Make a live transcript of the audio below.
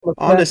What's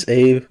that? Honest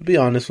Abe, be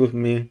honest with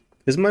me.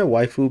 Is my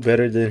waifu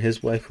better than his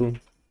waifu?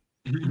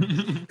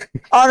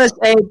 Honest,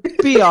 Abe,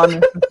 be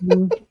honest with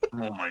me.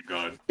 Oh my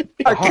god.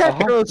 Are I cat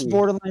have girls to.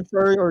 borderline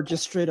furry or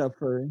just straight up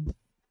furry?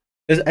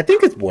 I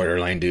think it's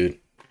borderline, dude.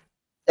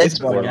 It's It's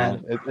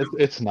borderline. borderline.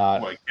 It's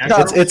not. What, No.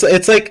 cat girls?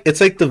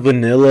 It's like the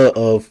vanilla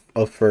of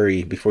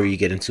furry before you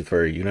get into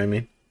furry. You know what I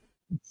mean?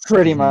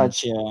 Pretty Mhm.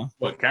 much, yeah.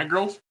 What, cat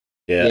girls?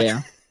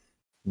 Yeah.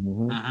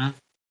 Mhm.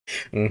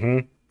 Mm-hmm. Mm-hmm.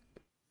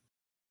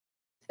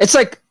 It's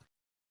like,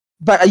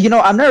 but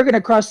I'm never gonna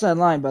cross that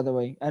line. By the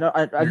way, I'm You're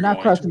not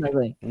going crossing to. that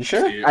line. You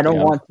sure? I don't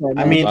Yeah. want to. I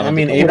man. mean, I don't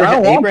think I Abraham,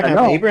 want that, Abraham,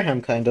 no.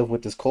 Abraham, kind of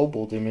with this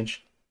kobold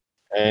image.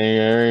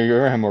 Hey,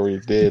 Abraham already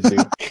did,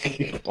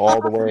 dude.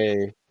 All the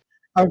way.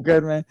 I'm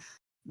good, man.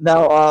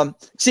 Now,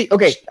 see,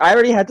 okay, I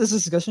already had this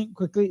discussion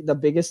quickly. The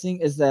biggest thing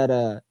is that,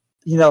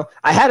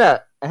 I had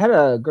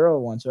a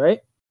girl once,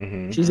 right?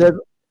 Mm-hmm.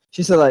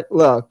 She said, like,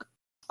 look,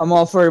 I'm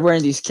all for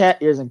wearing these cat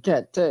ears and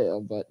cat tail,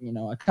 but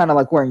I kind of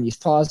like wearing these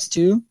paws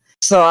too.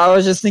 So I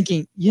was just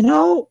thinking,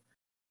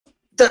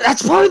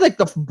 that's probably like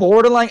the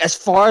borderline as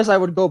far as I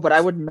would go, but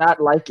I would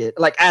not like it,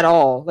 like at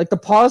all. Like the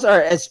paws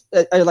are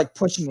like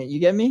pushing it. You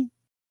get me?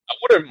 I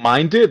wouldn't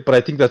mind it, but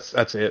I think that's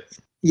it.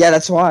 Yeah,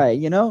 that's why.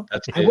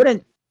 That's I it.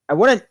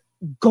 wouldn't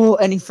go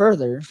any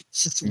further.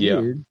 It's just Yeah.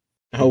 weird.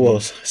 Oh well,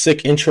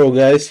 sick intro,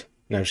 guys.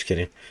 No, I'm just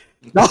kidding.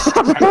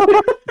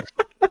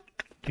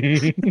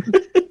 Fucking Dude,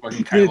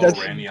 Kylo that's-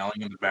 Ren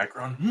yelling in the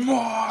background.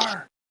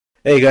 More!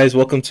 Hey guys,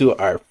 welcome to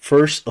our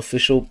first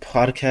official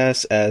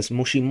podcast as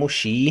Moshi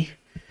Moshi.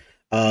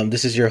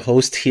 This is your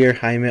host here,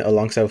 Jaime,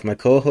 alongside with my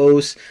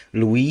co-host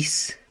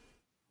Luis.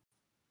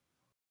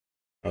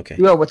 Okay,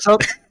 Yo, what's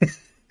up?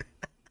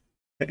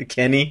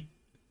 Kenny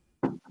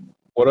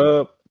What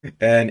up?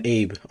 and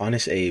Abe,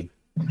 honest Abe.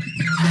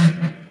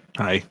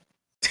 Hi.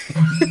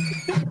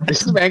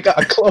 This man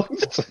got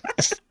close.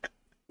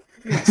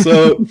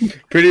 So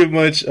pretty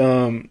much,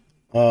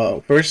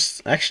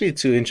 first, actually,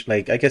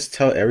 I guess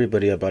tell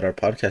everybody about our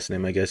podcast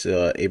name. I guess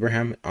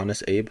Abraham,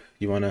 honest Abe.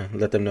 You wanna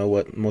let them know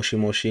what Moshi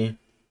Moshi,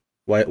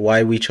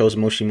 why we chose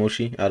Moshi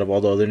Moshi out of all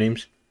the other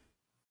names?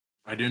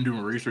 I didn't do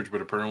my research,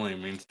 but apparently it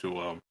means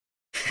to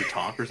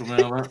talk or something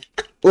like that.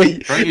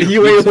 Wait, Try to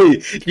get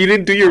wait! You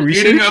didn't do your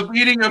research?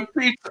 Eating a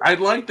pizza. I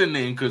like the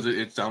name because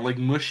it sounded like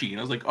mushy. And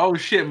I was like, oh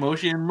shit,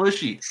 Moshi and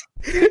Mushy.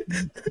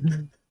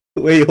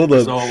 Wait, hold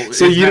up.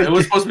 So it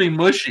was supposed to be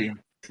mushy.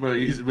 But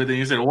then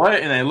you said what?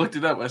 And I looked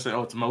it up. I said,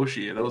 oh, it's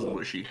Moshi. And that was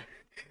mushy.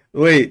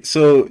 Wait,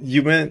 so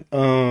you meant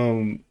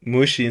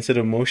mushy instead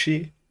of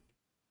moshi?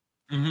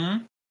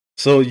 Mm-hmm.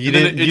 So you And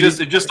then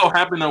didn't. it just so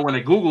happened that when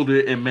I Googled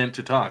it, it meant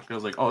to talk. I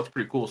was like, oh, it's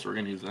pretty cool, so we're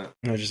going to use that.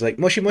 I was just like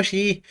moshi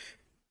moshi.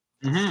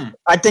 Mm-hmm.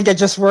 I think it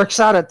just works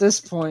out at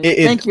this point. It-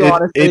 Thank you,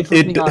 honestly, for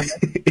being honest.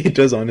 It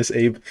does, honest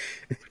Abe.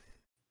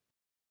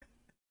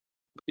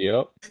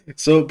 Yep.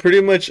 So pretty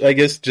much, I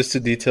guess, just to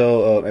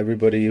detail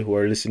everybody who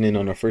are listening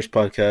on our first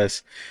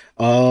podcast,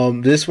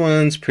 this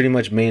one's pretty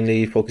much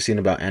mainly focusing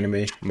about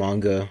anime,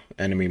 manga,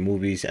 anime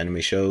movies,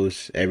 anime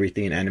shows,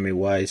 everything anime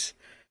wise.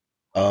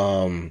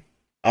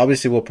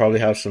 Obviously, we'll probably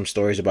have some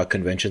stories about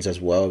conventions as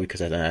well because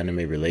that's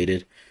anime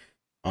related.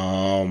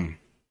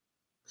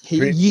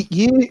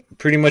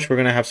 Pretty much, we're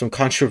gonna have some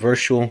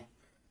controversial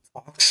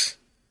talks.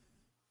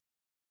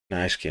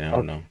 Nah, just kidding. I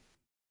don't know.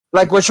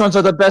 Like, which ones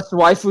are the best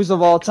waifus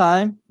of all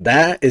time?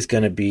 That is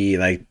gonna be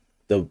like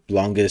the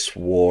longest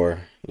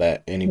war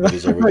that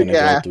anybody's ever gonna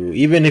Yeah. go through.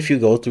 Even if you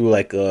go through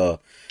like the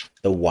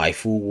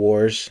waifu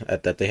wars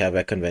that they have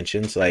at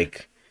conventions,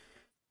 like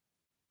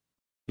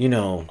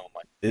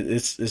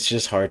it's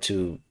just hard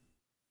to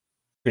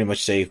pretty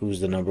much say who's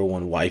the number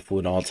one waifu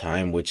in all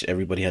time, which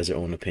everybody has their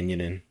own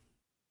opinion in.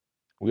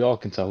 We all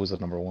can tell who's the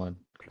number one,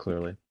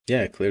 clearly.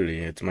 Yeah, clearly,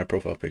 it's my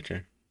profile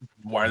picture.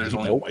 Why there's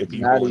only Nope, white it's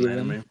people not in even.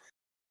 anime?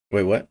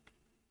 Wait, what?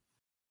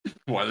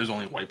 Why there's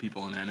only white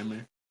people in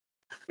anime?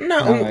 No,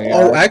 Oh my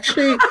oh, God.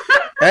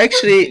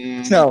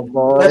 actually, No,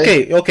 boy.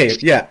 okay,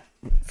 yeah.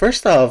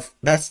 First off,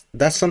 that's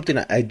something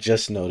I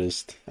just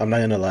noticed. I'm not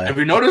gonna lie. Have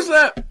you noticed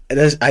that?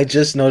 I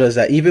just noticed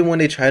that even when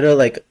they try to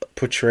like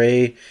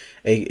portray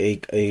a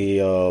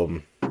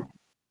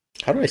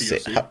how do I say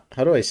POC?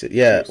 how do I say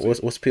yeah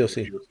POC. what's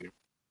POC?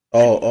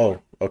 Oh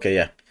okay,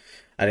 yeah,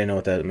 I didn't know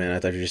what that meant. I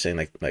thought you were just saying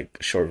like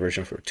short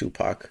version for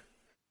Tupac.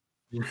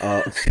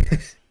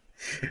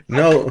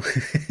 No,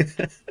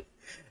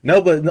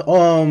 no, but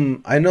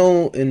I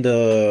know in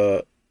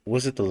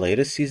was it the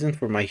latest season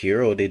for My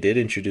Hero they did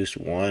introduce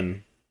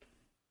one.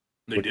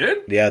 They did?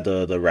 Yeah,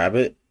 the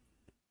rabbit.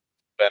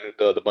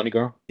 The bunny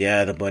girl.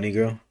 Yeah, the bunny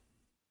girl.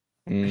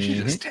 She's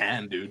Mhm. just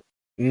tan, dude.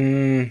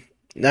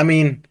 I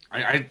mean,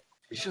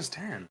 She's just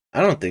tan.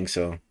 I don't think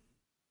so.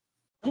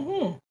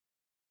 Oh.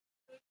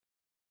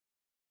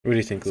 What do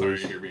you think, Sorry,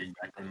 Louis? you're being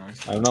background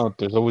noise. I don't know.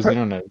 There's always the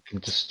internet. You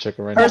can just check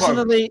it right now.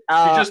 Personally,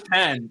 She's just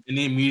tan, and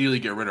they immediately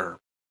get rid of her.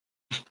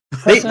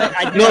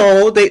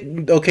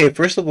 Okay,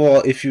 first of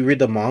all, if you read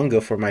the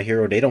manga for My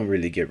Hero, they don't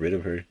really get rid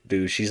of her,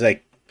 dude. She's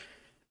like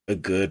a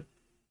good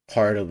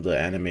part of the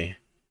anime.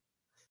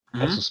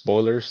 Mhm. Also,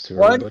 spoilers to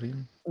What? everybody.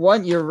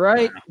 one, you're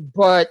right,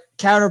 but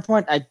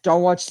counterpoint, I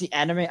don't watch the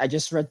anime. I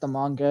just read the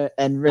manga,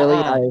 and really,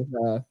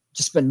 I've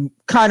just been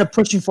kind of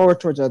pushing forward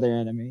towards other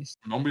animes.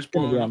 Don't be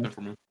spoiling nothing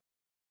for me.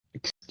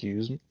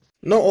 Excuse me.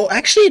 No,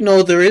 actually,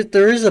 no. There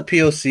is a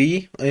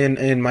POC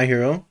in My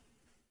Hero.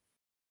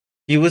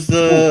 He was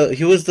the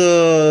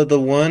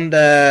one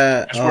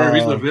that. That's where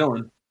he's the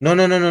villain. No.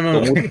 The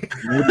one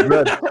with the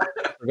dreads.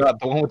 I forgot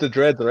the one with the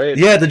dreads, right?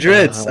 Yeah, the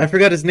dreads. I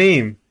forgot his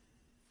name.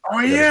 Oh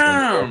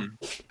yeah,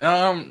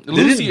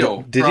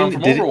 Lucio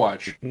from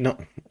Overwatch. No.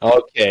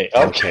 Okay.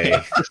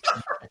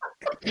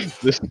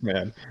 This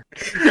man.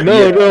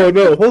 No.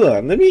 Hold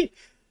on. Let me.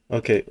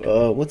 Okay.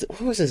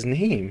 What was his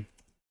name?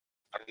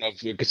 I don't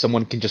know if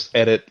someone can just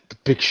edit the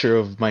picture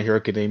of My Hero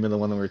Academia, the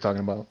one that we were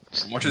talking about.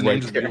 Watch his name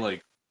just be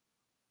like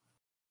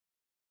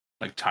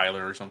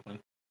Tyler or something.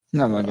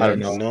 No, my I don't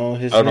know. No,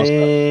 his I don't know.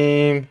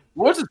 name.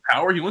 What was his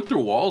power? He went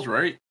through walls,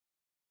 right?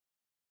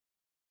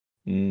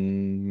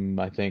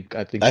 I think.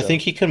 I So.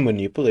 think he can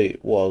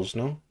manipulate walls.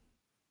 No.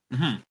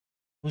 Mm-hmm.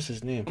 What's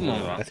his name? No.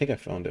 Hold on. I think I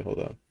found it. Hold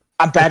on.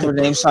 I'm bad with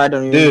names, so I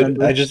don't even Dude,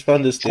 remember. I just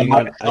found this thing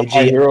Some on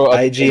My Hero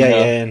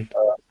IGIN.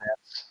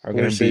 Are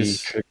gonna be.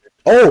 Versus-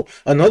 Oh,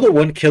 another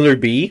one, Killer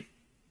B.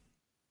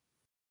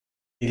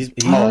 He's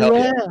Oh, hell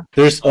yeah.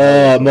 There's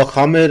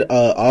Mohammed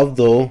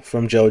Avdol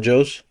from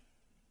JoJo's.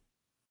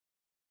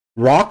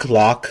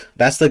 Rocklock,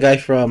 that's the guy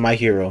from My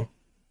Hero.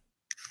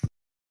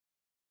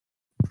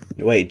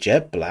 Wait,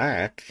 Jet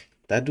Black?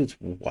 That dude's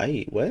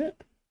white. What?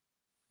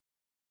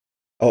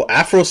 Oh,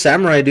 Afro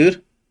Samurai,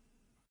 dude.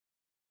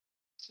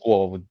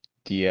 Well,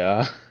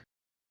 yeah.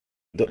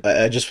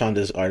 I just found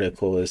this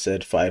article. It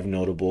said 5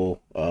 notable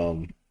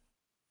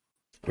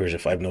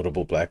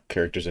black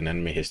characters in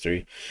anime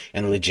history,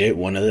 and legit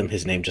one of them,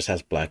 his name just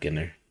has black in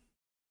there,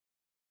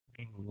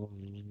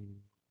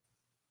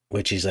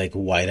 which is like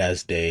white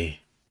as day.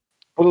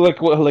 Well,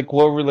 what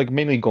we're like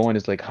mainly going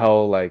is like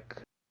how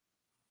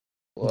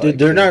Dude,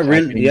 they're not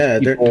really. Japanese Yeah,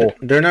 people-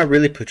 they're not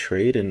really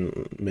portrayed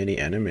in many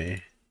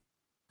anime.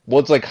 Well,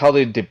 it's like how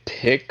they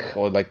depict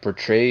or like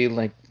portray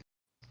like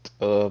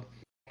The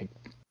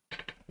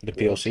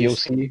POCs.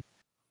 POC.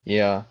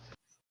 Yeah.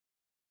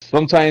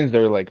 Sometimes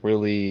they're like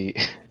really,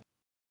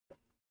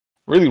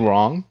 really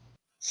wrong.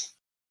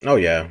 Oh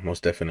yeah,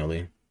 most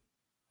definitely.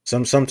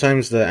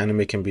 Sometimes the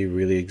anime can be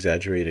really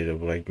exaggerated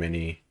of like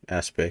many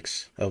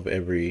aspects of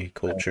every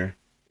culture.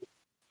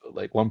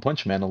 Like One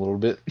Punch Man a little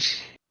bit.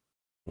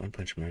 One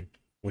Punch Man.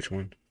 Which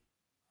one?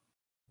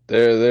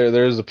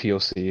 There's a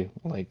POC.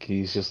 Like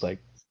he's just like,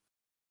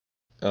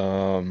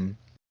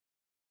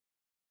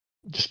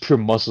 just pure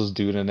muscles,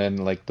 dude. And then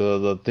like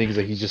the things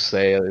that he just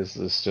say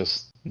is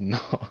just no.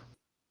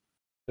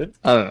 I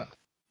don't know.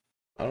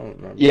 I don't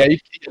remember. Yeah, I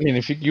mean,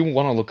 if you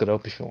want to look it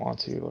up if you want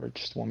to, or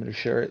just want me to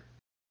share it.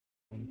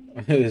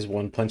 Is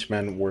One Punch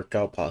Man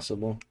workout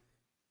possible?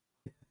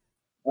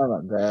 Oh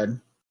my god.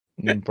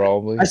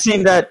 Probably. I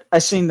seen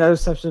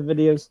those types of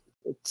videos.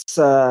 It's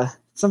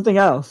something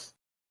else.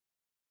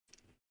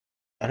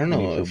 I don't know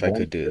Maybe for if I both.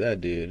 could do that,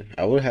 dude.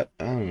 I would have.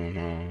 I don't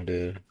know,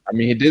 dude. I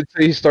mean, he did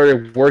say he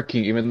started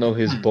working even though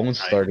his bones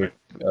started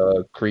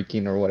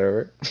creaking or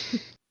whatever.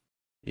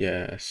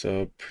 Yeah.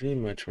 So pretty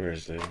much, where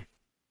is it?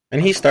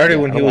 And he started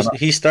when he was.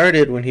 He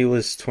started when he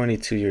was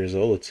 22 years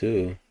old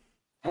too.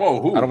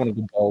 Whoa, who? I don't want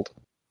to go bald.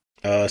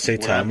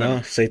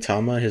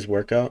 Saitama, his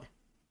workout.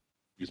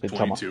 He's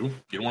 22. You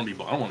don't want to be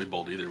bald. I don't want to be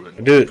bald either.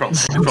 But Dude, probably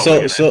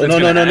no. It's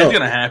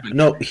gonna happen.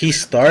 No, he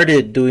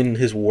started doing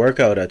his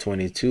workout at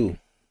 22.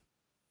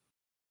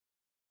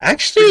 It's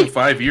Actually, been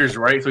 5 years,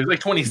 right? So he's like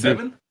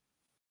 27.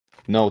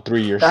 No,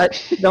 3 years.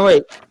 No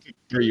wait,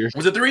 3 years.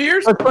 Was it 3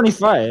 years? or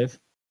 25.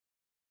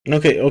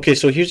 okay.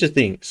 So here's the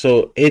thing.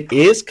 So it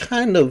is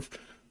kind of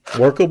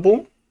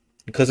workable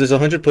because there's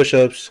 100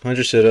 push-ups,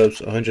 100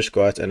 sit-ups, 100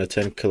 squats, and a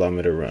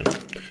 10-kilometer run.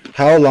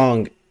 How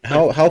long?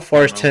 How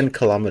far is 10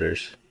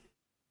 kilometers?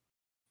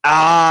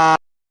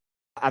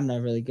 I'm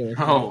not really good.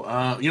 At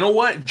Oh, you know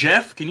what,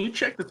 Jeff? Can you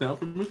check this out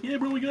for me? Yeah,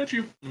 bro, we got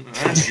you.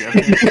 That's Jeff.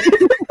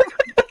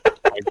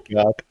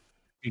 God.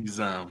 He's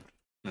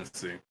let's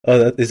see.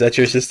 Oh, is that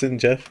your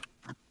assistant, Jeff?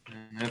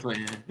 That's like,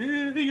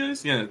 hey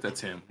guys, yeah,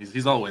 that's him.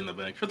 He's all the way in the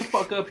back. Shut the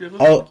fuck up, Jeff.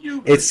 Oh, Fuck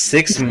you. it's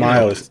 6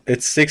 miles.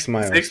 It's 6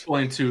 miles.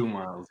 6.2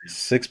 miles.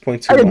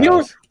 6.2 Hey,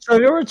 miles. So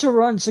if you were to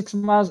run 6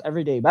 miles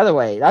every day, by the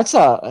way, that's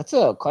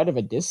a quite of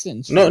a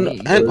distance. No, for no,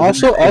 me. and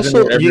also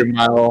every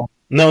mile.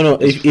 no.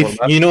 It's If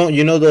four you know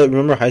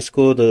remember high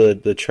school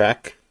the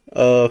track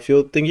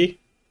field thingy?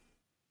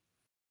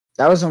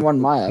 That wasn't 1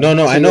 mile. No,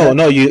 So I know.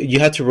 No, you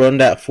had to run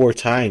that 4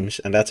 times,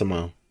 and that's a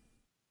mile.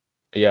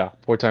 Yeah,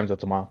 4 times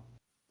that's a mile.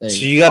 there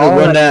So you you got to go.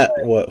 run that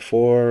what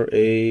 4,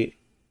 8,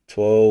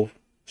 12,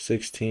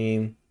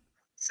 16,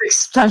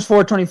 6 times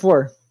 4,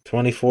 24.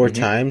 24 Mhm.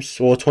 times.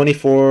 Well,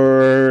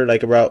 24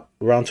 like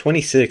around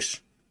 26.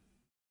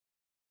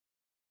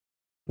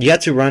 You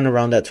had to run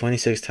around that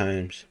 26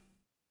 times.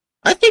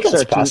 I think that's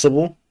Sir,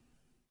 possible.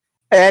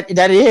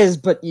 That is,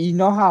 but you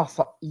know how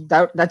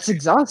that's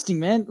exhausting,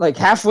 man. Like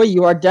halfway,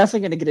 you are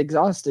definitely gonna get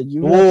exhausted.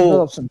 You have to Well,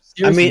 build up some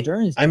serious mean-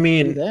 endurance. I to do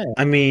mean, that.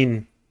 I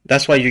mean,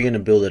 That's why you're gonna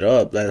build it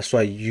up. That's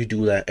why you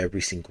do that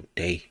every single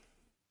day.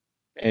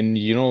 And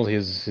you know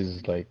his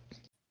like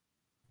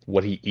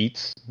what he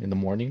eats in the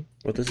morning?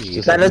 What does he eat?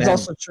 Just That is banana.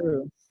 also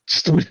true.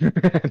 Just a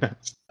banana.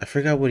 I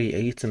forgot what he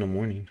ate in the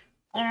morning.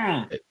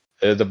 Mm.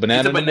 The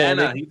banana. He's a in the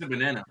banana. morning. He's a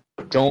banana.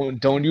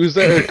 Don't use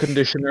the air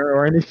conditioner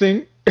or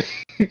anything. Oh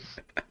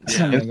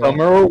my In God.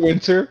 summer or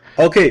winter.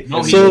 Okay,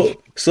 No,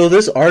 so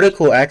this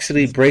article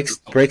actually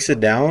breaks it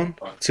down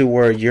to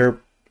where you're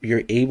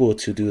able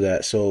to do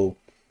that. So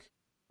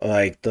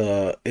like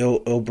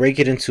it'll break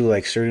it into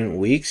like certain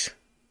weeks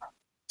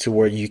to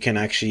where you can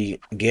actually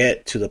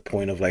get to the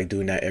point of like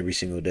doing that every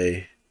single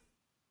day.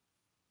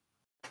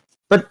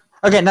 But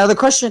okay, now the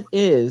question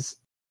is,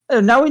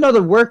 now we know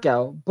the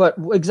workout, but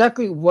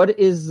exactly what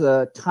is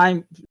the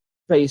time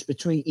space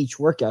between each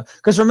workout?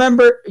 Because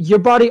remember, your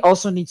body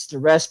also needs to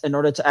rest in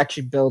order to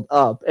actually build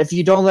up. If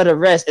you don't let it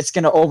rest, it's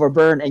gonna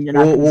overburn, and you're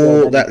not.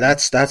 Well,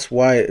 that's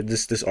why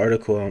this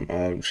article.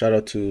 Shout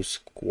out to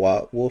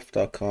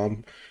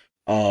squatwolf.com.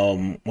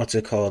 What's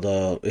it called?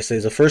 It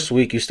says the first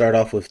week you start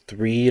off with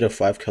 3 to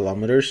 5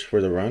 kilometers for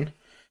the run,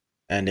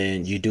 and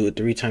then you do it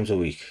 3 times a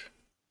week.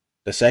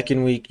 The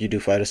second week you do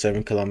 5 to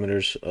 7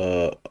 kilometers.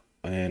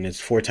 And it's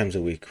 4 times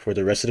a week. For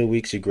the rest of the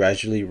weeks, you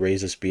gradually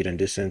raise the speed and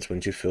distance.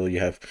 Once you feel you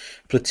have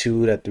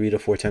plateaued at 3 to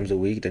 4 times a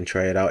week, then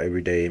try it out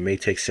every day. It may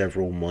take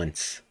several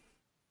months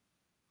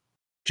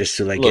just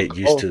to like get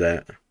used to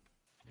that.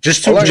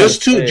 Just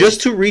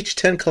to reach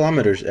 10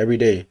 kilometers every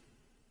day.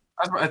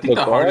 I think the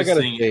Look, all I hardest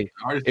gotta thing. say,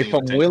 hardest if thing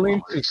I'm is 10 willing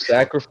to kilometers.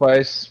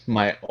 sacrifice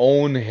my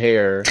own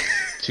hair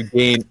to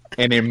gain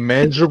an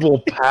immeasurable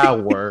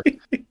power,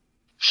 I'll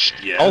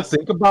Yes.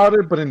 think about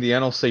it. But in the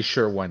end, I'll say,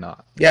 sure, why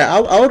not? Yeah,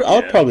 I would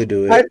Yeah. probably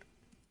do it.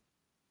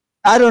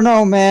 I don't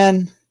know,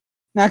 man.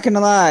 Not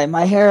gonna lie,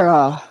 my hair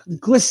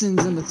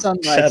glistens in the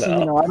sunlight. Shut so, up.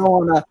 you know, I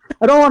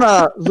don't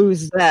wanna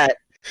lose that.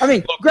 I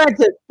mean,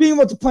 granted, being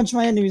able to punch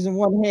my enemies in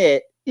one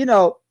hit, you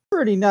know,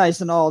 pretty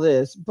nice and all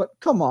this, but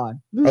come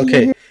on. Losing your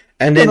Okay, hair-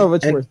 and don't then know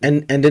if it's worth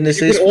and then it If you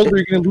says get older,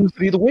 you're gonna lose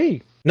it either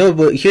way. no,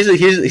 but here's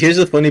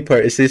the funny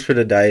part. It says for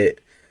the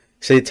diet.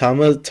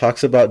 Saitama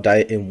talks about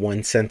diet in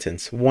one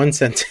sentence. One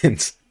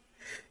sentence.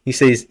 He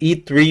says,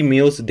 eat 3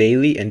 meals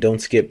daily and don't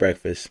skip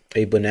breakfast.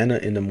 A banana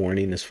in the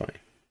morning is fine.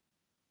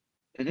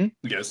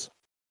 Yes.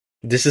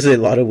 This is a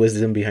lot of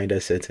wisdom behind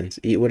that sentence.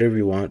 Eat whatever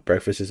you want.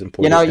 Breakfast is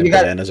important. know, and you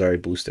got- bananas are a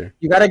booster.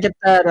 You gotta get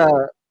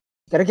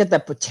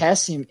that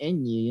potassium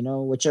in you, you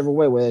know, whichever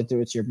way, whether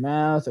through it's your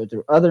mouth or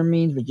through other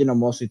means, but you know,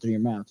 mostly through your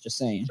mouth. Just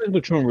saying.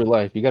 It's true in real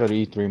life. You gotta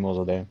eat 3 meals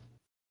a day.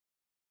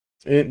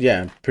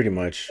 Yeah, pretty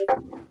much.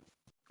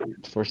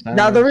 First time.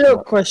 Now the real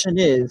question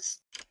is,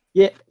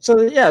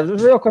 the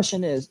real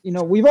question is, you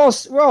know, we're all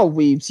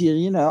weebs here,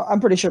 you know. I'm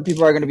pretty sure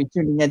people are going to be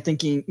tuning in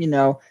thinking, you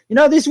know,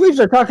 these weebs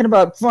are talking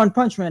about One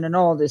Punch Man and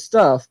all this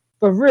stuff,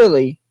 but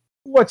really,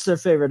 what's their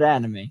favorite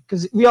anime?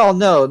 Because we all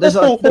know there's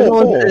an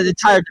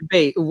entire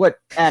debate of what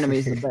anime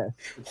is the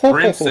best.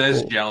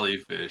 Princess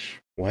Jellyfish.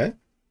 What?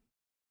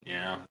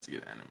 Yeah, that's a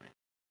good anime.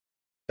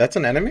 That's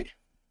an anime?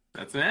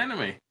 That's an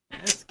anime. Yeah,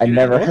 it's a I cute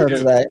never anime. heard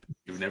of that.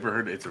 You've never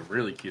heard it? It's a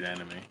really cute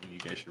anime, and you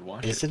guys should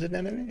watch Is it. it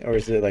an anime? Or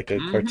is it like a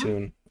Mhm.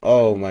 cartoon?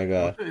 Oh my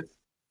god. It's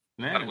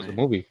an That was a anime.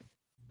 movie.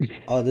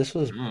 Oh, this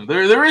was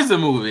There is a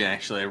movie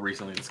actually I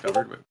recently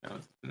discovered, but that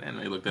was an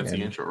anime. Look, that's the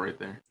Yeah. intro right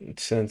there.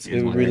 since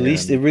Here's it one.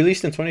 released. It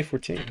released in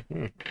 2014.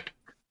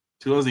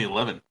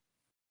 2011.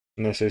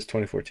 No, it says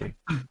 2014.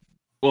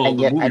 Well, And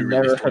the yet movie I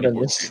never released heard of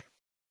 2014. this.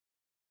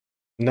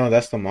 No,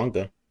 that's the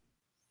manga.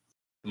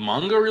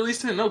 Manga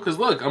released it? No, because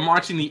look, I'm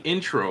watching the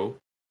intro,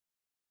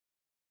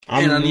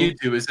 I'm, and on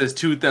YouTube it says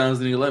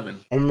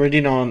 2011. I'm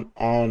reading on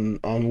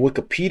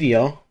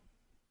Wikipedia.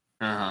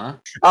 Uh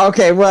huh.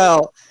 Okay,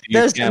 well, You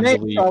there's the can't main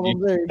believe problem.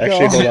 you- There you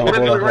Actually, hold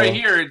go. on. Right hold on.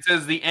 here it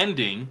says the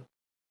ending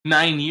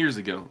 9 years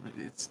ago.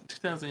 It's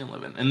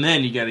 2011, and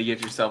then you got to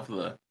get yourself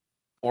the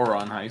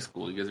Oron High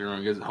School. You guys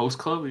remember? You guys Host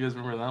Club? You guys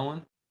remember that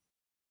one?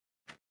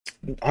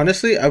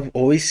 Honestly, I've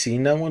always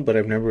seen that one, but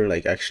I've never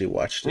like actually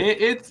watched it.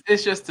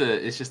 It's just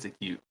a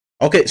cute.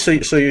 Okay, so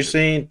you're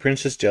saying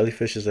Princess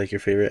Jellyfish is like your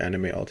favorite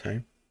anime all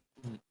time?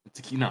 It's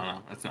a cute. No,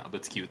 it's not. But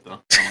it's cute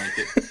though. I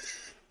like it.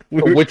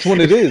 But which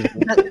one it is?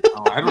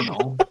 Oh, I don't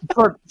know.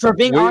 For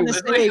being Wait,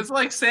 honest, It's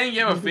like saying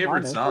you have a To be favorite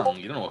honest. song.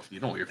 You don't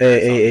know what your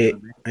favorite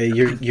song Hey,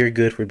 is. you're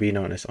good for being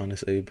honest,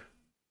 Abe.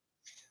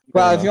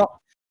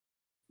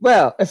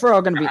 well, if we're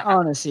all gonna be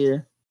honest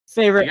here,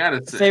 I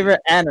gotta say,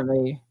 favorite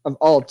anime of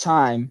all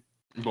time.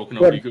 Boku no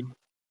But- Pico.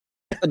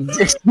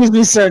 Excuse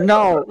me, sir.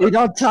 No, we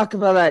don't talk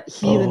about that Oh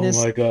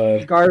heathenist my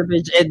god,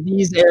 garbage in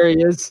these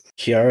areas.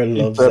 Kiara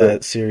loves better.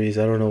 that series.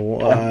 I don't know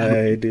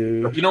why,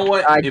 dude. You know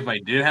what? I- If I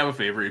did have a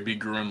favorite, it'd be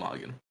Gurren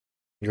Lagann.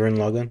 You're in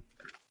Logan.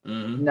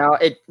 Mm-hmm. No,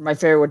 my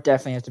favorite would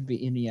definitely have to be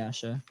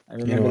Inuyasha. I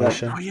remember that.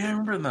 Inuyasha. Oh yeah, I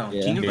remember that.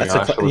 Yeah. King of the Yeah,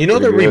 That's Castle. a, you know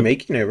they're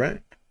remaking it,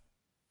 right?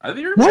 Are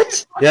they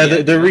What? Yeah,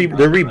 Yeah, they're I remember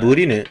that.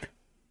 rebooting it.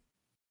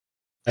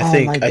 Oh I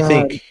think. my I God.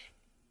 think.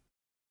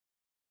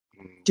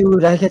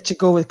 Dude, I get to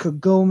go with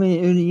Kagome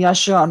and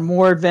Inuyasha on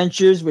more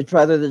adventures, which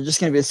rather they're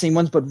just gonna be the same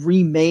ones but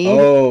remade.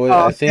 Oh,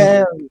 I think.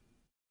 hell.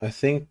 I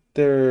think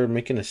they're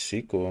making a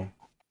sequel.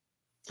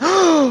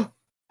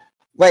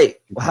 Wait,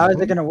 how is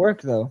it gonna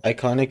work though?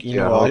 Iconic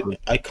Yeah,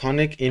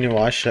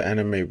 Inuyasha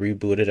anime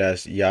rebooted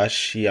as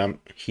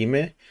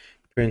Yashihime,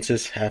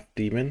 Princess Half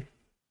Demon.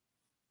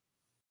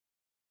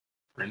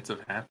 Prince of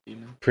Half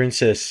Demon.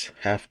 Princess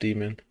Half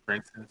Demon.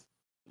 Princess.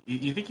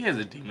 You think he has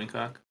a demon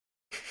cock?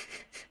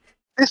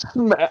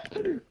 What?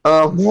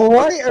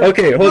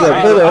 Okay, hold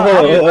up.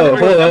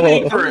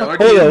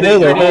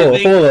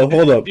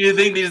 Do you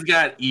think they just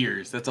got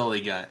ears? That's all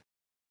they got.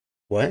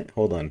 What?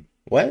 Hold on.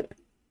 What?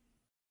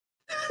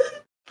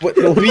 What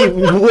do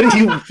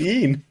you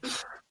mean?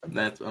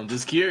 I'm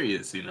just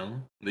curious, you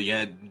know. They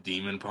got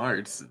demon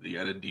parts. They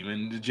got a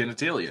demon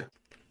genitalia.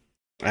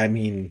 I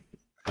mean,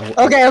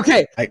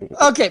 Okay.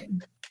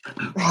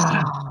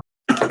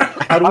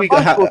 how do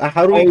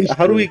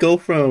we go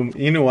from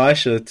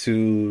Inuyasha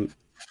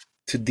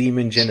to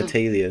demon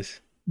genitalias?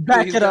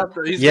 Back it up.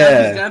 He's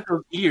Yeah. got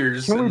those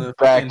ears. Can and we the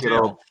back fucking it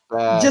tail. up?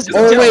 Back Just- it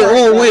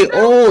Oh up. wait!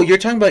 Oh, you're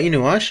talking about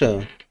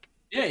Inuyasha.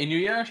 Yeah,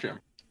 Inuyasha.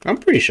 I'm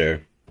pretty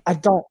sure I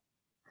don't.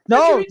 No,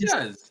 No, he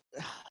does.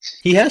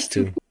 he has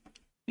to.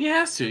 He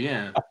has to.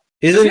 Yeah.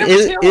 Isn't he have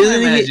a tail, I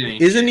imagine?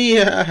 isn't he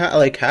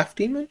like half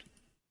demon?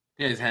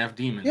 Yeah, he's half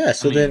demon. Yeah,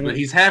 so then- but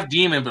he's half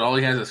demon, but all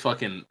he has is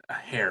fucking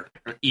hair,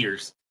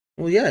 ears.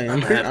 Well, yeah,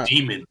 I'm half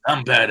demon.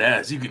 I'm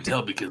badass. You can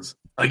tell because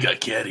I got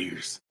cat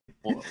ears.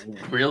 Well,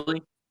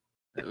 really?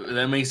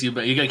 That makes you.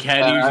 But you got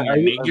cat ears,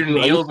 and your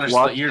nails are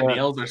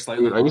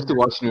slightly. Dude, I used to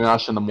watch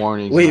Inuyasha in the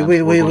mornings. Wait,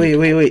 man.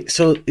 wait.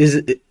 So is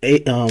it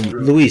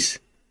Luis?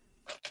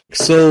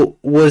 So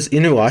was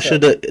Inuyasha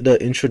the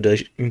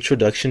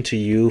introduction to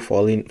you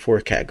falling for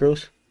cat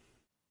girls?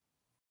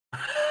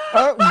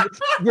 we're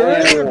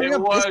gonna bring It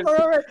up was. this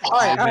story. All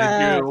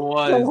right. It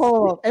was. So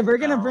hold up. If we're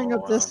gonna bring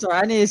up this Oh, story,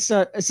 I need to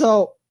start.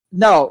 So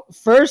no,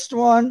 first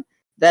one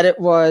that it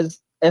was,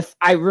 if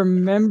I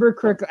remember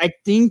correctly, I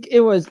think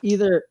it was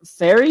either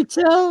Fairy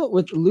Tale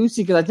with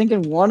Lucy, because I think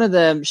in one of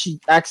them she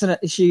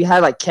had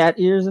like cat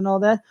ears and all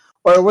that,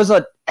 or it was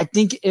I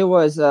think it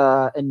was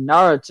in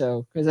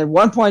Naruto, because at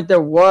one point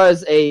there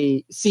was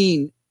a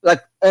scene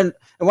like in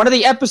one of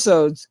the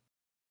episodes.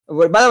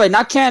 By the way,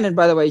 not canon.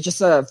 By the way,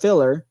 just a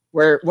filler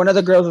where one of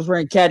the girls was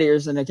wearing cat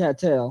ears and a cat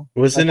tail.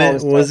 Wasn't Like all it?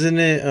 this stuff. Wasn't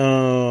it?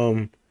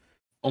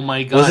 Oh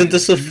my god! Wasn't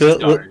this a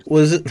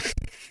Was it?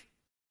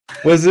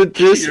 Was it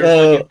just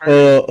You're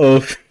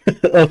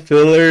a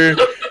filler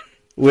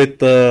with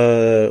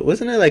the?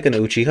 Wasn't it like an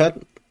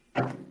Uchiha?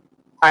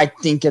 I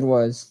think it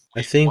was.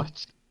 I think.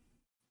 What?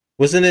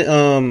 Wasn't it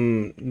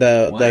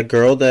that What?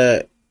 girl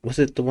that was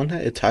it the one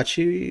that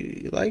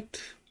Itachi liked?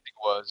 It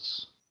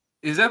was.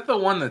 Is that the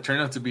one that turned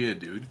out to be a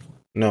dude?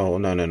 No.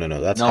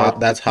 That's No,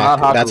 that's it's not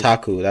Haku. That's Haku.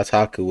 Haku. That's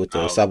Haku with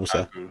the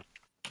Sabusa. Haku.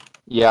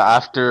 Yeah,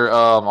 after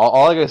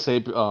all I gotta say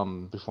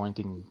before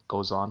anything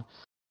goes on,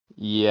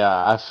 yeah,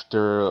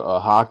 after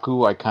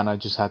Haku, I kind of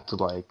just had to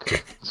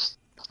like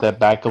step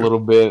back a little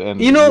bit and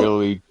You know,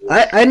 really.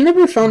 I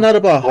never found out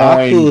about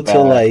Blind Haku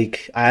till back.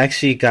 like I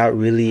actually got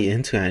really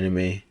into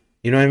anime.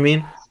 You know what I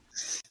mean?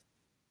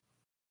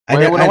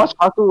 When I watched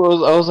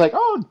Haku, I was like,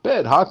 oh,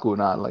 bad Haku,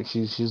 not like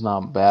she's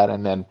not bad,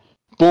 and then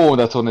boom,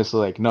 that's when it's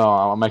like, no,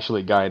 I'm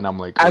actually a guy, and I'm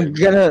like, I'm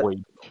gonna-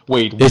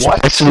 wait, It's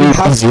what? actually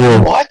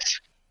zero. What?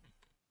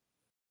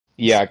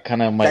 Yeah,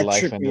 kind of my That life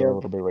tripped ended me a out.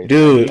 little bit right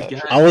Dude,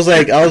 there. I was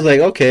like,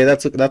 okay,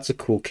 that's a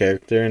cool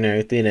character and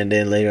everything, and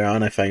then later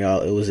on, I found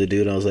out it was a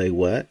dude. And I was like,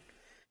 what?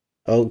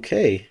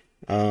 Okay,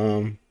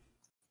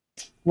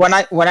 When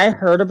I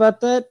heard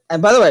about that,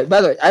 and by the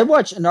way, I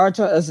watched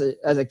Naruto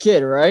as a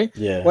kid, right?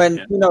 yeah. When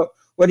Yeah. you know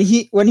when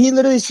he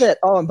literally said,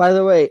 "Oh, and by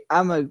the way,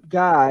 I'm a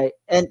guy,"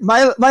 and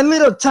my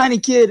little tiny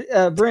kid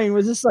brain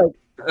was just like,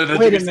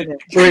 "Wait a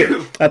minute." Wait,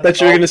 I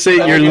thought you were gonna say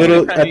your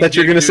little. I thought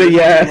you were gonna say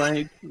yeah.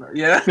 Like,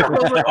 yeah.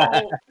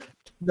 Oh,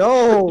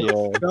 No,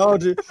 Yeah. no,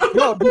 dude,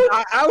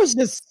 I was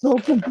just so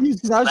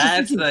confused because I was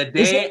that's just the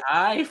thinking, is day it-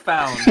 I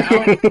found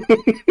out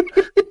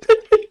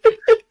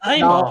I'm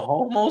No. a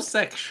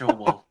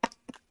homosexual.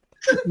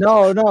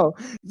 No.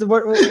 The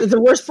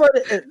worst part.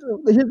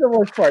 Here's the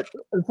worst part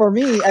for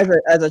me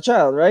as a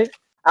child, right?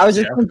 I was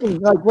just thinking,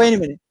 like, wait a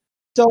minute.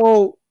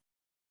 So,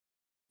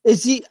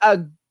 is he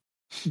a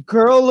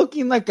girl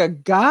looking like a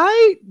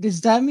guy?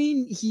 Does that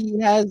mean he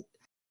has?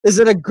 Is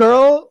it a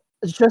girl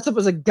dressed up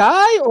as a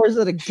guy, or is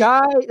it a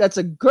guy that's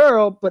a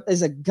girl but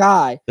is a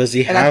guy? Does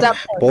he And at have that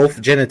point-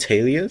 both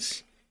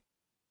genitalias?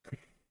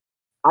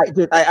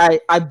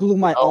 I blew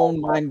my Oh, own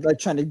mind like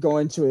trying to go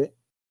into it.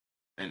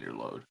 And your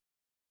load.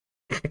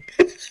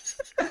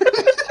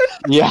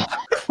 Yeah.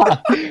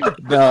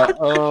 No,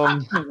 Oh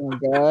my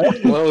god.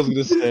 what I was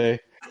gonna say.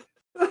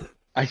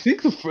 I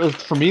think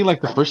for me,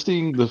 like the first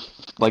thing,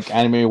 like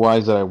anime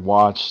wise that I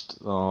watched,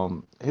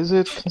 is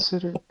it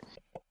considered?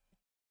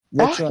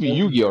 Which Actually, one?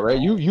 Yu-Gi-Oh,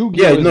 right? Yu-Gi-Oh.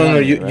 Yeah, is no,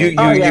 anime, you right?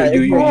 Oh, yeah,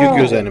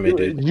 Yu-Gi-Oh's anime,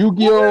 dude.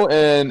 Yu-Gi-Oh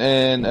and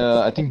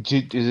I think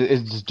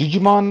is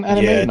Digimon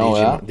anime? Yeah, No,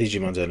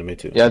 Digimon's anime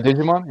too. yeah,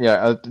 Digimon.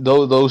 Yeah,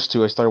 those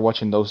two. I started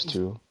watching those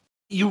two.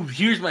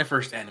 Here's my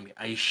first anime.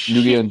 I Yu-Gi-Oh!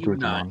 shit and you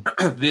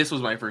not. This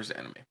was my first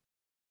anime.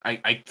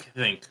 I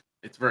think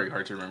It's very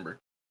hard to remember.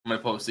 I'm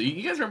gonna post it.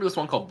 You guys remember this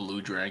one called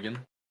Blue Dragon?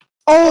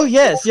 Oh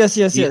yes.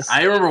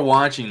 I remember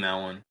watching that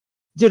one.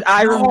 Dude,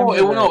 I remember.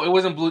 No, it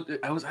wasn't Blue.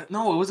 It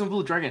wasn't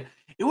Blue Dragon.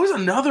 It was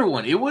another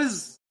one. It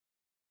was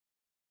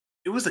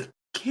a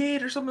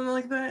kid or something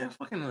like that.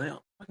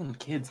 Fucking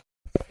kids.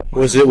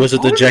 Was it What the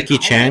was Jackie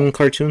it Chan called?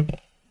 cartoon?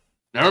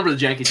 I remember the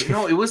Jackie Chan.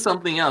 No, it was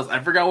something else. I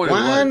forgot what it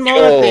One was.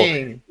 more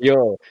thing.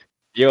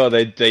 Yo,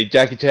 they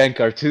Jackie Chan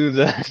cartoons.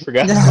 I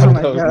forgot. Oh about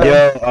my those. God.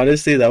 Yo,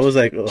 honestly, that was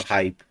like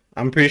hype.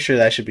 I'm pretty sure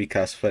that should be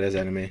classified as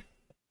anime.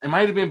 It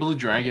might have been Blue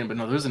Dragon, but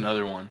no, there's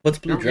another one. What's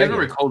Blue You guys Dragon?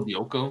 remember Code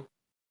Lyoko?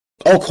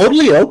 Oh, Code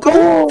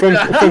Lyoko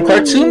from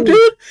cartoon,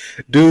 dude.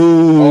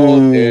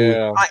 Oh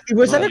damn.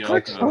 Was that a Yeah,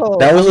 cartoon? okay. Oh,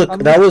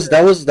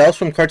 That was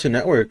from Cartoon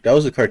Network. That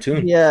was a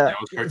cartoon. Yeah, That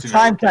was Cartoon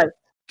time Network. time.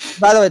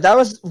 By the way, that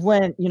was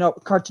when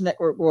Cartoon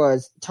Network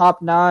was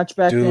top notch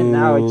back then.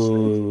 Now it's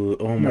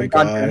Oh my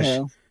gone gosh.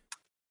 downhill.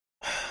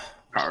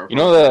 Powerful. You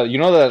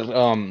know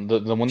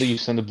that the one that you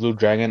sent the Blue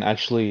Dragon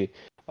actually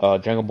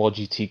Dragon Ball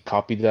GT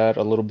copied that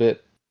a little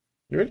bit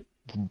Really?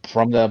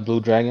 from that Blue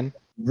Dragon.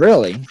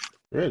 Really?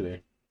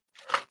 Really?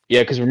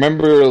 Yeah, because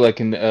remember, like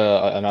in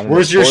I don't know,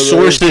 Where's your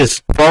spoilers?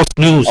 sources? False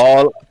news.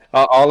 All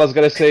I was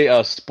gonna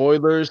say,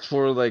 spoilers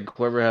for like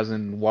whoever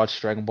hasn't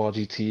watched Dragon Ball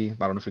GT.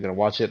 I don't know if you're gonna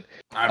watch it.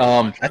 I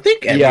don't watch I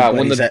think Yeah,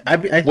 when everybody's the- I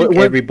think when-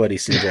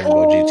 everybody's seen Dragon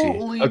Ball GT.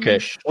 Holy Okay,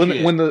 shit.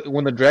 when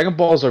the Dragon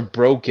Balls are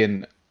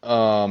broken,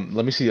 let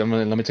me see.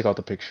 Let me take out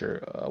the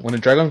picture. When the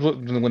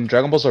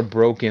Dragon Balls are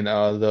broken,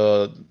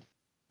 the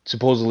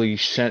supposedly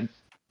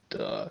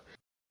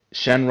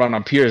Shenron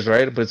appears,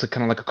 right? But it's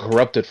kind of like a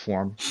corrupted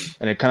form,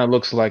 and it kind of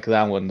looks like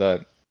that one,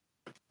 the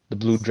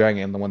Blue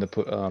Dragon, the one that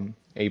put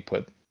Abe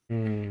put.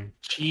 Hmm.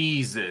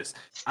 Jesus,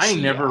 I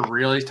Yeah. never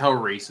realized how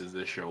racist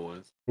this show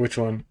was. Which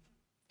one?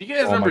 Do you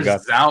guys Oh my remember God.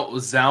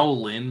 Zhao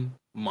Lin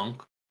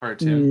Monk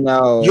cartoon?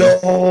 No.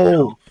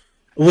 Yo,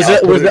 was Yeah,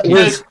 that was that He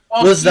was is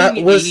was that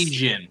fucking was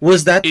Asian.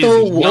 was that Is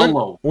the one?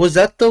 yellow. Was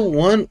that the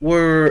one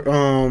where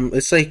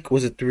it's like,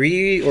 was it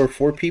 3 or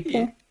 4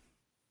 people?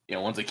 Yeah,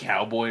 one's a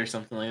cowboy or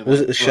something like that.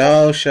 Was it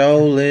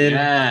Shaolin?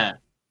 Yeah,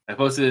 I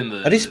posted in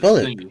the. How do you spell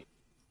it? thingy.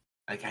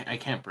 I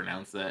can't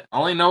pronounce that.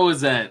 All I know is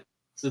that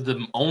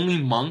the only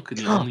monk,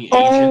 the only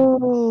Asian,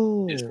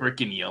 Oh. is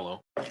freaking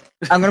yellow.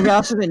 I'm gonna be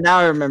honest with you. Now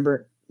I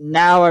remember.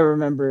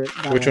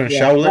 That Which one?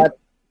 Yeah, Shaolin? that-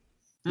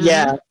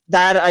 yeah,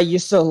 that I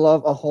used to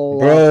love a whole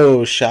lot.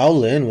 Bro,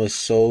 Shaolin was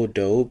so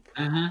dope.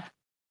 Mm-hmm.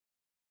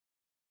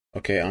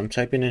 Okay, I'm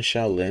typing in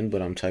Shaolin,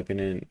 but I'm typing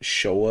in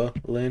Showa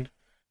Lin.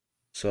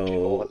 So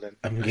Showa-lin.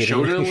 I'm getting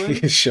Shoda Lin?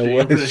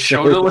 Showa. Did you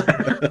Showa.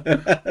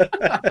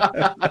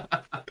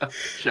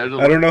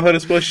 I don't know how to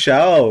spell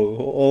Shao.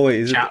 Oh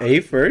wait, is Shao. it A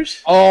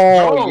first?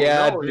 Oh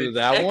yeah, dude, it's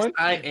that one.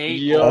 XIA.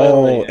 Yo.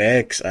 Oh,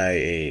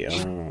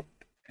 XIA. Oh.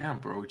 Damn,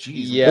 bro.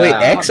 Jeez. Yeah, Wait,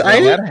 X, when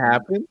I? that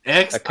happened.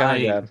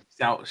 XIA.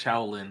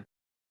 Shaolin.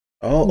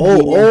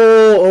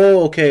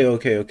 Oh,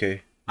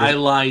 okay. I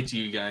lied to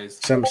you guys.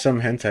 Some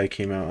hentai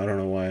came out. I don't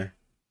know why.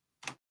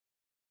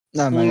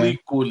 Oh my God.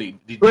 Coolie.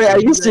 Did Wait, are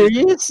you guys-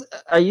 serious?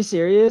 Are you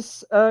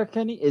serious,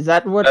 Kenny? Is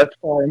that what? That-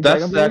 in That's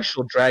Dragon the Ball?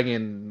 actual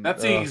dragon.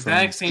 That's the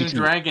exact from same GT.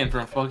 dragon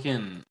from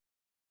fucking.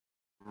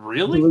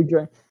 Really? Blue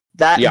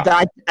Yeah.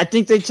 I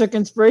think they took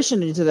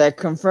inspiration into that.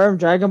 Confirmed.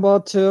 Dragon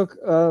Ball took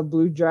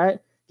Blue Dragon.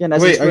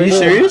 Wait, are you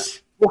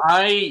serious? You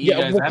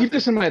Yeah, guys well, have keep to-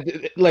 this in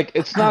mind. Like,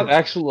 it's not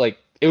actual. Like,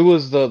 it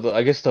was the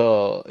I guess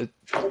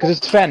because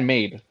it's fan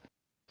made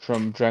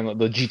from Dragon.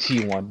 The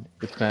GT one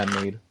is fan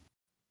made.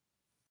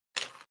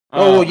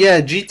 Oh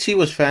yeah, GT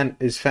was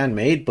fan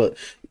made, but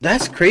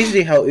that's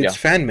crazy how it's Yeah.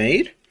 fan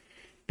made,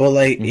 but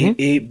like Mhm.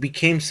 it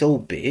became so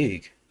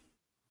big.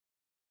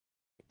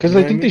 Because You know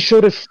I what I think mean? they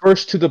showed it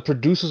first to the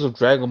producers of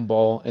Dragon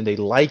Ball, and they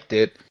liked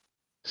it.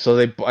 So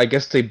I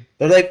guess they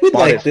They're like, we Bought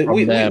like it this,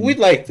 from them. we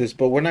like this,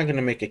 but we're not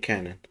gonna make it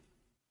canon.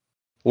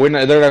 they're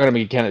not gonna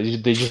make it canon.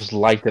 They just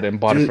liked it and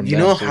bought it from you them.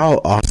 know so-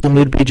 how awesome it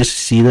would be just to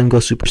see them go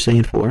Super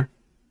Saiyan 4?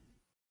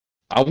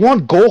 I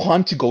want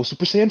Gohan to go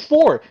Super Saiyan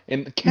 4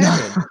 in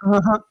canon.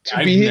 to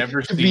I've be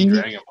never to seen be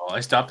Dragon Ball.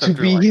 I stopped to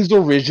after be like his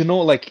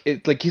original, like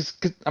it, like his.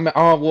 'Cause, I mean,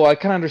 well, I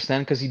kind of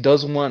understand because he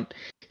does want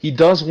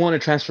a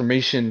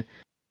transformation,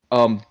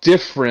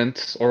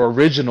 different or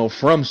original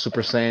from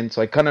Super Saiyan.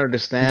 So I kind of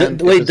understand.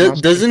 if Wait, it's not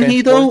Super doesn't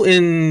he Saiyan 4. though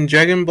in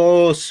Dragon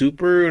Ball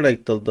Super,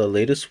 like the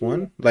latest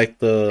one, like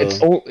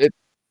the?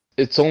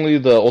 It's only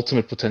the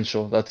ultimate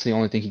potential. That's the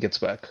only thing he gets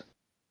back.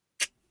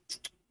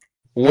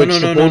 No.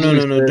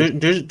 supposedly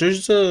says-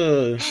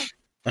 There's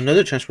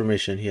another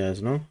transformation he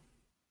has, no?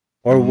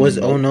 Or was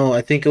No. oh no,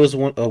 I think it was a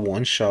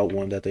one shot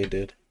one that they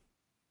did.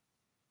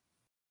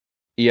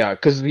 Yeah,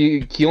 because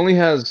he only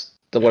has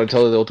what I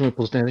tell you, the ultimate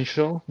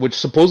potential, which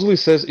supposedly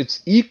says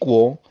it's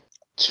equal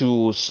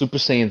to Super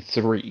Saiyan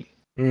 3.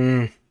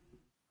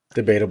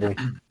 Debatable.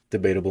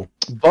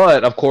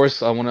 But of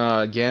course, I want to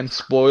again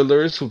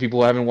spoilers for people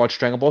who haven't watched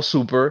Dragon Ball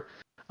Super,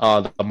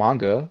 the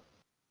manga.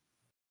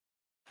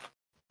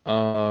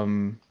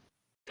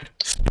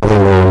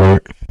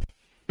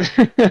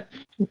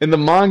 In the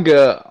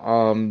manga,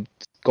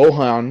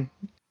 Gohan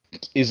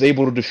is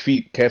able to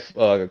defeat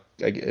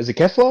is it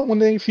Kefla when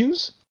they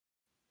fuse?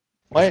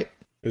 Why?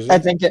 Is I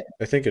it? think it.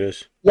 I think it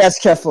is. Yes,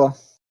 Kefla.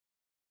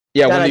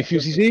 Yeah, That when I they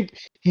fuse,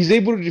 he's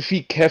able to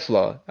defeat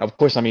Kefla. Of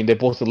course, I mean they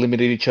both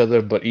eliminate each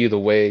other, but either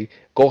way,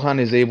 Gohan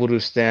is able to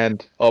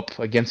stand up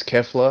against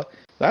Kefla.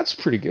 That's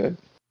pretty good.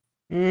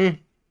 Mm,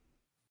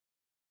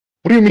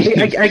 What do you mean?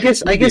 I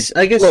guess Look,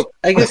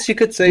 you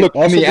could say look,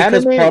 in also the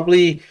because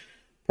anime-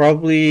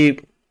 probably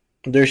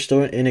they're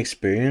still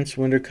inexperienced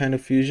when they're kind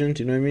of fusions.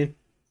 You know what I mean?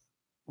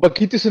 But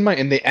keep this in mind: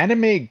 in the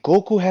anime,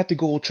 Goku had to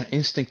go Ultra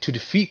Instinct to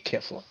defeat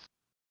Kefla.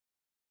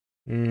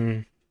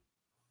 Mm.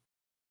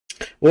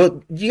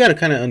 Well, you gotta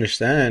kind of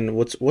understand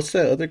what's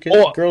that other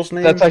girl's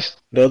name? That's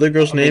actually, The other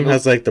girl's Okay, name go-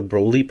 has like the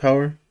Broly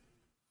power.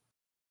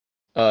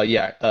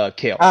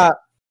 Kale.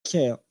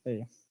 Kale. There you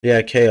go.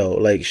 Yeah, KO.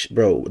 Like,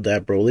 bro,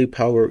 that Broly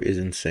power is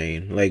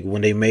insane. Like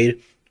when they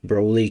made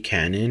Broly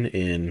canon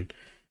in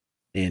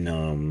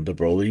the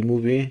Broly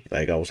movie,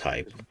 like I was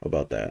hyped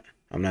about that.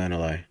 I'm not gonna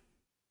lie.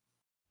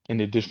 And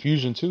the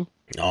diffusion too.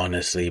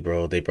 Honestly,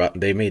 bro,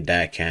 they made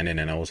that canon,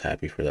 and I was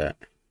happy for that.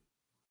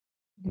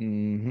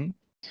 Mm-hmm.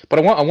 But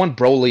I want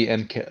Broly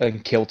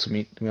and Kale to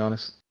meet. To be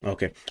honest.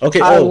 Okay.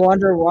 I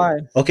wonder why.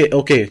 Okay.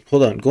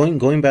 Hold on.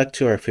 Going back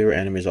to our favorite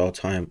animes all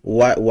time.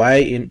 Why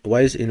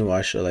is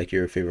Inuyasha like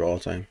your favorite all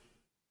time?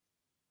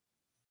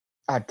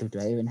 Do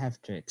I even have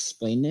to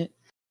explain it?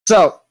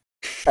 So,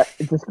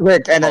 just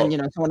quick, and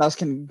then someone else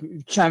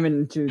can chime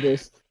into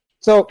this.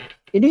 So,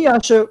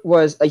 Inuyasha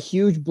was a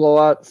huge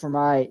blowout for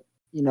my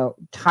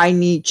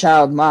tiny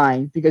child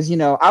mind because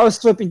I was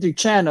flipping through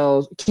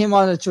channels, came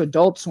on to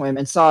Adult Swim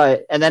and saw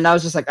it, and then I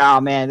was just like, oh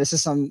man, this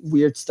is some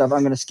weird stuff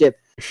I'm gonna skip.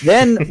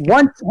 Then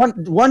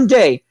one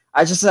day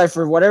I just decided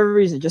for whatever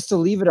reason just to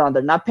leave it on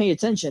there, not paying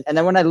attention, and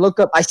then when I look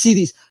up, I see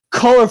these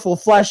colorful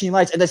flashing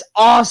lights and this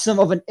awesome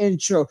of an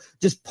intro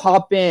just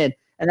pop in,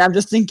 and I'm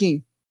just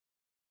thinking,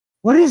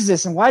 what is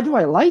this and why do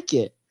I like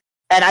it?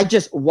 And I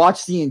just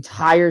watched the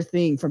entire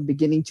thing from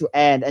beginning to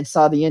end and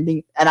saw the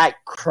ending, and I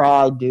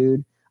cried,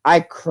 dude. I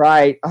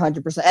cried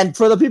 100%. And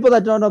for the people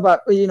that don't know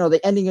about, the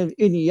ending of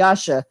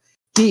Inuyasha,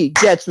 he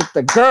gets with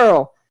the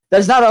girl.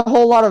 There's not a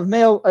whole lot of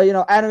male,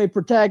 anime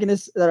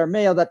protagonists that are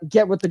male that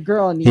get with the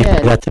girl in the end.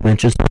 Forgot to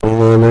mention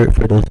spoiler alert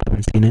for those who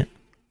haven't seen it.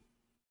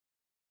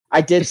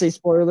 I did say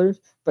spoilers,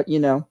 but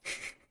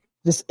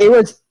just it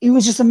was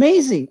just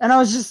amazing. And I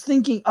was just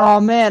thinking,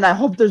 oh man, I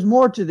hope there's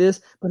more to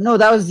this. But no,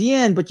 that was the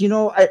end. But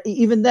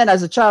even then,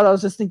 as a child, I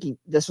was just thinking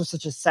this was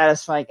such a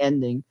satisfying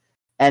ending,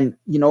 and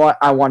you know what?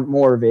 I want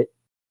more of it.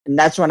 And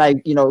that's when I,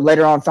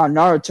 later on found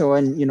Naruto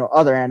and,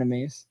 other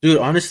animes. Dude,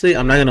 honestly,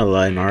 I'm not gonna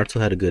lie.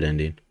 Naruto had a good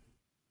ending.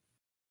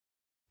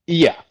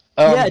 Yeah.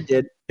 Yeah, it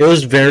did. It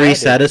was very Yeah, it did.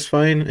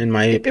 satisfying, in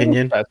my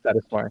opinion. It was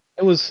satisfying.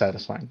 It was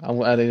satisfying.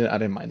 I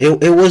didn't mind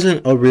it. It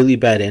wasn't a really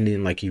bad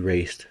ending like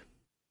Erased.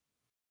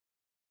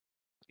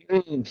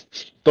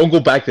 Don't go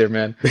back there,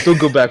 man. Don't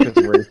go back with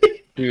the word.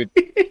 Dude,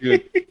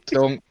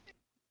 don't.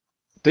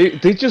 They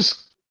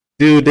just.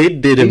 Dude, they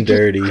did him just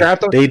dirty.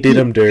 crapped on- They did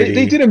him dirty.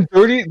 They did him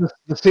dirty.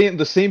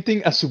 The same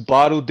thing as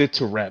Subaru did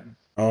to Rem.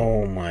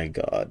 Oh my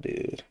god,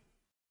 dude.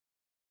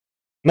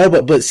 No,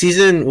 but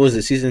season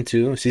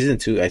 2? Season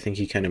 2, I think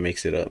he kind of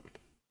makes it up.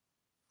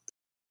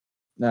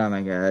 Oh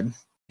my god.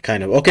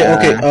 Kind of.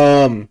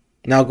 Okay.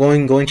 Now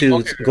going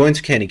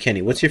to Kenny.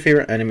 Kenny, what's your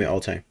favorite anime all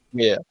time?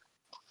 Yeah.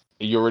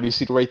 You already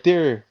see it right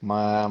there.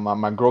 My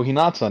girl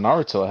Hinata,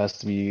 Naruto, has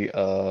to be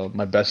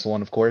my best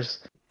one, of course.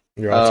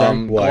 Your all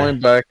time? Why? Going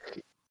back,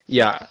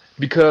 yeah,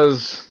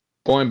 because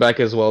going back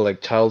as well, like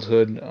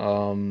childhood.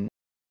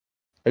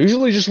 I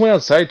usually just went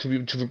outside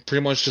to pretty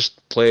much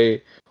just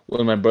play with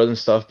my brother and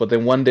stuff. But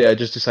then one day I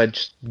just decided to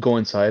just go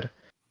inside,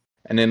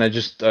 and then I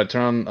just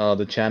turn on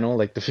the channel,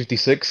 like the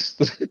 56,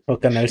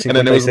 Okay, nice. and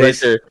then it was right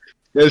there.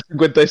 El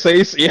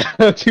 56,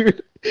 yeah,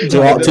 dude.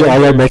 To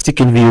all our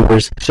Mexican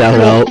viewers, shout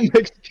out.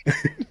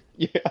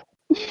 Yeah.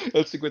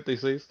 El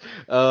 56.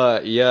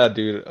 Yeah,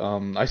 dude.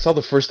 I saw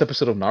the first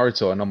episode of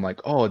Naruto and I'm like,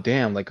 oh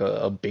damn, like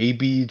a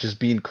baby just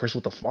being cursed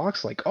with a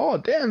fox. Like, oh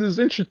damn, this is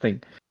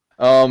interesting.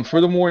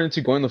 Furthermore, into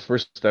going the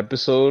first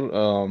episode,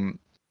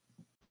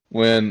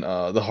 when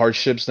the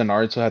hardships that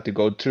Naruto had to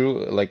go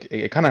through, like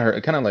it kind of hurt.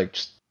 It kind of like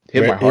just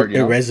hit my heart. It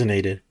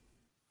resonated.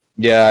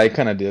 Yeah, it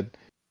kind of did.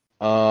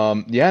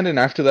 Yeah, and then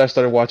after that, I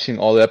started watching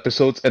all the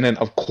episodes, and then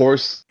of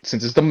course,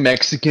 since it's the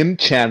Mexican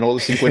channel,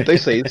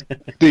 56,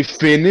 they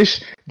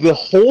finish the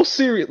whole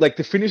series. Like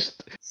they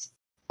finished,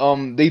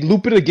 they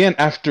loop it again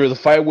after the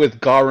fight with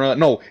Gaara.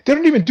 No, they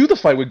don't even do the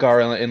fight with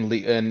Gaara and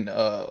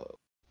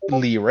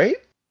Lee, right?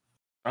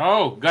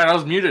 Oh God, I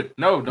was muted.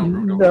 No, don't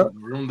ruin it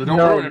for me. Don't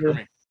ruin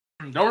it.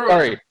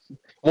 Sorry.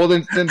 Well,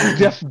 then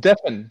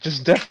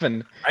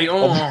deafen. I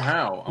don't know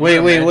how.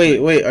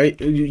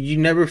 Wait. You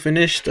never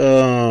finished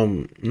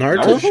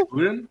Naruto?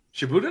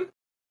 Shippuden?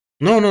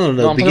 No, the I'm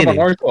talking beginning.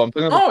 about Naruto. I'm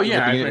talking about Oh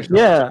yeah, I the finished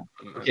Yeah.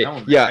 Okay, that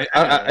one. yeah,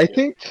 I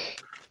think.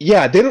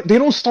 Yeah, they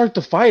don't start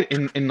the fight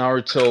in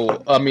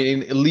Naruto. I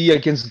mean, in Lee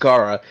against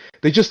Gaara.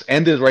 They just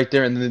ended right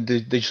there, and then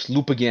they just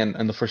loop again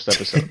in the first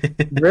episode.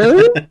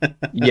 Really?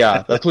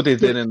 Yeah, that's what they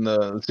did in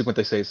the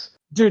 56.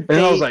 Dude, And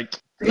I was like,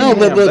 No, Damn,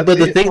 but that's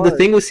the it.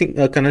 thing with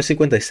Canal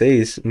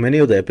 56, many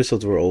of the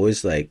episodes were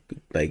always like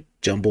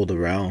jumbled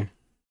around.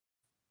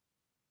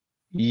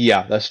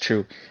 Yeah, that's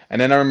true. And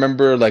then I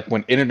remember like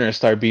when internet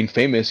started being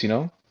famous,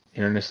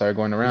 internet started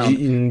going around.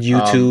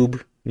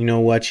 YouTube,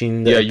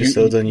 watching the Yeah,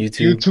 episodes on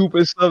YouTube. YouTube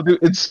and stuff, dude.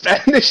 It's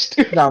Spanish,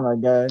 dude. Oh my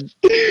god.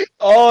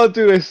 Oh,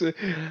 dude,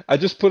 I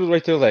just put it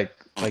right there, like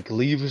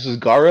Lee versus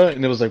Gara,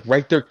 and it was like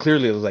right there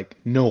clearly. It was like,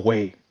 no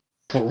way,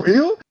 for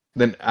real.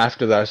 Then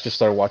after that, I just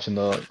started watching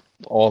the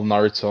all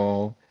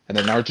Naruto, and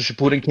then Naruto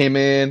Shippuden came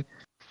in.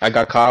 I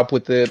got caught up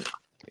with it.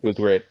 It was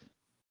great.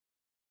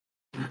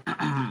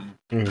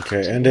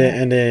 Okay, and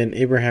then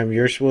Abraham,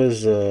 yours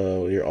was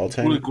your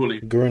all-time Coolie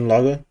Coolie. Gurren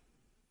Lagann.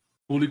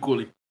 Fooly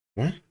Coolie.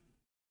 What?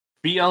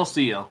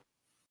 BLCL.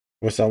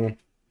 What's that one?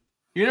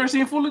 You never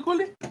seen Fooly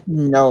Coolie?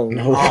 No.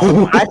 No.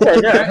 Oh, I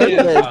said that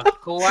is no.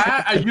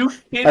 Are you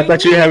kidding I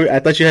thought me? I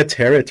thought you had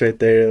Tourette's right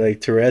there,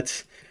 like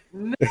Tourette's.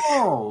 No.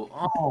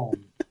 Oh.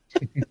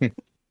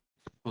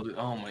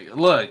 Oh my god.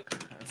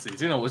 Look. Let's see.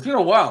 It's been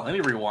a while. I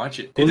need to rewatch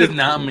it. It does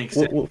not make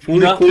sense.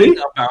 Fooly Nothing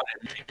Coolie? about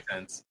it makes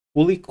sense.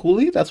 Fooly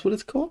Coolie? That's what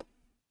it's called?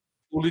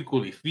 Fooly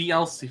Coolie.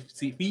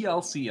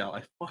 VLCL.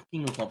 I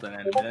fucking love that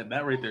anime.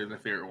 That right there is my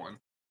favorite one.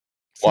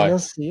 Why?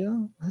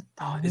 CLCL? What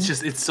the Oh, hell?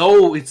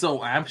 it's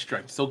so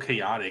abstract, so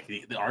chaotic.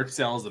 The art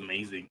style is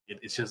amazing.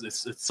 It's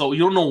so you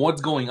don't know what's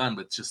going on,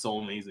 but it's just so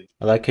amazing.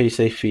 I like how you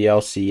say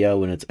FLCL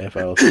when it's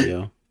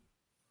FLCL.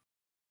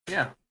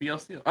 Yeah,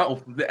 VLCL.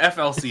 Oh, the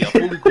FLCL.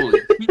 Fooly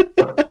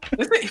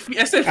Coolie.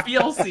 I said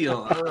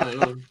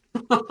VLCL.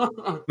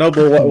 No,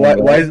 but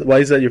why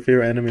is that your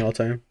favorite anime all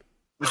time?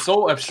 It's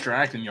so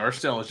abstract, and the art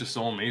style is just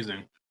so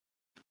amazing.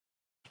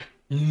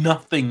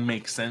 Nothing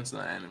makes sense in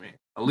that anime.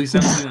 At least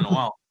I haven't seen it in a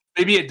while.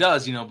 Maybe it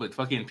does, but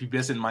fucking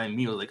PBS in mind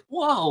me was like,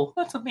 "Whoa,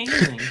 that's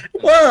amazing."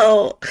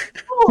 Whoa!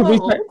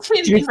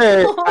 To be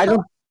fair,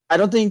 I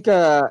don't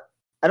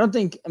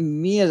think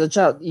me as a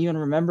child even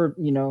remembered,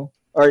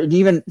 or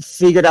even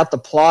figured out the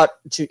plot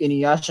to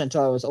Inuyasha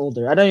until I was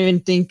older. I don't even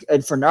think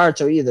for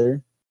Naruto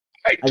either.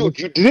 Dude,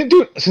 you didn't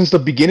do it since the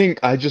beginning.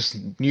 I just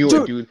knew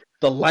it, dude.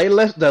 The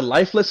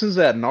life lessons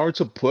that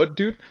Naruto put,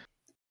 dude.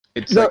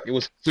 It's No. like it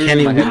was clear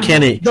in my head.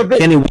 Kenny, No, but-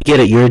 we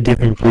get it. You're a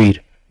different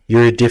breed.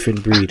 You're a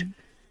different breed.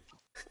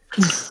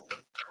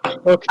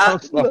 Okay,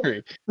 I'm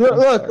sorry.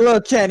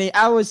 Look, Kenny.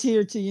 I was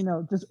here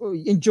to, just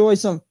enjoy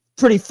some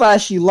pretty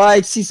flashy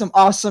lights, see some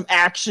awesome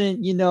action,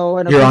 and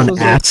You're on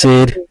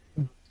acid.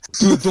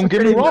 Dude, don't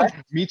get me wrong.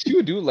 Me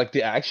too, dude. Like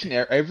the action,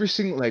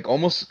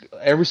 almost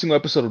every single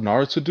episode of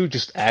Naruto, dude,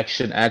 just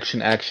action,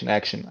 action, action,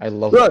 action. I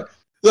love it.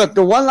 Look.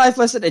 The one life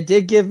lesson it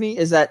did give me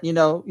is that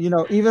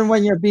even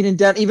when you're beaten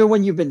down, even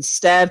when you've been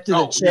stabbed to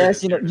the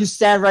chest, you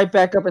stand right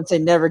back up and say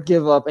never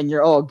give up, and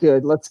you're all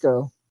good. Let's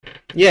go.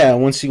 Yeah,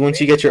 once you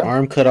get your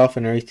arm cut off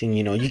and everything,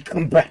 you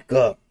come back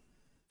up.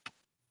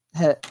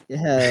 Hell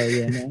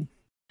yeah, man.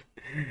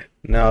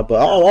 No, but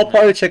I'll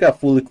probably check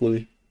out Fooly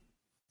Coolie.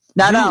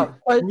 No.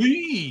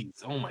 Please.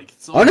 Oh my god.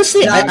 So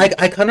Honestly, No.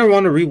 I kind of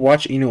want to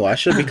rewatch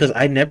Inuyasha because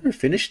I never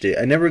finished it.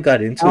 I never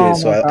got into Oh it,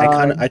 so my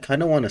God. I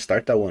kind of want to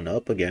start that one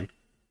up again.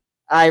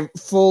 I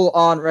full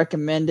on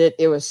recommend it.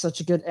 It was such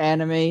a good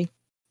anime.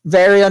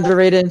 Very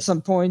underrated in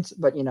some points,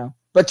 but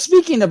But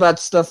speaking about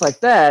stuff like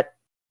that,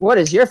 what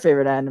is your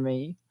favorite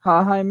anime?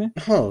 Huh, Jaime?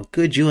 Oh,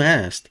 good you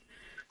asked.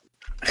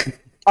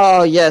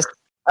 Oh yes.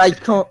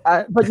 But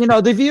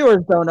the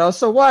viewers don't know,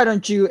 so why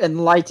don't you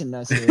enlighten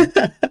us here?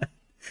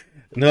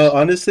 No,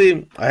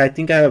 honestly, I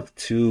think I have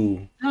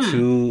two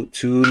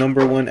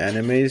number one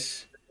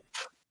animes.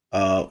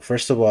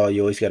 First of all,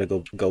 you always gotta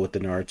go with the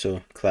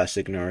Naruto,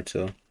 classic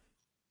Naruto.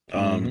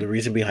 The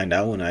reason behind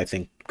that one, I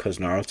think, because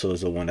Naruto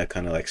is the one that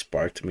kind of like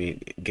sparked me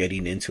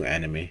getting into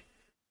anime,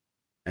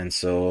 and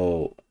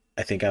so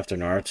I think after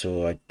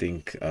Naruto, I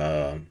think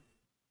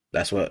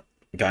that's what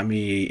got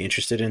me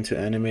interested into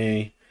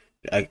anime.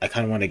 I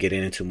kind of want to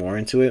get more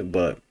into it,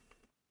 but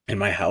in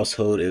my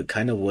household, it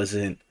kind of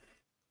wasn't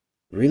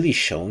really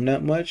shown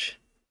that much.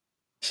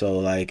 So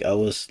like I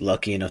was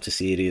lucky enough to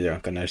see it either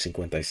on Canal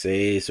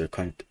 56 or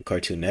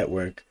Cartoon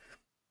Network.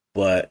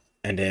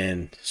 And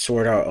then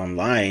Sword Art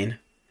Online,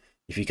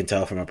 if you can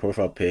tell from my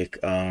profile pic,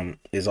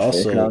 is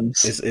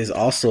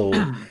also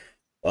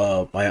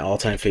my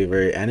all-time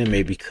favorite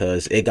anime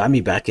because it got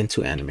me back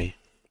into anime.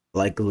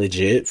 Like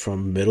legit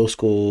from middle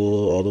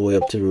school all the way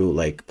up to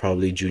like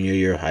probably junior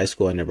year of high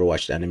school, I never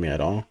watched anime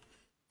at all.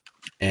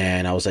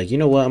 And I was like, you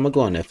know what? I'm gonna go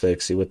on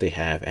Netflix, see what they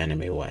have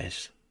anime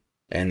wise.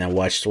 And I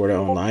watched Sword Art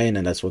Online,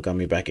 and that's what got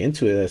me back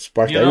into it. That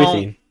sparked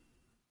everything.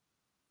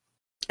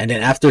 And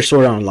then after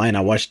Sword Art Online,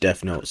 I watched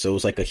Death Note, so it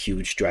was like a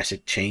huge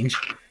drastic change.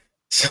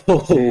 So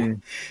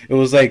it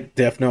was like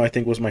Death Note, I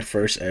think, was my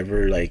first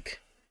ever like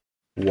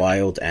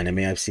wild anime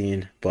I've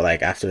seen. But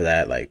like after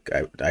that, like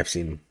I've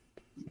seen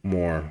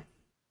more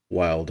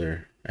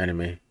wilder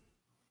anime.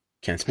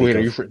 Can't speak. Wait, are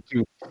you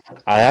dude,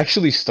 I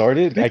actually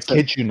started. I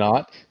kid you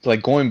not.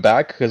 Like going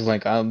back because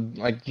like I'm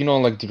like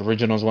like the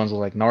originals ones were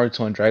like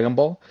Naruto and Dragon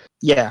Ball.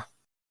 Yeah.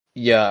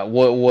 Yeah.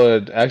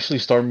 What actually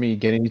started me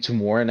getting into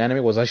more in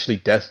anime was actually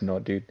Death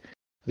Note, dude.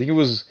 I think it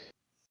was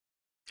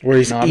Where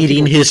he's No, I'm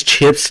eating thinking- his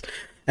chips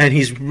and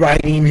he's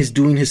writing, he's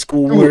doing his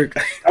schoolwork.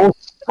 That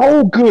was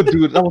so good,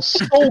 dude. That was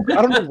so good.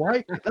 I don't know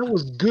why. That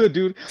was good,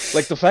 dude.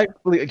 Like the fact,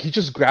 like he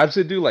just grabs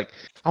it, dude. Like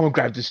I'm gonna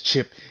grab this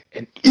chip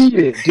and eat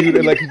it, dude.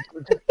 And like he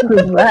just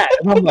does that,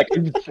 and I'm like, are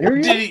you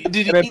serious? Did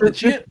he And I eat the think-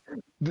 chip?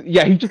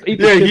 Yeah, he just ate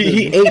the Yeah, chip.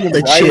 he and ate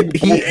the writing chip.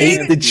 He whole ate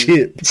hand, the dude.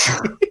 chip. He said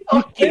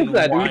Fucking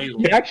that, dude.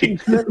 wild. He actually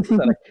said that.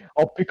 Like,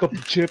 I'll pick up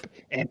the chip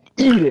and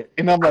eat it.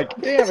 And I'm like,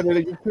 damn. And then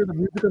you hear the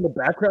music in the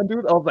background,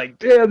 dude. I was like,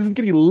 damn, this is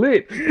getting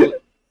lit.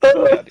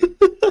 Yeah,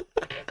 dude.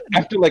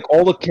 After like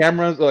all the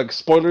cameras, like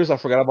spoilers, I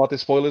forgot about the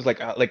spoilers.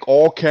 Like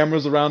all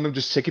cameras around him,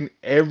 just taking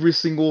every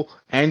single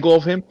angle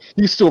of him.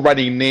 He's still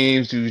writing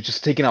names, dude.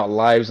 Just taking out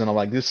lives, and I'm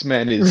like, this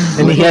man is.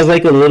 And he has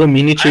like a little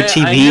miniature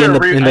TV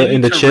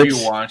in the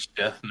chips. Rewatch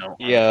Death Note.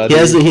 Yeah,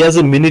 He has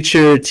a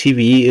miniature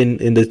TV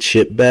in the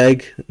chip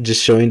bag,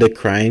 just showing the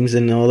crimes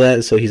and all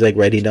that. So he's like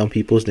writing down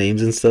people's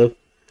names and stuff.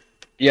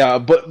 Yeah,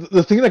 but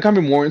the thing that got me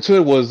more into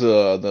it was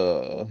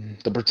the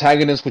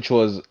protagonist, which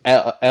was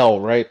L,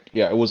 right?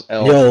 Yeah, it was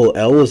L. Yo,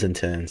 L was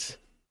intense.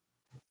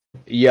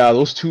 Yeah,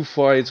 those two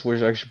fights were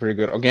actually pretty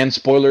good. Again,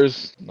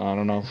 spoilers. I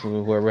don't know if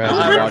whoever hasn't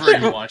I watched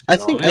never it. rewatched I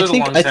it, think though. It was a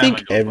long time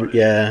ago, every but-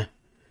 yeah.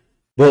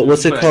 But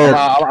what's it But-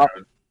 called?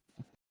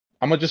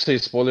 I'm gonna just say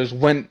spoilers.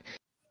 When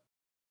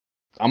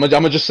I'm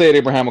gonna just say it,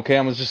 Abraham. Okay,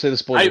 I'm gonna just say the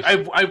spoilers.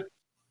 I've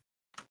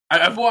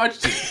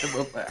watched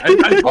it.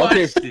 I've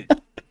watched it.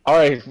 All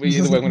right,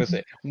 either way, I'm gonna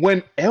say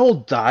when L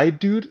died,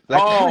 dude. That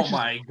kinda Oh just-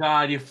 my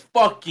god, you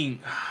fucking.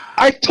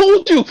 I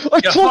told you. I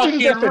You told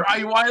you fucking.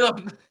 that. Why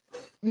the,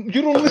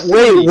 You don't listen. to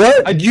Wait, me.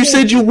 what? I You told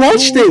said you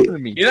watched don't it. listen to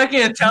me. you're not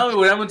gonna tell me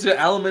what happened to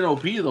Element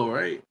OP though,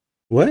 right?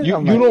 What? You, Oh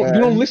you my don't God.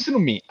 you don't listen to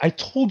me. I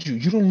told you.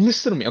 You don't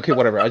listen to me. Okay,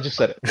 whatever. I just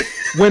said it.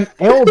 When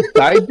L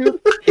died, dude,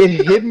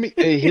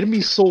 it hit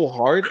me so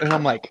hard, and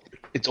I'm like,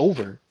 it's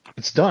over.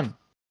 It's done.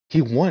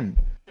 He won.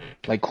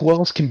 Like, who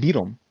else can beat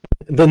him?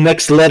 The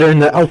next letter in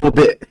the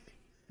alphabet.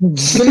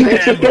 The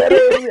next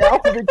letter in the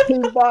alphabet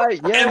came by.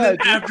 And Yeah, then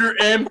dude. after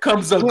M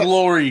comes a But-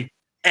 glory.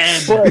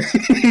 And But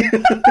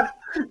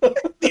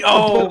the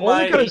oh but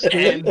my only 'cause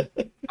and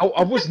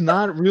I was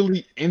not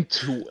really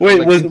into. Wait,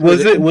 like,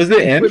 was into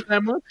it N into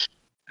that much?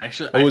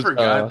 actually It I was,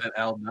 forgot that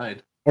Al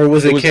died. or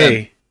was It it was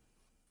K?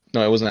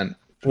 No, it wasn't.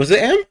 Was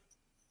it M?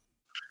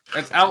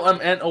 That's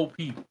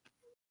LMNOP.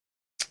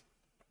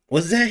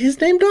 Was that his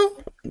name though?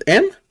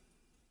 M?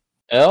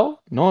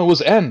 L? No, it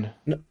was N.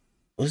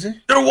 Was it?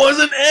 There was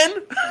an N.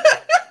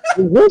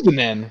 It was an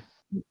N.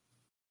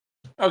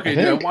 Okay, I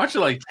dude, I think. watched it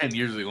like 10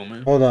 years ago,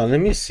 man. Hold on, let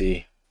me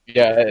see.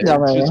 Yeah, Yeah, it's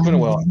man. been a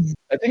while.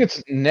 I think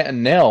it's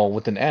Nell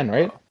with an N,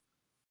 right?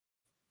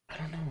 I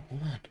don't know.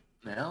 Hold on.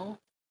 Now?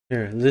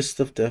 Here, list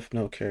of Death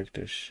Note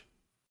characters.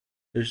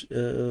 There's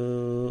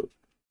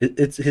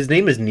it's his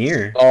name is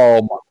Near.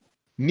 Oh,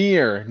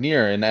 near and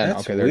N.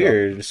 That's Okay, there you go.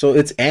 weird. So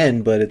it's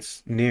N, but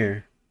it's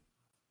Near.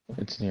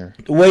 It's near.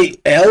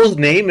 Wait, L's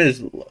name is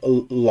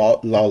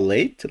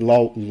Lawlate?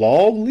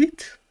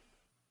 Lawlate?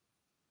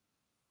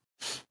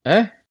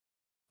 Eh?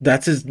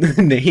 That's his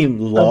name.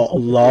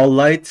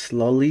 Lawlite?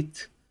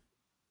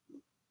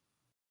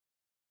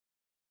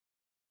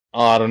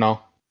 Oh, I don't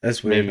know.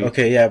 That's weird. Maybe.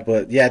 Okay, yeah,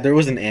 but yeah, there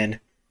was an N.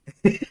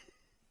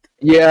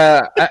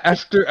 Yeah,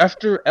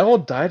 after L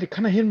died, it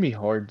kind of hit me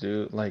hard,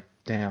 dude. Like,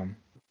 damn.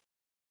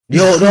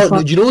 Yo, no,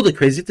 did you know the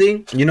crazy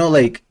thing? You know,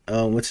 like,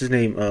 what's his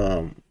name?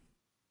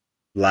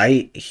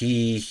 Light.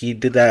 He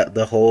did that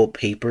the whole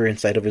paper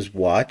inside of his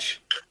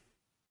watch.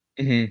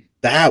 Mm-hmm.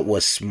 That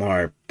was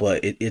smart,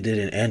 but it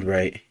didn't end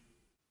right.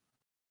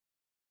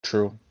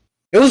 True.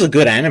 It was a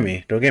good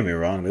anime. Don't get me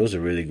wrong. It was a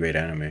really great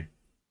anime.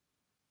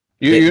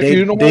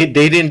 You know what?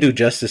 They didn't do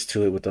justice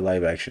to it with the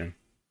live action.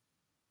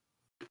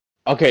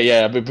 Okay,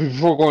 yeah, but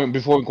before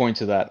going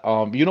to that,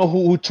 you know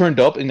who turned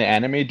up in the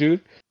anime, dude?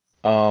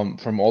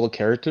 From all the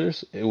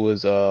characters, it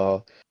was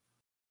Light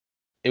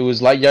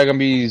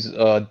Yagami's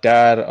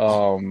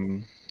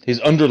dad,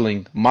 his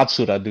underling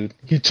Matsuda, dude.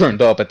 He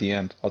turned up at the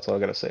end. That's all I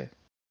gotta say.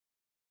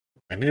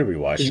 I need to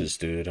rewatch this,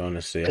 dude.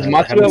 Honestly, I Is haven't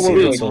Matsuda seen was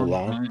it in like- so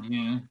long.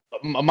 Yeah.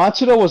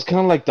 Matsuda was kind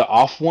of like the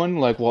off one,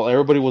 like while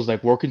everybody was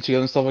like working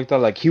together and stuff like that.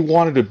 Like he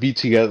wanted to be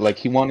together, like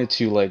he wanted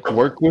to like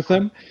work with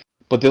him,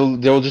 but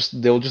they'll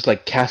just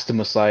like cast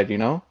him aside, you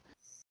know.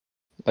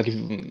 Like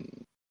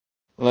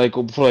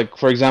if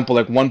for example,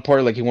 like one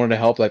part, like he wanted to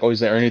help, like, oh,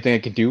 is there anything I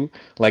can do?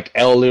 Like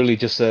L literally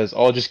just says,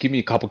 oh, just give me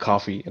a cup of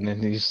coffee, and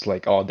then he's just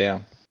like, oh,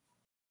 damn.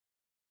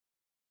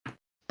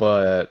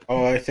 But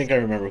Oh, I think I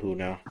remember who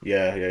now.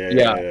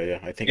 Yeah.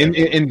 I think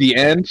in the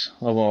end,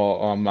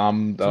 well,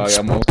 I'm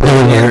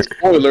Spoiler.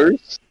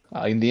 spoilers.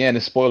 In the end,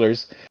 it's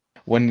spoilers.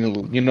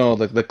 When you know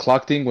the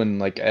clock thing, when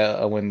Light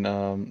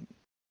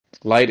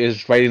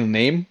is writing the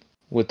name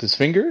with his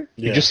finger,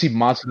 Yeah. you just see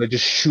Matsuda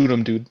just shoot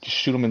him, dude. Just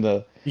shoot him in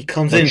the. he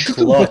comes like, in shoot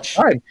him clutch.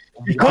 time.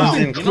 He comes Wow.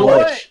 in You know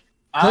what? clutch.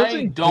 I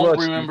Nothing don't clutch,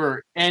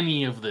 remember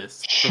any of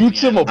this. from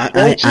Shoots the him anime. a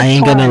bunch of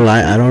ain't gonna times.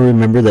 lie. I don't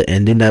remember the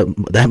ending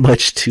that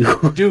much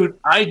too. Dude,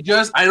 I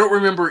don't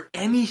remember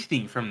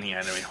anything from the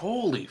anime.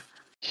 Holy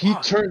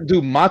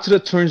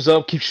Matsuda turns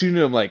up, keeps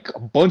shooting him like a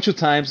bunch of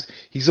times.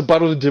 He's about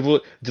to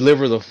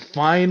deliver the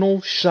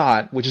final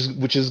shot,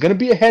 which is gonna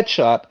be a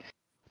headshot,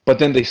 but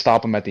then they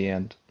stop him at the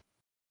end,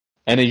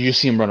 and then you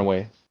just see him run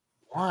away.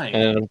 Why?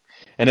 And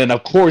then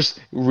of course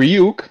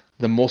Ryuk,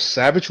 the most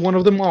savage one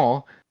of them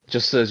all,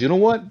 just says, "You know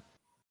what?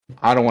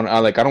 I don't want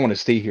to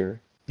stay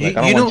here. Like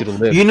I don't want you to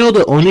live." You know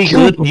the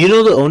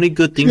only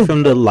good thing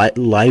from the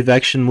live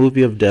action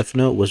movie of Death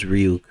Note was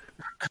Ryuk.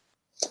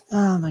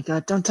 Oh my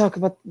god! Don't talk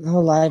about the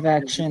whole live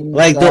action.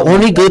 Like the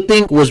only good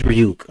thing was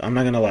Ryuk. I'm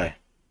not gonna lie.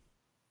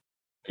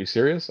 Are you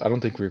serious? I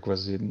don't think Ryuk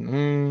was.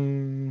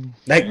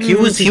 Like he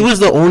was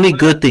the only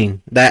good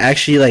thing that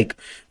actually like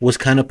was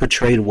kind of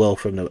portrayed well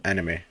from the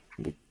anime.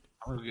 I'm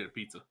gonna get a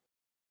pizza.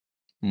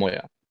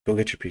 Moya. Go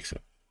get your pizza.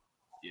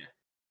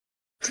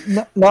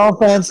 No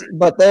offense,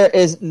 but there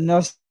is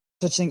no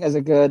such thing as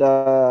a good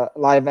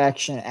live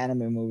action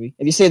anime movie.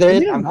 If you say there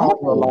is, I'm calling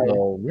you a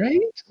liar. Right?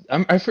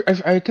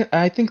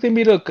 I think they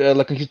made a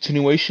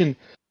continuation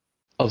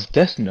of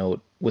Death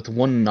Note with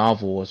one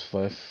novel, if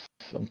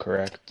I'm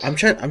correct. I'm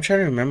trying to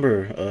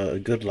remember a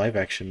good live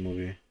action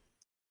movie.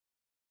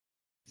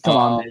 Come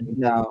on, man.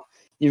 No,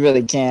 you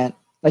really can't.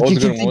 Like What you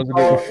was the can good think.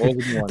 one? What was the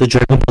good one? The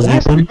Dragon Ball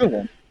That's Z the one. good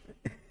one.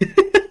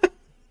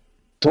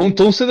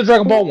 Don't say the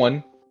Dragon Ball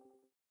one.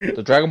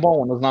 The Dragon Ball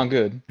one was not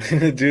good.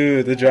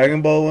 Dude, the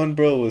Dragon Ball one,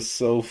 bro, was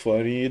so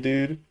funny,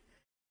 dude.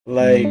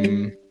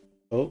 Like,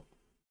 oh,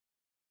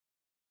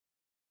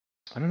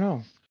 I don't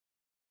know.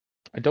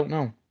 I don't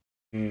know.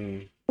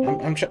 I'm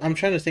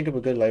trying to think of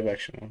a good live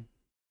action one.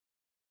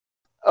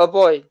 Oh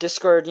boy,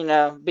 Discord.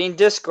 Being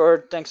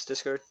Discord. Thanks,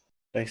 Discord.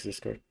 Thanks,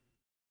 Discord.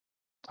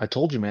 I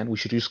told you, man. We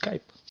should use Skype.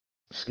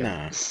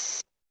 Nah,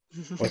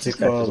 what's it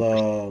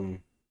called?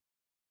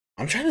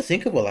 I'm trying to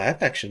think of a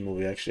live action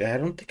movie. Actually, I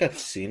don't think I've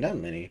seen that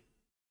many.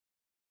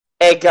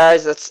 Hey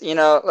guys, that's you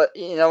know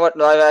what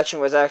live action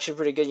was actually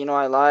pretty good.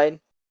 I lied.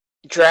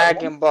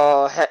 Dragon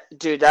Ball,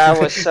 dude, that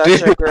was such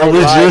Dude, a great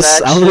live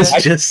action. I was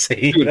just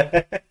saying Dude.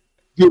 that.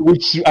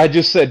 Dude, I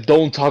just said,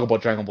 don't talk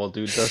about Dragon Ball,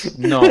 dude.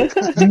 No,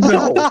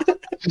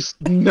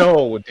 just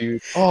no,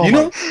 dude. Oh, You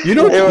know,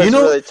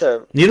 Really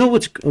terrible. You know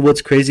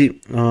what's crazy?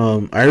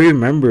 I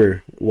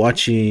remember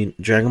watching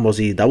Dragon Ball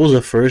Z. That was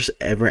the first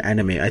ever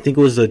anime. I think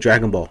it was the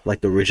Dragon Ball,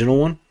 like the original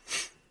one.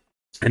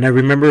 And I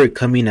remember it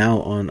coming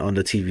out on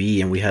the TV,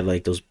 and we had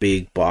like those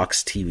big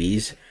box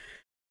TVs.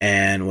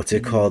 And what's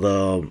it called?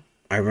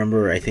 I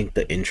remember. I think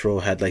the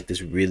intro had like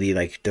this really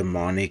like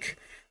demonic,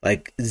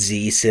 like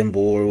Z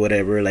symbol or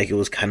whatever. Like it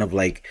was kind of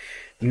like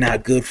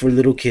not good for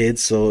little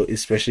kids. So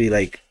especially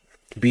like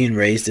being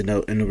raised in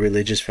a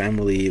religious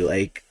family,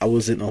 like I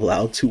wasn't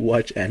allowed to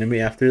watch anime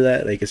after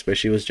that, like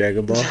especially with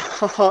Dragon Ball.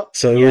 So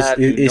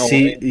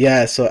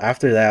so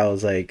after that I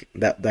was like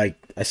that, like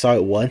I saw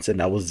it once and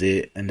that was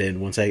it. And then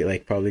once I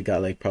like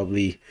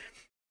probably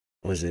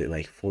was it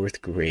like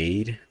 4th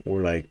grade or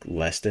like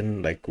less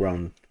than like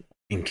around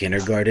in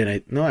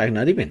kindergarten,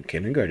 not even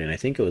kindergarten, I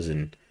think it was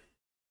in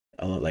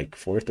like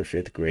 4th or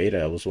 5th grade,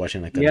 I was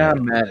watching like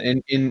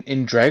man.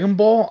 In Dragon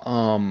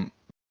Ball,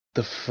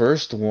 the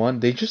first one,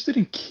 they just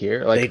didn't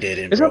care. Like they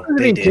didn't, it's bro. not that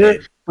they didn't care,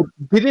 but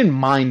they didn't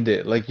mind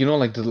it. Like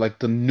like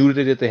the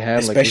nudity that they had,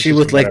 especially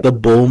with like the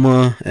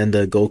Bulma and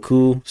the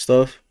Goku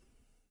stuff.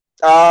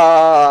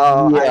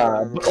 Oh,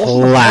 yeah,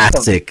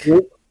 classic,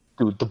 dude.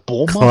 The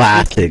Bulma,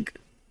 classic.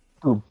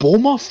 Dude,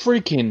 Bulma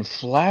freaking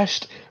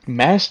flashed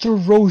Master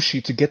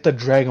Roshi to get the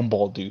Dragon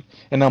Ball, dude.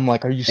 And I'm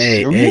like, are you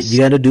serious? Hey, you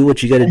gotta do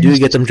what you gotta do to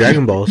get them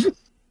Dragon Balls.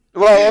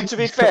 Well, to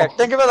be fair,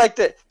 think of it like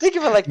this.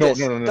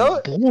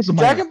 No. Bulma's a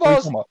minor. Dragon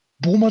Balls.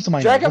 Bulma's a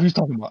minor. What are you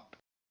talking about?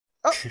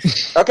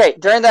 Okay,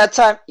 during that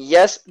time,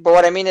 yes, but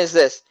what I mean is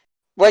this: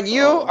 when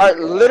you are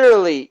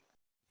literally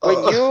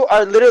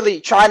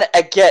trying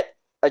to get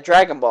a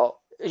Dragon Ball,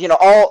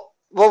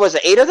 what was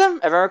it, 8 of them?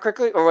 If I remember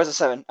correctly, or was it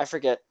 7? I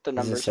forget the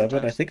number. Is it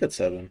 7? I think it's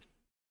 7.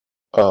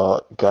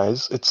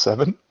 Guys, it's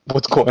 7.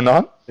 What's going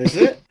on? Is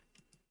it?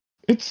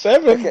 It's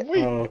 7. Okay.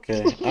 Wait. Oh,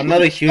 okay. I'm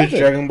not a huge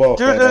Dragon Ball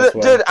fan. That's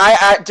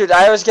why. Dude,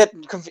 I always get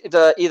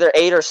the either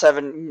 8 or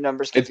 7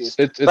 numbers confused.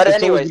 But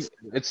anyways,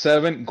 it's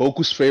 7.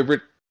 Goku's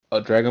favorite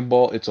Dragon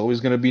Ball. It's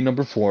always gonna be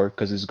number 4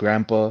 because his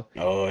grandpa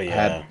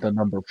had the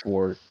number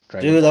 4.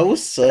 Dragon Dude, Ball. that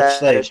was such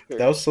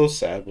that was so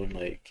sad when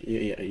like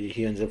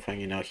he ends up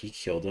finding out he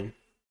killed him.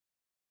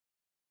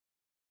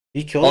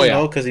 He killed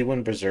him because he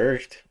went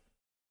berserked.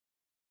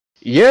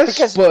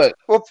 Yes, but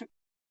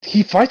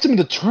he fights him in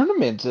the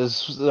tournament,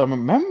 as I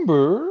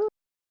remember.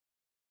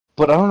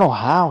 But I don't know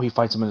how he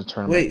fights him in the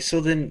tournament. Wait,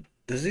 so then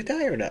does he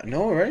die or not?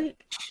 No, right?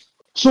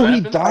 So he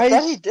I thought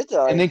dies, he did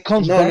die. and then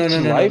comes back to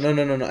life. No.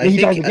 And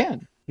he dies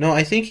again. No,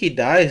 I think he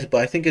dies,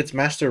 but I think it's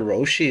Master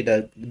Roshi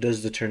that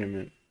does the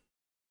tournament.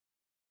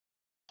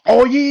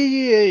 Oh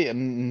yeah.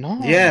 No.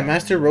 Yeah,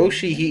 Master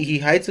Roshi. He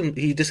hides him.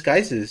 He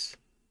disguises.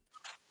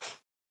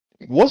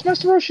 Was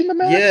Master Roshi in the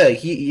match? Yeah,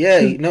 he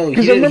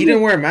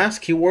didn't wear a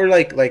mask. He wore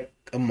like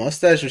a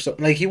mustache or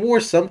something. Like he wore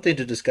something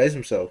to disguise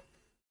himself.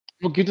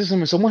 Look, get this.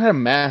 Someone had a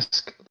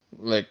mask,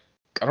 like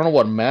I don't know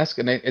what mask,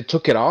 and it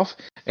took it off,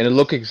 and it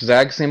looked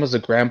exact same as the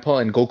grandpa,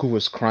 and Goku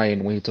was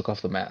crying when he took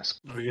off the mask.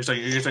 You're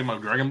talking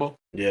about Dragon Ball?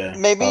 Yeah.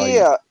 Maybe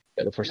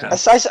Yeah, the first time.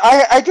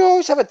 I do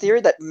always have a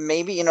theory that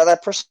maybe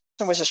that person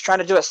was just trying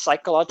to do a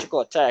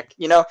psychological attack.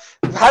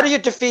 How do you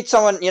defeat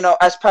someone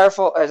as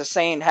powerful as a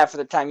Saiyan half of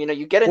the time?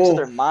 You get into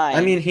their mind.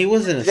 I mean, he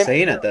wasn't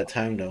insane at that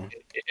time, though.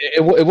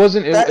 It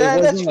wasn't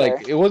That's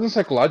like fair. it wasn't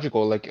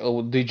psychological. Like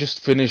they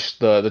just finished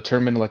the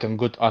tournament like on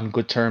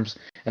good terms,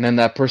 and then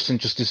that person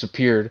just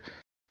disappeared.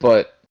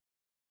 But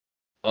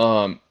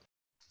well,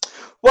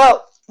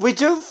 we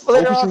do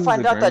later Focusing on on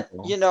find the out that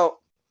grandpa.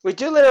 we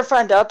do later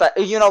find out that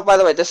by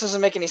the way, this doesn't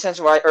make any sense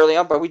why early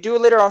on, but we do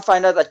later on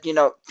find out that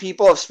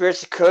people of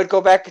spirits could go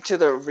back into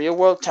the real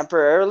world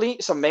temporarily.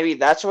 So maybe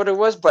that's what it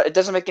was, but it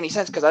doesn't make any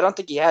sense because I don't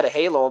think he had a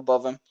halo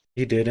above him.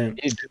 He didn't.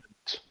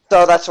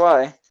 So that's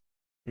why.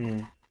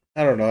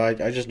 I don't know.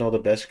 I just know the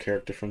best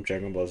character from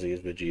Dragon Ball Z is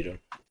Vegeta.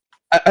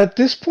 At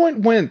this point,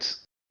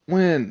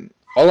 when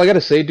all I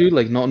gotta say, dude,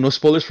 like no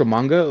spoilers for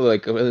manga,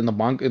 like in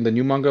the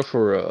new manga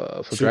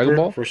for Dragon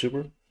Ball for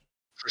Super.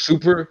 for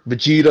Super,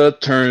 Vegeta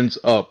turns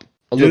up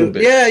a little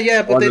bit.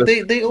 Yeah, but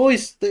they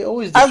always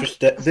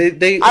disrespect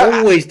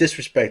always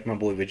disrespect my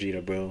boy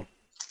Vegeta, bro.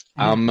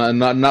 I'm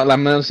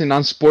not saying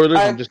non-spoilers.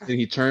 I'm just saying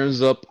he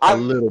turns up a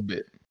little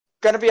bit.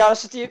 Gonna be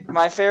honest with you,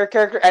 my favorite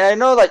character, and I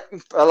know like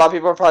a lot of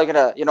people are probably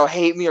gonna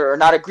hate me or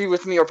not agree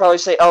with me or probably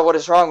say, "Oh, what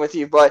is wrong with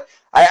you?" But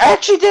I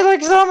actually did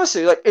like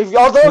Zamasu. Like,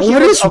 although he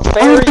was a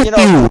very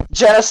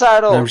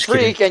genocidal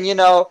freak and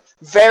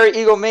very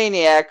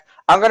egomaniac,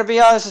 I'm gonna be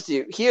honest with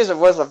you, he was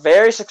a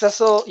very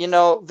successful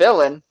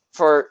villain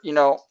for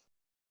Dragon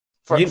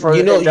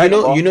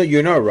Ball.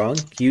 You're not wrong.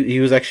 He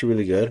was actually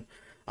really good.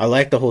 I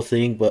like the whole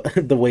thing, but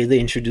the way they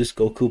introduced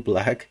Goku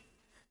Black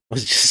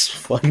was just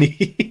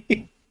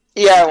funny.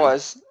 Yeah, it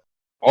was.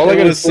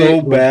 It was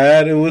so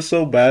bad. It was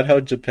so bad how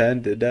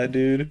Japan did that,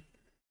 dude.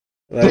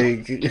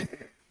 Like,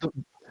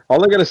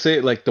 all I gotta say,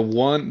 like the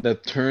one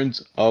that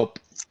turns up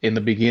in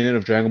the beginning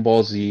of Dragon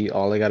Ball Z,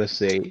 all I gotta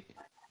say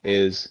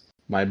is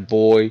my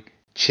boy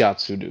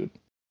Chiatsu, dude.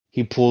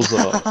 He pulls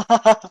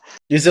up.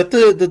 Is that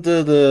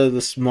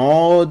the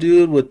small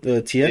dude with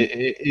the Tien?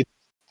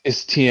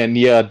 It's Tien,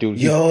 yeah, dude.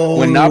 Yo,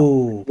 when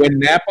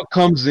Nappa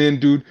comes in,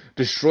 dude,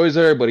 destroys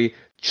everybody,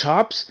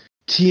 chops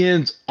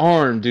Tien's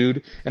arm,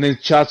 dude, and then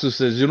Chiatsu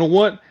says, "You know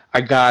what?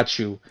 I got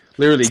you."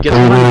 Literally gets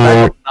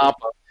behind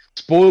Nappa.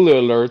 Spoiler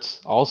alerts.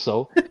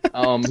 Also,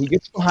 he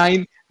gets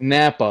behind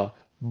Nappa,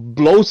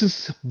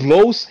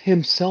 blows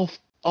himself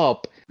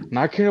up,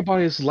 not caring about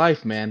his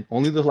life, man.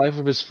 Only the life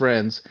of his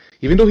friends.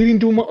 Even though he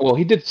didn't do much, well,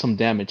 he did some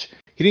damage.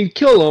 He didn't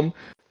kill him,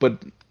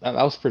 but that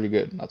was pretty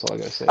good. That's all I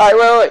gotta say. All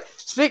right,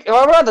 wait.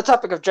 While we're on the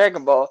topic of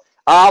Dragon Ball.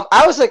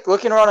 I was like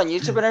looking around on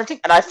YouTube and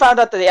everything, and I found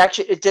out that they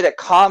actually did a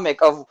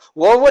comic of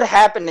what would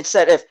happen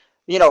instead if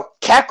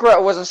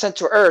Kakarot wasn't sent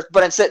to Earth,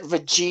 but instead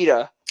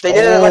Vegeta. They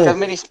did it like a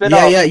mini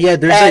spin-off. Yeah.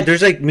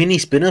 There's like mini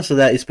spin-offs of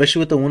that, especially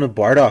with the one of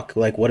Bardock.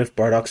 Like, what if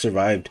Bardock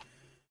survived?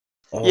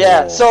 Oh.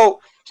 Yeah. So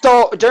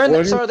during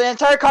the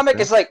entire comic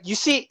is like you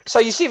see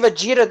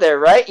Vegeta there,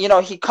 right? He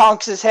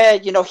conks his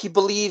head. He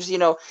believes. He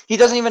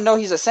doesn't even know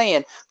he's a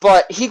Saiyan,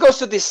 but he goes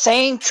through the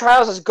same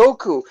trials as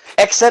Goku,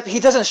 except he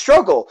doesn't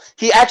struggle.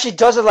 He actually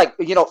does it like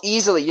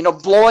easily.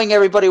 Blowing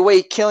everybody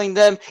away, killing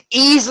them,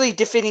 easily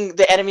defeating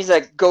the enemies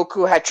that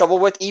Goku had trouble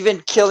with,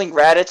 even killing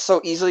Raditz so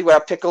easily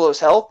without Piccolo's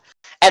help.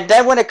 And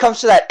then when it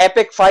comes to that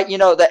epic fight,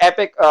 the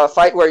epic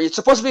fight where it's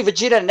supposed to be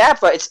Vegeta and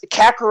Nappa, it's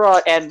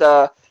Kakarot and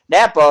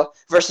Nappa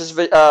versus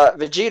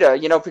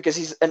Vegeta, because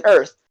he's an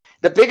Earth.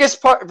 The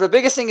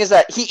biggest thing is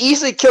that he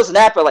easily kills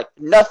Nappa like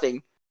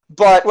nothing.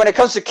 But when it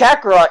comes to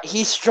Kakarot,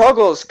 he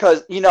struggles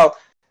because,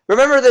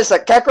 remember this,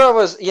 like Kakarot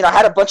was,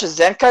 had a bunch of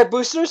Zenkai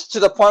boosters to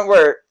the point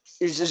where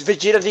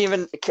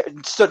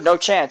Vegeta stood no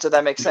chance, if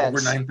that makes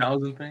sense. Over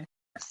 9,000 thing?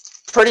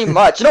 Pretty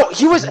much.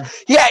 He was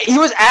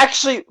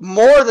actually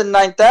more than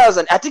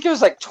 9,000. I think it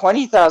was like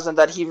 20,000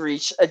 that he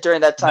reached during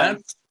that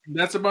time.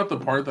 That's about the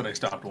part that I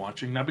stopped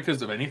watching. Not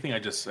because of anything.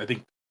 I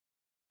think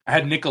I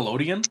had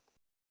Nickelodeon,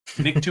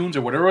 Nicktoons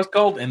or whatever it was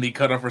called, and they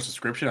cut off our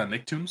subscription on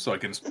Nicktoons, so I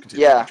can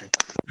continue watching.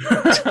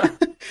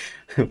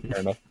 Fair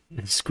enough.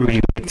 Screw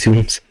you,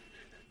 Nicktoons.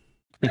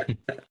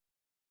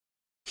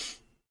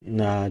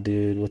 Nah,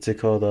 dude. What's it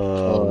called?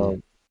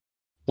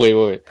 Wait.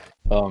 What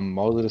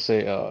was I gonna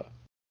say?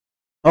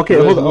 Okay,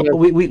 hold on.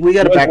 We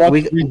gotta back.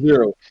 We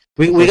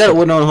gotta.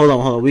 Well, no, hold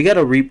on. We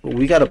gotta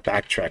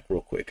backtrack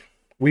real quick.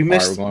 We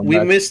missed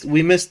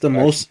the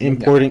most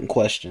important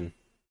question.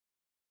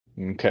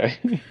 Okay.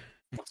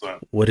 What's that?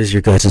 What is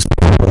your guys'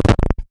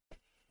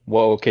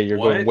 Whoa, okay, you're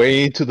going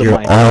way to the your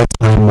mind.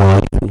 all-time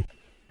waifu?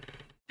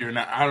 You're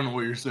not. I don't know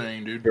what you're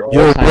saying, dude. Your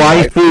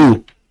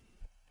waifu.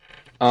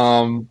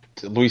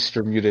 Luis,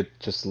 you're muted.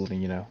 Just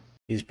letting you know.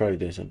 He's probably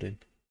doing something.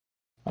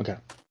 Okay.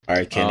 All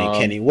right,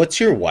 Kenny, what's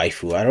your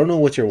waifu? I don't know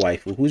what's your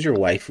waifu. Who's your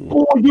waifu?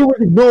 Oh, you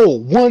already know.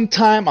 1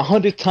 time,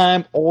 100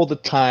 times, all the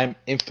time,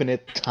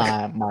 infinite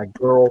time. My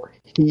girl,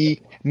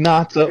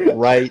 Hinata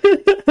right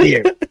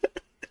here.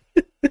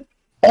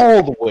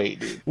 All the way,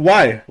 dude.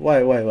 Why?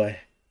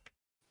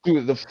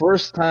 Dude, the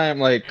first time,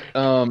 like,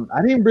 I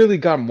didn't really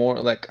got more,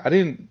 like, I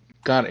didn't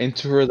got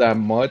into her that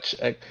much.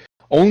 Like,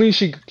 only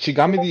she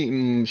got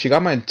me she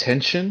got my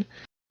attention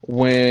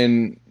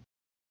when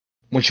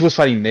she was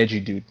fighting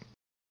Neji, dude.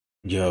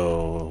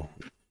 Yo,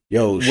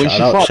 When shout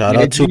she out, fought shout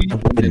out to Neji, my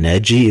boy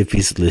Neji if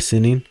he's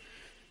listening.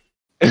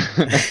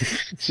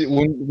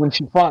 when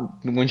she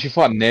fought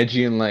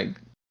Neji and like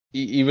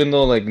even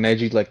though like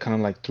Neji like kind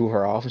of like threw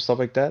her off and stuff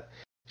like that,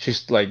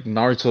 she's like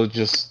Naruto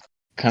just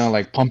kind of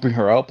like pumping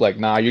her up, like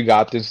nah, you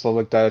got this, stuff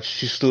like that.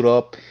 She stood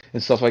up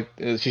and stuff like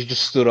she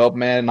just stood up,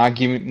 man, not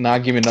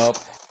giving up.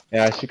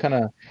 Yeah, she kind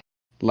of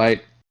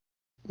light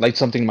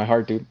something in my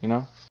heart, dude. You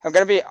know. I'm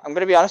gonna be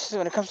honest with you.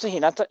 When it comes to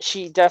Hinata,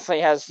 she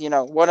definitely has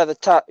one of the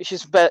top.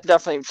 She's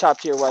definitely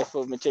top tier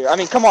waifu material. I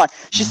mean, come on,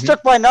 she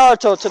stuck by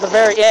Naruto to the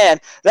very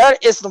end.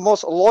 That is the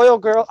most loyal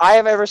girl I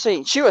have ever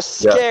seen. She was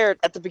scared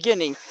at the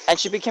beginning, and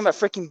she became a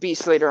freaking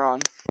beast later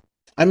on.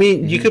 I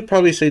mean, you could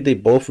probably say they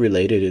both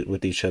related it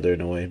with each other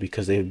in a way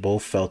because they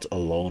both felt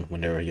alone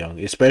when they were young,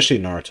 especially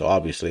Naruto,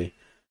 obviously.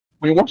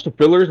 When you watch the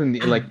fillers and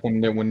like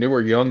when they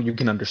were young, you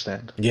can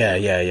understand.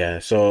 Yeah.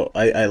 So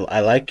I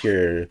like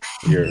your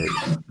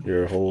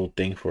whole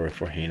thing for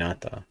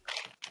Hinata.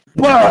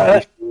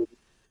 What?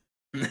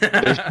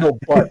 There's no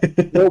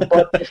but. No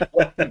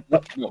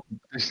but. No,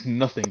 there's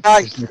nothing.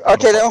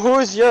 Okay, then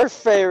who's your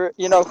favorite?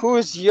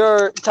 Who's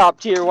your top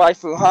tier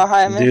waifu, huh,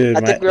 Jaime? Dude, I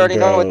think we already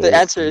know what the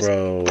answer is.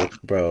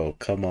 Bro,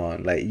 come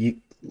on,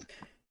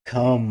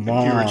 come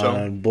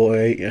on,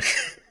 boy.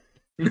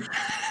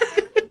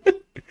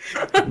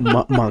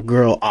 my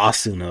girl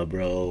Asuna,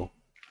 bro.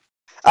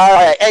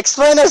 Alright,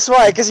 explain us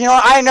why, because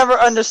I never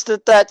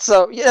understood that,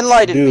 so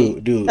enlighten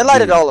me.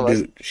 Enlighten all of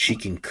us. She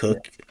can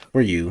cook for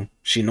you.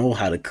 She knows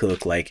how to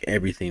cook like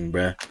everything,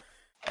 bruh.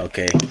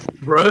 Okay?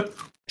 Bruh?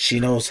 She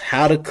knows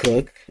how to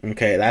cook.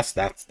 Okay, that's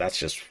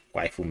just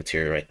waifu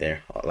material right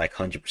there. Like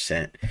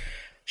 100%.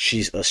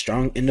 She's a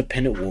strong,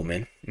 independent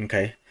woman.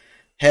 Okay?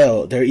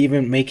 Hell, they're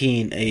even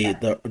making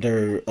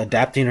they're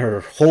adapting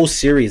her whole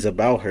series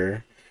about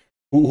her.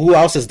 Who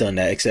else has done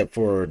that except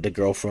for the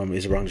girl from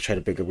Is It Wrong to Try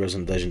to Pick Up Girls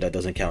in the Dungeon? That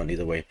doesn't count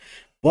either way.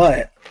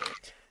 But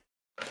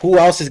who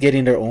else is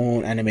getting their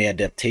own anime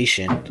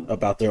adaptation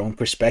about their own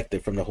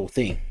perspective from the whole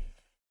thing?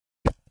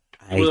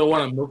 Who they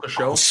want to milk a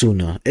show?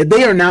 Asuna.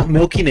 They are not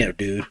milking it,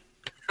 dude.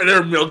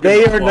 They're milking.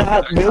 They are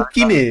not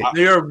milking it.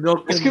 They are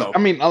milking. I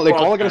mean, like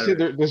all I gotta say,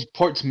 there's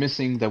parts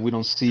missing that we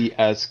don't see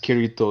as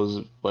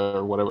Kirito's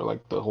or whatever,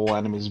 like the whole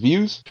anime's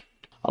views,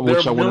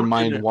 which I wouldn't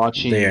mind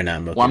watching. They are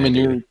not milking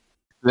it.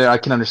 There, I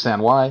can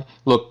understand why.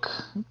 Look,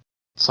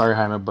 sorry,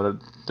 Jaime, but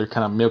they're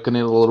kind of milking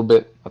it a little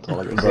bit. That's all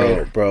I can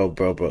say. Bro.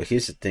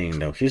 Here's the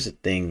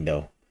thing,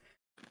 though.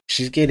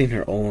 She's getting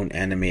her own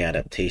anime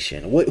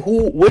adaptation.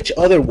 Which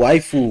other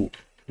waifu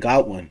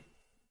got one?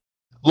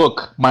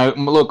 Look.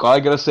 All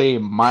I gotta say,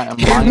 give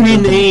me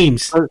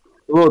names.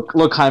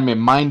 Look, Jaime.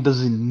 Mine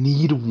doesn't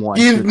need one.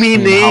 Give me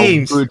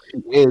names. How good she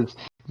is.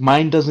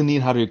 Mine doesn't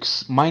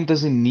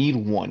need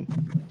one.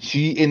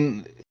 She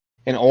in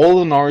all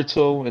the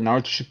Naruto and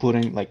Naruto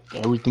Shippuden, like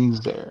everything's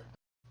there.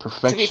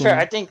 Perfection. To be fair,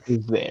 I think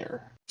is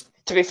there.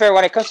 To be fair,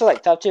 when it comes to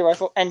like top tier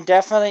rifle, and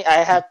definitely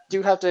I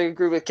do have to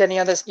agree with Kenny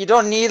on this. You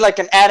don't need like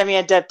an anime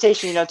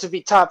adaptation, to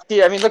be top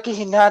tier. I mean, look at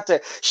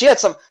Hinata. She had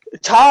some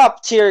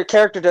top tier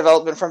character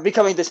development from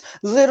becoming this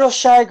little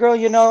shy girl.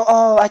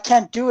 Oh, I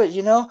can't do it.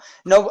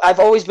 No, I've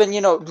always been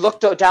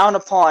looked down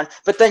upon.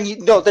 But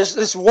then there's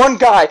this one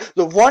guy,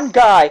 the one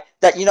guy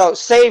that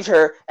saved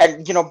her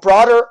and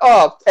brought her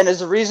up, and is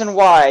the reason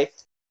why.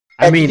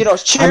 And, we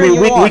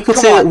could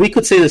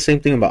say the same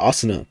thing about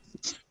Asuna.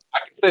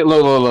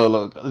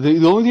 Look.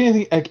 The only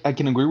thing I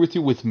can agree with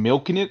you with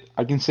milking it,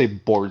 I can say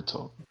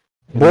Boruto.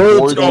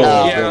 Bro, we don't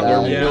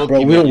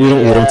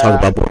talk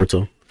about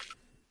Boruto.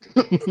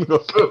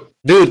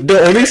 Dude,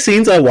 the only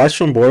scenes I watch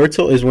from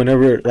Boruto is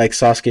whenever like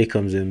Sasuke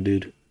comes in,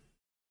 dude.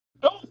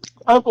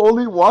 I've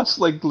only watched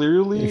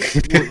literally.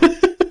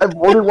 I've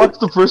only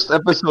watched the first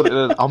episode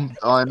and I'm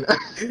done.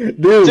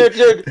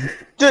 Dude.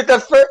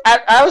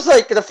 I was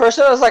like, the first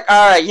one I was like,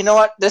 all right, you know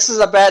what? This is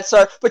a bad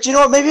start. But you know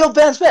what? Maybe it'll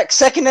bounce back.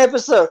 Second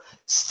episode,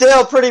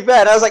 still pretty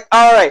bad. I was like,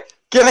 all right,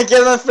 gonna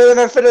get them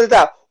fit it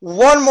out.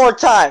 One more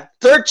time.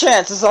 Third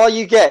chance is all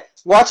you get.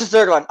 Watch the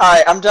third one. All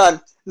right, I'm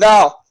done.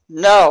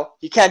 No,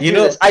 you can't do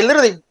this. I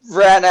literally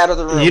ran out of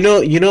the room.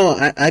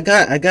 I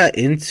got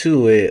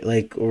into it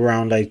like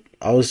around like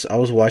I was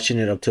watching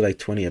it up to like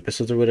 20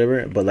 episodes or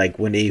whatever. But like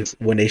when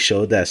they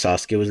showed that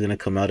Sasuke was gonna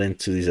come out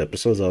into these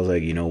episodes, I was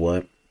like, you know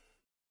what?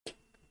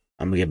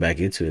 I'm gonna get back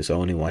into it. So I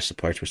only watched the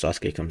parts where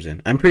Sasuke comes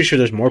in. I'm pretty sure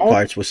there's more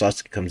parts where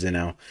Sasuke comes in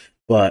now,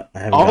 but I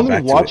haven't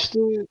got back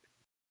to it.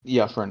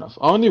 Yeah, fair enough.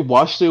 I only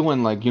watched it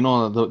when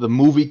the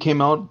movie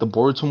came out, the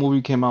Boruto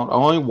movie came out. I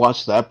only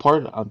watched that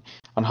part on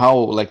how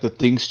like the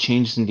things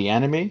changed in the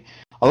anime.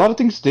 A lot of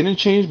things didn't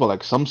change, but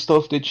like some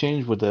stuff did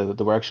change, but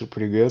they were actually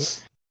pretty good.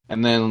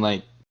 And then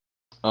like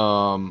the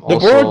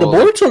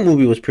Boruto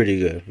movie was pretty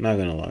good. Not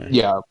gonna lie.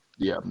 Yeah.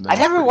 I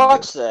never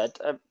watched that.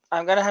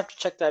 I'm gonna have to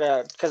check that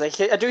out because I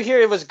do hear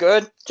it was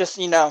good. Just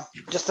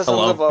doesn't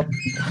live up.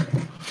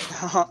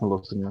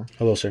 Hello, senor.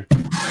 Hello, sir.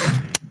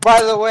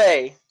 By the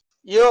way,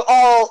 you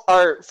all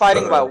are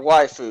fighting about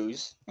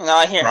waifus. You know,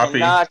 I hear Droppy.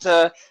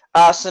 Hinata,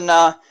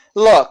 Asuna.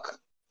 Look,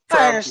 I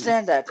Droppy.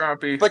 understand that.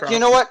 Droppy, But droppy. you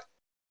know what?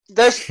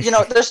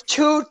 There's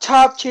two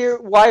top tier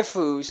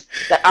waifus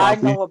that I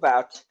know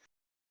about.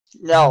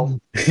 No,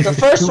 the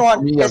first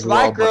one Me is as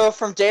my well, girl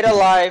from Data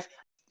Live,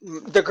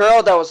 the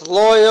girl that was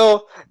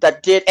loyal,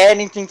 that did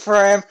anything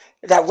for him,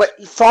 that went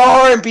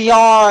far and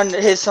beyond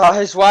his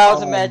wild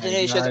Oh my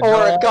imaginations.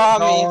 God,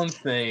 Origami. Don't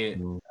say it.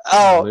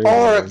 Oh,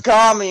 Literally.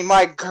 Origami,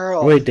 my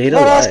girl. Wait, Data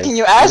What else Live? can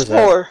you What ask is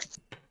that? for?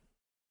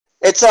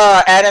 It's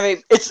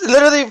anime. It's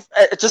literally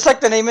just like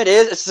the name it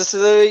is. It's just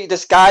literally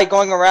this guy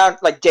going around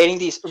like dating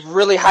these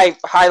really high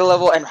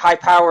level and high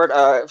powered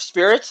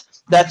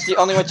spirits. That's the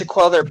only way to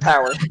quell their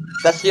power.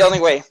 That's the only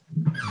way.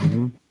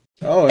 Mhm.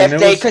 Oh, If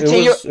and they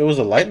continue- it was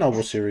a light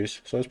novel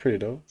series, so that's pretty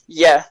dope.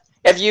 Yeah.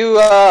 If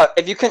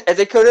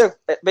they could have,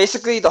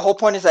 basically the whole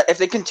point is that if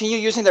they continue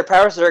using their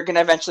powers, they're gonna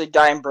eventually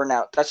die and burn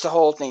out. That's the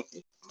whole thing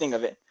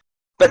of it.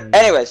 But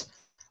anyways,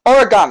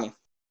 Origami.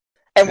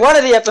 And one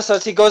of the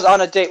episodes, he goes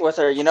on a date with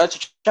her,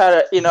 to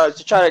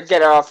try to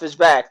get her off his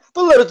back.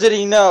 But little did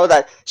he know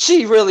that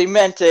she really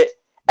meant it.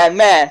 And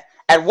man,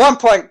 at one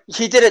point,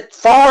 he did it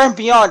far and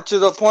beyond to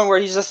the point where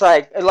he's just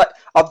like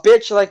a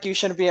bitch like you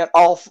shouldn't be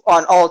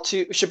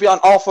should be on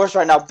all fours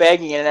right now,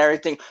 begging and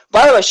everything.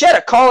 By the way, she had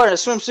a collar and a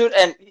swimsuit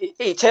and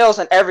tails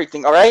and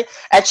everything, all right?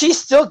 And she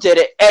still did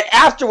it. And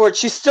afterwards,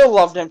 she still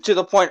loved him to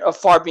the point of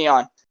far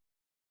beyond.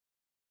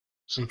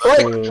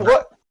 Like,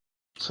 what?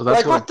 So that's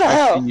Like, what the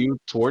hell? attracted you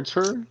towards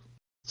her?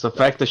 It's the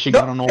fact that she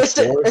got on all fours.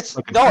 It's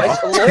like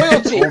a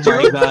loyalty, Oh my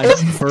dude. God,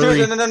 It's,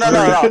 furry. dude,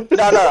 no.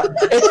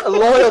 It's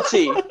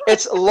loyalty.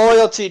 It's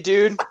loyalty,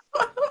 dude.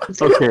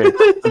 Okay.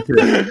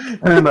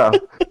 Enough.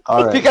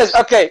 All right. Because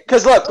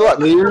look.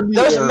 Clearly,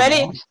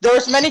 There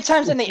was many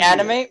times in the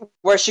anime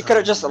where she could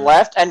have just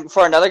left and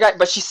for another guy,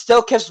 but she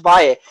still keeps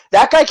by it.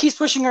 That guy keeps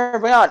pushing her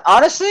beyond.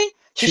 Honestly,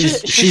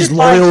 She's should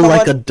find loyal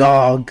like a someone-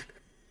 dog.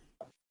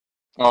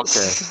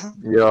 Okay.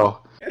 Yo.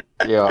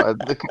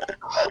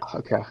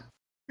 Okay.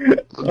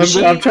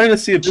 I'm trying to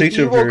see a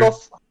picture of her.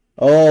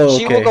 Oh,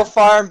 She will okay. go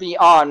far and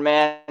beyond,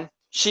 man.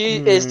 She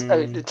is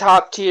the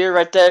top tier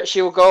right there.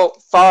 She will go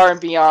far and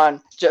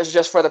beyond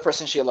just for the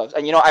person she loves,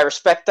 and I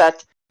respect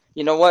that.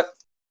 You know what?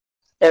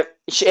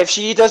 If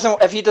he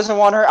doesn't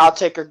want her, I'll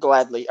take her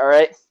gladly. All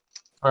right.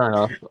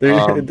 Fair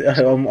enough.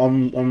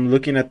 I'm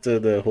looking at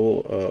the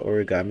whole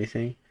origami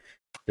thing.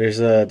 There's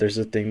a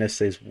thing that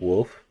says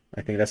wolf.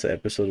 I think that's the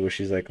episode where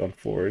she's like on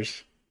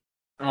fours.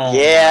 Oh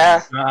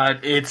Yeah. my God,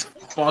 it's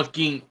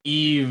fucking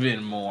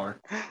even more.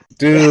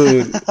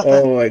 Dude,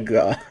 oh my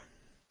god.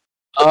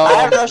 I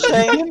have no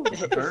shame.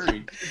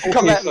 Furry.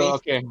 Come at me.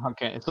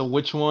 Okay. So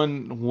which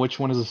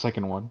one is the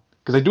second one?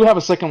 Because I do have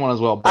a second one as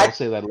well, but I'll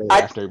say that later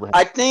after Abraham.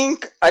 I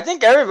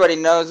think everybody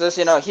knows this,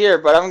 here,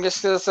 but I'm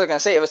just gonna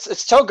say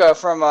it's Toga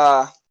from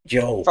My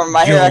Hero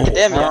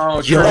Academia.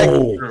 Oh,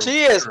 Yo. true,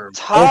 She is true.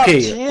 top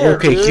tier.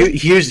 dude.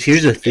 Here's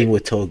the thing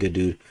with Toga,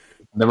 dude.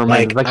 Never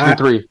mind. Like, It's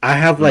actually three. I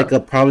have like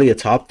probably a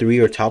top 3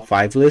 or top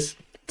 5 list.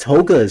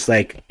 Toga is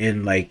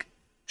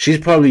she's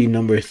probably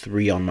number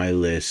 3 on my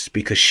list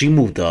because she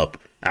moved up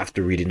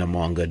after reading the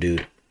manga,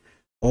 dude.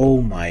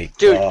 Oh my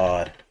Dude.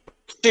 god.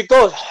 She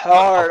goes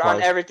hard on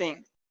Applause.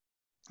 everything.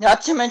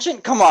 Not to mention,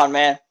 come on,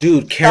 man.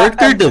 Dude,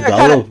 character I kinda-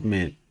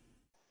 development.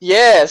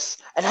 Yes,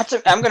 and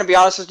I'm gonna be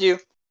honest with you.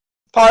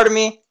 Part of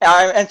me,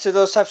 I'm into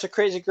those types of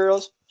crazy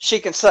girls. She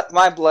can suck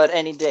my blood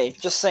any day.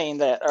 Just saying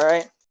that, all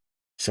right?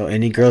 So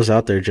any girls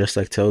out there just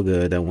like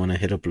Toga that want to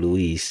hit up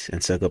Luis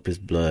and suck up his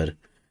blood,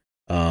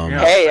 Yeah.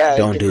 Hey,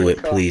 don't give do her it,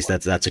 a call. please.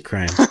 That's a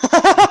crime.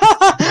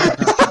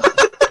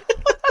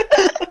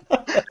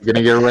 You're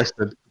gonna get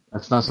arrested.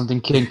 That's not something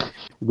kink.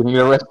 You're gonna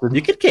get arrested.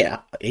 You could get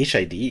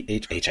HIV.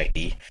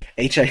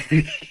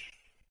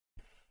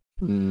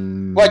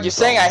 What, you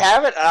saying I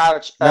have it?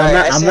 Ouch. No,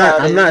 I see how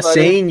it I'm is, not buddy.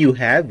 saying you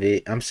have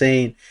it. I'm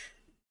saying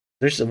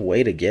there's a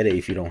way to get it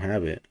if you don't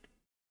have it.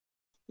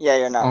 Yeah,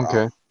 you're not Okay.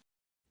 wrong.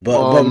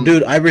 But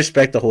dude, I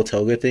respect the whole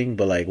Toga thing,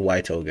 but like,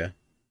 why Toga?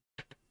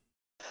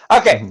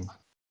 Okay, Mhm.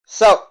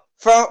 so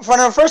from when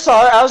I first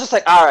saw her, I was just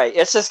like, all right,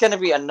 it's just gonna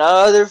be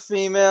another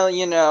female,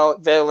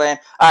 villain.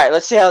 All right,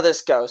 let's see how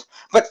this goes.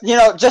 But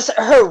just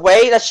her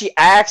way that she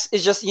acts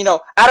is just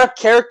out of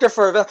character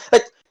for a villain.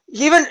 Like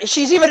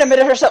she's even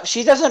admitted herself,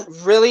 she doesn't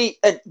really,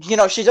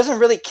 she doesn't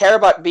really care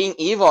about being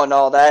evil and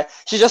all that.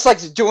 She just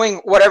likes doing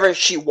whatever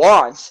she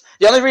wants.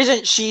 The only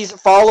reason she's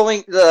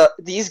following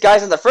these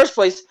guys in the first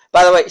place,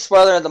 by the way,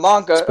 spoiler in the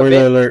manga. a Spoiler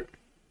bit. alert.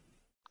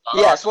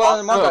 Yeah, spoiler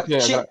in the manga. Okay,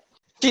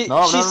 she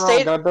No,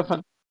 stayed. God,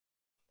 definitely.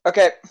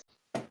 Okay.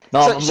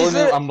 No, So she's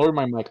I'm lowering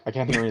my mic. I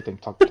can't hear anything.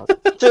 Talk.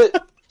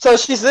 So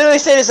she's literally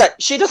saying is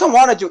that she doesn't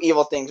want to do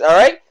evil things, all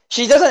right?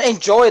 She doesn't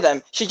enjoy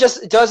them. She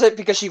just does it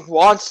because she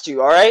wants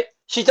to, all right?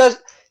 She does.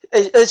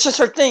 It's just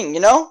her thing,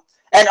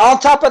 And on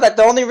top of that,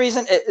 the only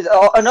reason,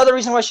 another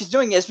reason why she's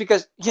doing it is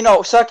because,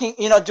 sucking,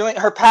 doing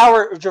her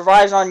power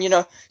derives on,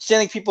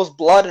 stealing people's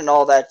blood and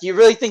all that. Do you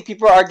really think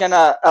people are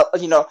gonna,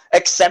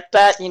 accept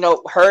that,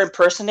 her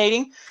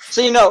impersonating?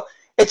 So,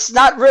 it's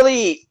not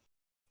really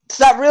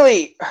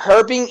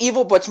her being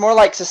evil, but it's more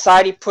like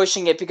society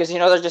pushing it because,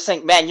 they're just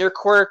saying, man, your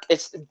quirk,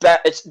 it's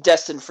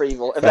destined for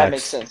evil, if that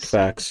makes sense.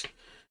 Facts.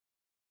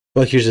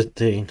 But here's the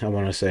thing I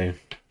want to say.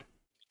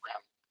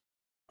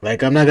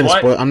 Like, I'm not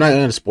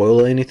gonna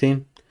spoil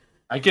anything.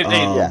 I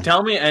can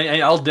tell me,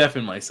 and I'll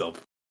deafen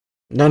myself.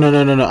 No.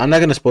 I'm not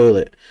gonna spoil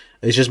it.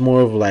 It's just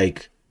more of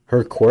like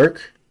her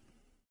quirk.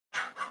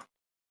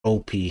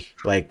 OP,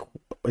 like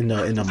in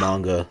the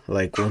manga.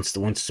 Like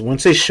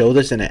once they show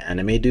this in an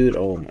anime, dude.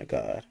 Oh my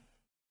god.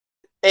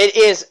 It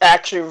is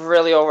actually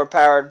really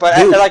overpowered, but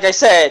Dude, like I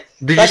said,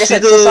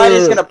 society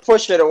is gonna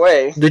push it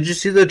away. Did you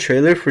see the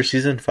trailer for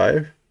season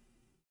 5?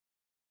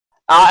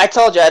 I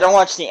told you I don't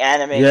watch the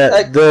anime.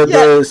 Yeah,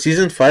 the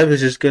season 5 is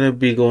just gonna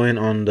be going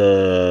on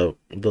the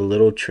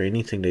little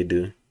training thing they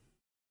do.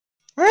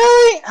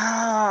 Really?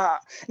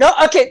 No.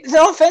 Okay.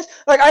 No offense.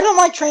 Like, I don't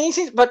like training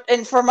scenes, but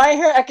for My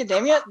Hero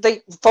Academia,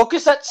 they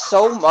focus that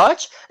so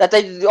much that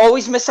they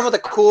always miss some of the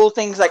cool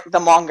things like the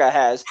manga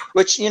has.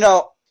 Which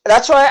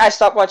that's why I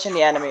stopped watching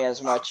the anime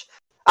as much.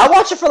 I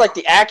watch it for like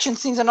the action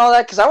scenes and all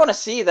that because I want to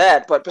see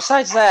that. But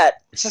besides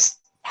that, it just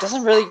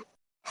doesn't really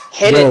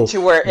hit it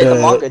to where the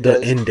manga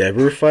does. The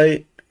Endeavor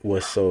fight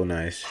was so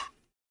nice.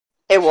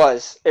 It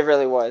was. It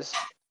really was.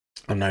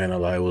 I'm not gonna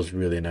lie, it was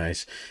really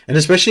nice. And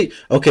especially,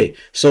 okay,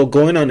 so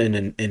going on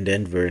in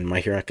Denver in My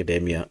Hero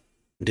Academia,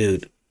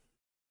 dude,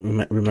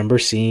 remember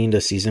seeing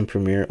the season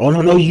premiere? Oh,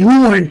 no, you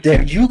weren't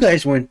there. You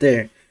guys weren't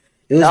there.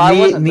 It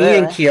was me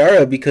and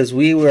Kiara because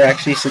we were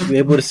actually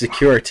able to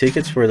secure our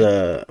tickets for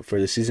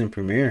the season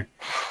premiere.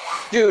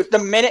 Dude,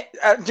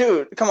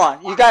 come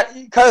on. You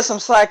cut us some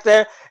slack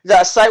there.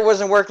 The site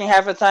wasn't working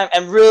half the time,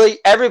 and really,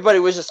 everybody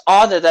was just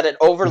on there that it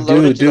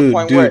overloaded to the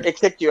point where it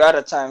kicked you out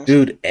of times.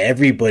 Dude,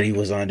 everybody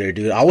was on there,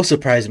 dude. I was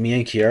surprised me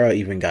and Kiara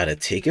even got a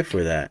ticket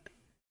for that.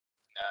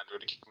 Nah,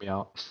 dude, it kicked me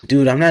out.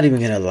 Dude, I'm not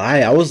even gonna lie.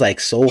 I was like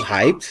so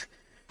hyped,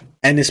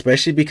 and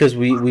especially because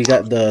we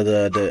got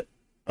the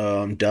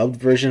dubbed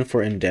version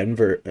for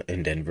Endeavor.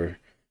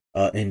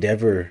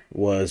 Endeavor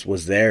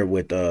was there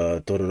with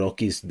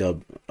Todoroki's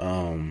dub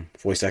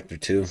voice actor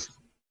too.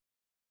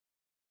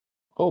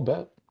 Oh,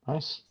 bet.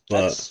 Nice.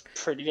 That's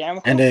pretty damn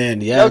cool. And then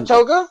No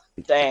Toga?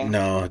 Dang.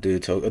 No,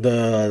 dude, Toga.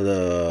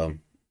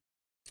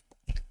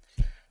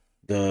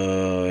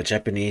 The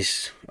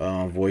Japanese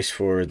voice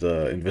for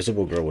the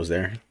Invisible Girl was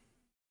there.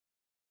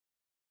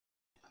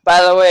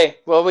 By the way,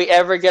 will we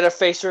ever get a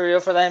face reveal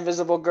for that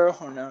Invisible Girl?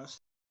 Who knows?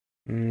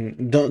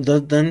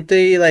 Don't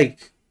they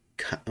like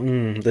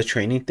the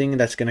training thing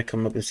that's gonna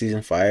come up in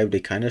season 5? They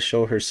kind of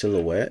show her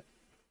silhouette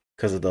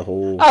because of the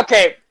whole.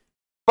 Okay,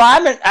 but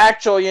I'm an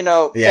actual,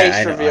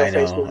 face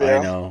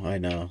reveal. I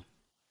know.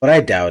 But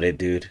I doubt it,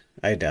 dude.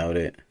 I doubt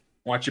it.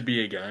 Watch it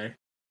be a guy.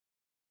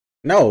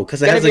 No,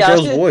 because it has a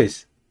girl's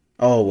voice.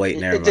 Oh wait,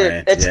 never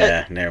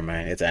mind. Never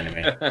mind. It's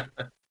anime.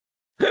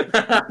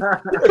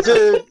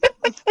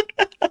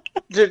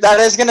 Dude, that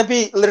is gonna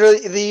be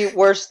literally the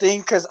worst thing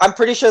because I'm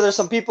pretty sure there's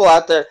some people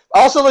out there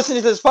also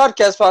listening to this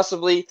podcast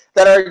possibly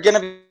that are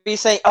gonna be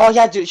saying, "Oh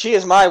yeah, dude, she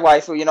is my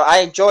waifu.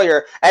 I enjoy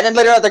her," and then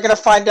later on they're gonna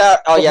find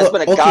out, "Oh yeah, it's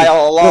been a guy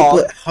all along."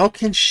 But how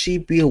can she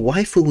be a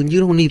waifu when you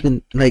don't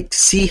even like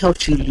see how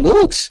she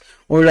looks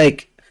or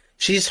like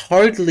she's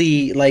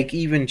hardly like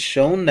even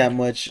shown that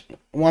much?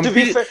 Well,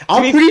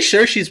 I'm pretty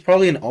sure she's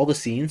probably in all the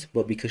scenes,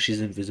 but because she's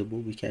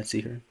invisible, we can't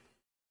see her.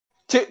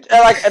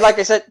 Like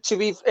I said, to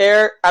be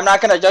fair, I'm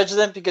not gonna judge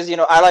them because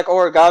I like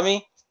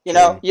origami.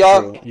 Y'all.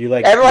 You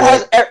like everyone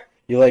has.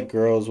 You like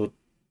girls with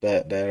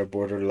that are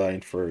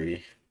borderline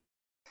furry.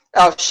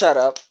 Oh, shut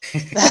up.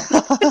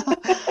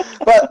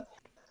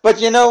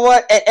 but you know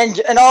what? And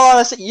in all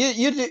honesty,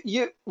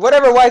 you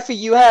whatever waifu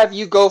you have,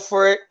 you go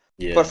for it.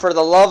 Yeah. But for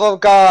the love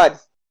of God,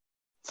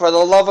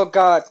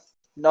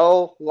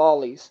 no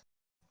lollies.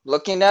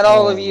 Looking at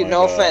all of you,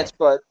 no offense,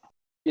 but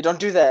you don't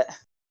do that.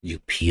 You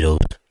pedos.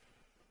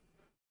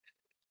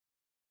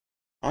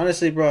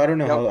 Honestly, bro, I don't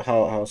know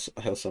how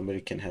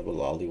somebody can have a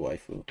lolly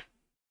waifu.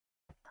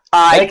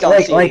 I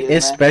don't see it,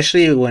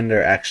 especially when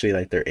they're actually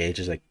like their age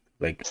is like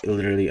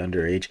literally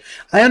underage.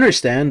 I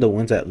understand the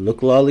ones that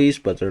look lollies,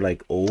 but they're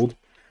like old.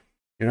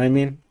 You know what I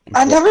mean?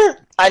 I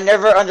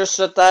never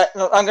understood that.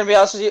 No, I'm gonna be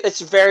honest with you. It's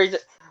very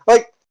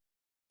like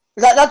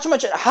not too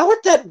much. How would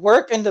that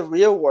work in the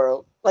real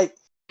world? Like,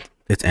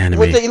 it's anime.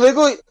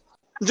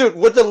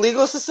 Would the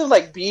legal system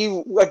like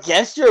be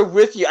against you or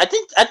with you? I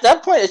think at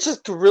that point it's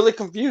just really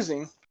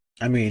confusing.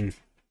 I mean,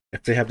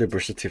 if they have their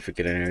birth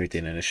certificate and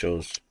everything, and it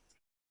shows.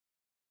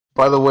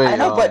 By the way, I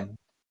know, but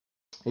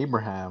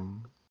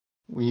Abraham,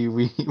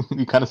 we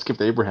kind of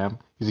skipped Abraham.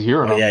 He's a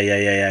hero now.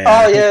 Yeah.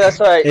 Oh yeah, that's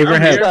right.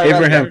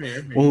 Abraham.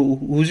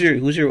 Who's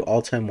your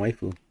all-time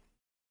waifu?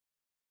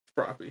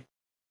 Froppy.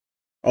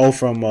 Oh,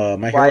 from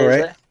My Hero,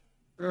 right?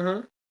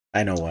 Uh-huh.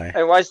 I know why.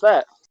 Hey, why is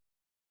that?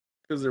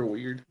 Because they're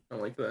weird. I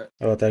like that.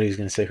 Oh, I thought he was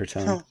gonna say her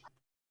tongue.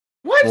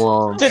 What?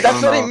 Well, Dude, I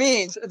that's don't what he know.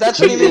 means. That's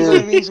what he means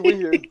when he means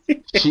weird.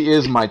 She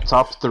is my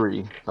top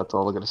 3. That's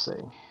all I gotta say.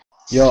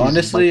 Yo,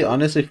 She's my top-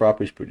 honestly,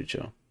 Froppy's pretty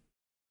chill.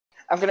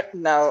 I'm gonna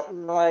now.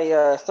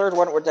 My third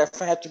one would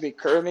definitely have to be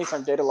Kurumi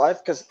from Data Life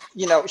because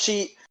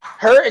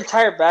her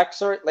entire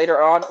backstory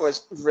later on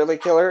was really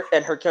killer,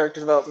 and her character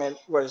development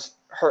was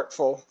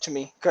hurtful to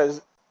me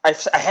because I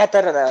had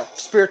that at a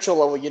spiritual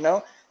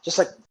level, just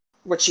like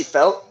what she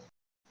felt.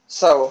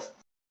 So,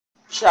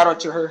 shout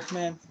out to her,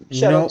 man.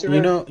 Shout out to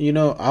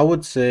her. I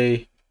would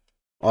say,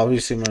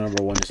 obviously, my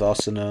number 1 is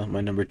Asuna.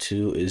 My number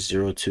 2 is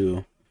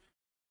 02,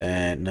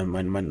 and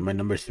my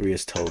number 3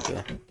 is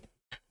Toga.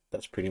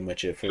 That's pretty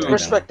much it for right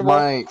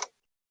Respectable.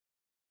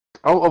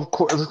 Of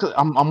course,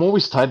 I'm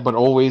always tied, but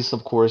always,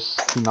 of course,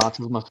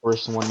 Hinata is my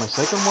first one. My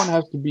second one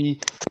has to be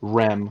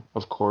Rem,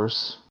 of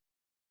course.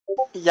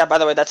 Yeah, by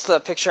the way, that's the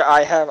picture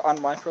I have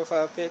on my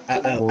profile pic.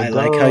 now. I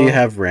like how you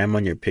have Ram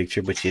on your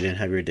picture, but you didn't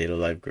have your Data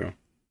Life girl.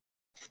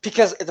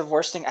 Because the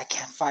worst thing, I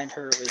can't find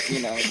her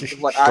with,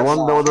 what The I one,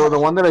 want. the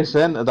one that I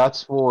sent,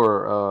 that's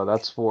for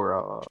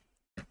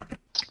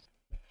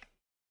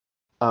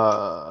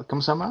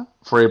 ¿cómo se llama?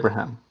 For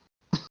Abraham.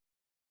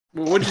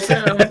 Well, what'd you say?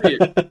 I don't see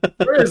it.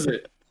 Where is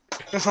it?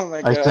 Oh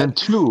my god. I sent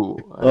 2.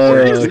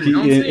 Where is it? I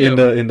don't see in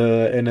him.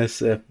 the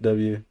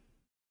NSFW.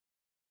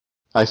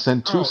 I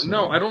sent 2. Oh,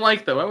 no, I don't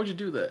like that. Why would you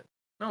do that?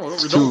 No,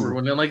 It's don't two.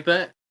 ruin it like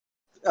that.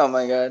 Oh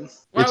my god.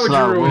 Why It's would you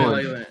not ruin it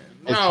ruined. like that?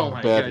 It's Oh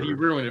my better. god, you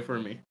ruined it for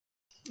me.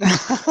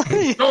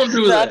 Don't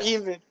do Not that.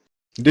 even.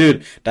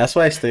 Dude, that's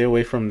why I stay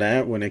away from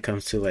that when it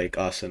comes to like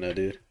Asuna,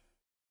 dude.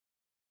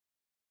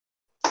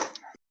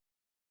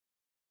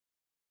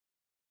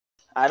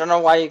 I don't know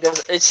why you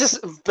guys. It's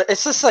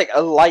just like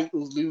a light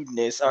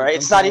lewdness. All right,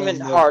 it's not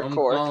even I'm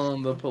hardcore.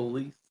 calling the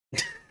police.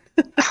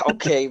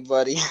 Okay,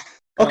 buddy.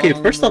 Okay,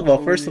 Calling first the of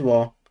police.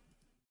 all,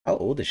 how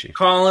old is she?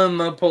 Calling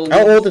the police.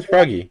 How old is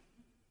Froggy?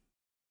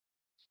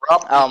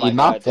 Oh my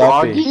Not god.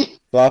 Froggy.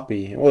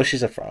 Floppy. Well,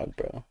 she's a frog,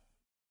 bro.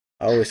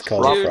 I always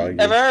call her Dude, Froggy. if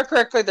I remember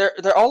correctly,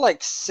 they're all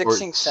like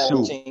 16, Or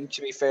Sue. 17.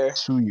 To be fair,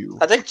 Suyu.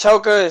 I think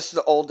Toga is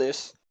the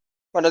oldest.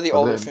 One of the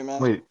older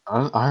females. Wait,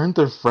 aren't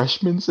there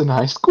freshmen in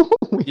high school?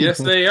 Yes,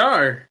 they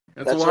are.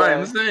 That's That's why right.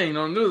 I'm saying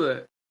don't do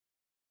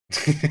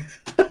that.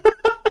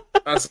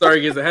 I'm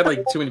sorry, guys. I had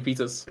like too many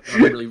pizzas.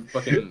 I'm really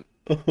fucking.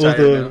 Hold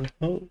Tired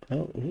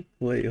on.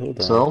 Wait, hold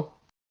on. So,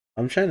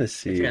 I'm trying to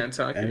see. can't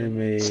talk here.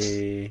 Anime.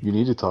 you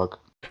need to talk.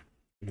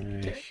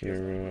 My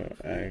Hero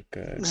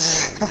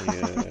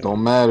Academia.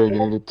 Don't matter, you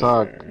need to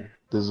talk.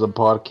 This is a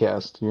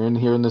podcast. You're in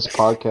here in this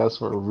podcast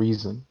for a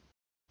reason.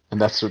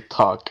 And that's to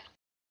talk.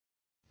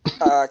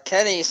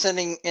 Kenny is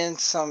sending in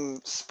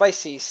some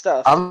spicy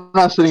stuff. I'm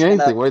not saying Just anything.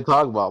 gonna- What are you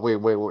talking about? Wait,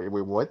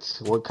 what?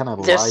 What kind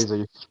of Just- lies are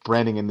you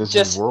spreading in this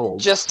just world?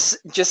 just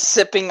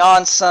sipping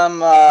on some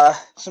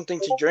something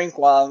to drink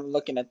while I'm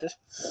looking at this.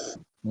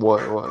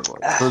 What?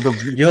 So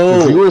the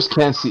Yo. viewers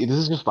can't see. This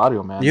is just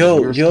audio, man. The Yo,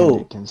 viewers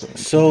yo. can't see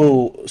anything.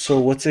 So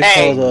what's it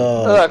Hey,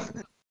 called?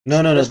 look,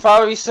 No. there's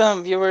probably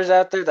some viewers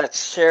out there that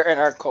share in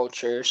our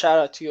culture. Shout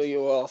out to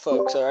you all,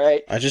 folks. All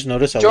right, I just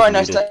noticed I was join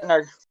us muted. in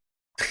our.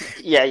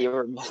 Yeah, you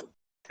were.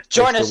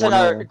 Join Like us the in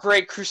one our that-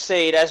 great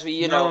crusade as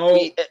we, No.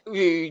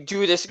 we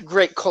do this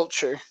great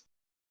culture.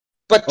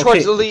 But Okay.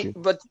 towards the elite,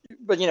 but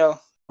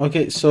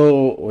Okay,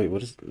 so wait,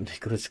 what is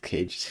Nicolas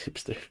Cage's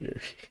hipster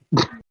fury?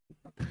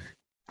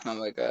 oh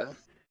my god.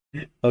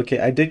 Okay,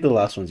 I dig the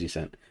last ones you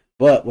sent,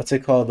 but what's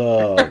it called?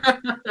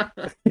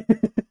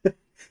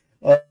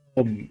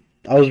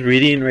 I was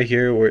reading right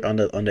here where on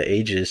the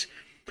ages.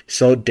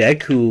 So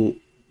Deku,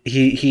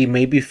 he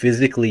may be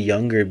physically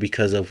younger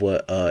because of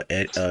what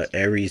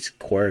Aries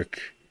quirk.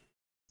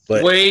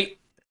 But Wait,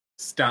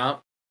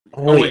 stop.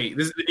 oh, Oh wait,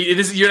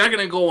 this you're not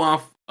gonna go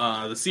off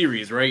the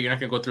series, right? You're not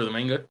gonna go through the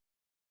manga.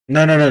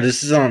 no,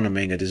 this is on the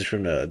manga. This is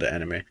from the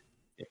anime.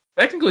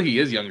 Technically, he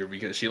is younger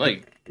because she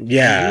like he was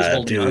Yeah,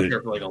 holding on to dude.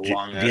 her for like a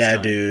long ass Yeah,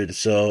 time. dude.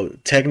 So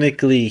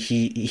technically,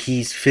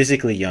 he's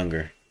physically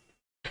younger,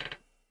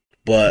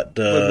 but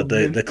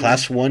the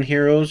class 1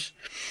 heroes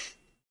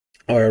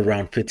are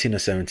around 15 to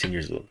 17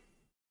 years old.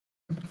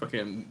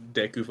 Fucking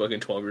Deku, fucking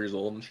 12 years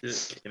old and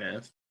shit, kicking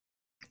ass.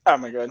 Oh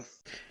my god.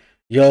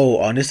 Yo,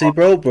 honestly,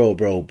 bro.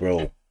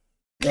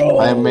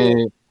 I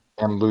mean,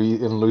 and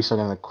Luis are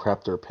gonna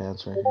crap their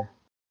pants right here.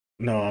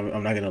 No,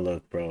 I'm not gonna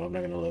look, bro. I'm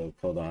not gonna look.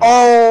 Hold on.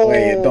 Oh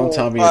Wait, don't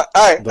tell me. Alright,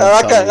 I'm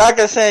Don't tell me. not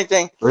gonna say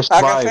anything. There's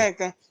I'm not gonna say 5.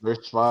 anything.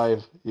 There's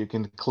 5. You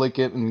can click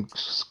it and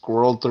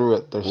scroll through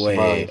it. There's Wait.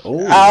 5.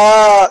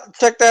 Oh.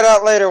 Check that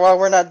out later while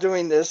we're not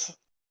doing this.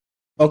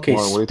 Okay.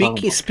 What are you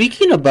talking about?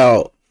 Speaking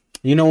about,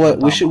 you know what?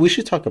 What are you We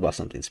should talk about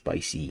something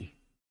spicy.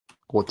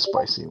 What's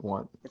spicy?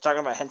 What? We're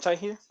talking about hentai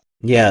here?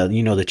 Yeah,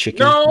 you know the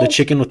chicken, No! the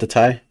chicken with the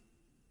tie,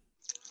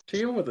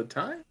 Chicken with a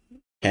tie?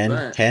 hen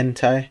That.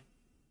 tie,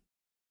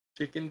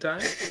 Chicken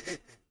tie?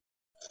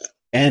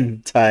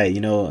 and tie.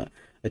 You know,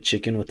 a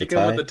chicken with the Chicken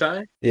tie. with a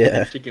tie?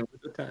 Yeah. Chicken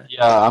with a tie.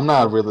 Yeah, I'm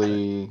not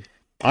really.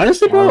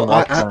 Honestly, I bro, don't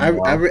like that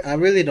one. I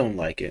really don't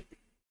like it.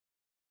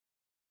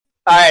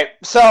 Alright,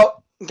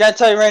 so gotta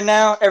tell you right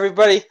now,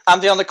 everybody, I'm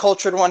the only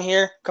cultured one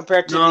here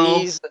compared to No.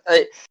 these.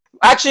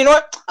 Actually, you know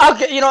what?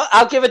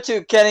 I'll give it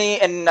to Kenny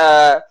and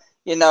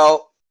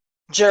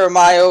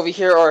Jeremiah over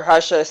here, or how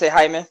should I say,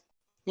 Hyman?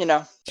 You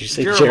know. Did you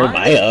say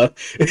Jeremiah?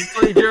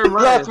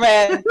 Look,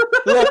 man.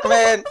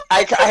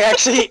 I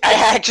actually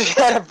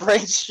had a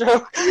brain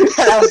stroke, and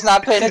I was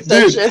not paying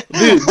attention.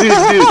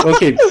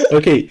 Dude.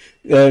 Okay.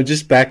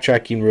 Just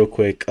backtracking real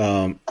quick.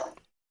 I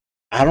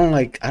don't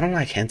like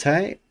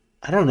hentai.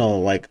 I don't know.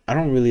 Like, I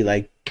don't really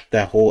like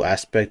that whole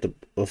aspect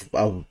of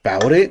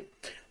about it.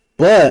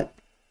 But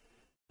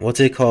what's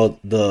it called?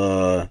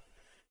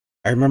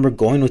 I remember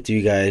going with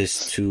you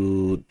guys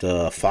to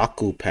the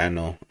Faku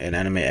panel in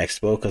Anime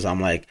Expo because I'm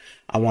like,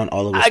 I want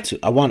all of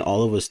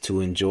us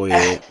to enjoy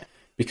it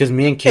because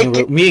me and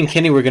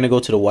Kenny were gonna go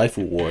to the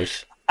Waifu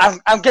Wars. I'm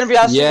gonna be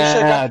honest with you.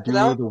 Yeah, dude.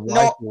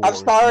 No,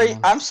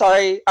 I'm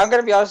sorry. I'm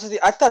gonna be honest with you.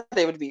 I thought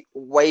they would be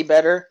way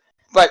better,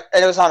 but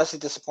it was honestly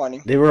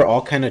disappointing. They were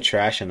all kind of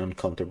trash and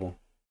uncomfortable.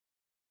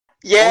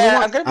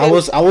 Yeah, I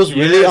was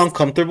really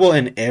uncomfortable,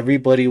 and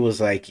everybody was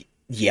like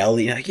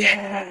yelling, like,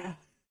 yeah.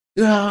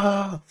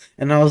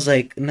 And I was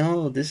like,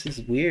 no, this is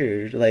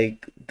weird.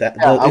 Like that,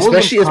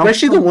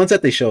 especially the ones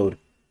that they showed.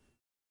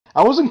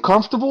 I wasn't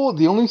comfortable.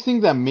 The only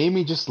thing that made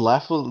me just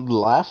laugh. It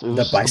was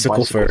the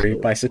bicycle furry.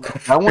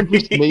 That one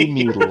just made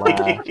me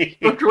laugh. Wait,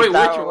 which one?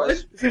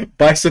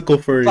 Bicycle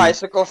furry.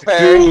 Bicycle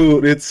furry.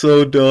 Dude, it's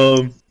so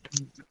dumb.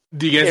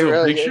 Do you guys have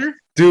a picture? Is.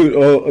 Dude,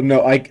 oh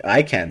no,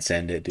 I can't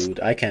send it,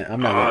 dude. I can't.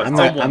 I'm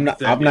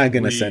not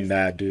gonna send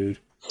that, dude.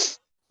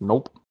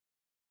 Nope.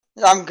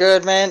 I'm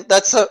good, man.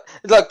 That's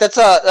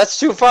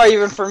too far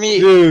even for me.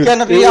 Dude,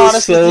 gonna be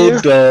honest with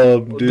you.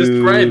 Dumb, dude.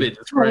 Describe it.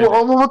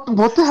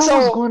 What the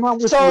hell is going on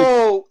with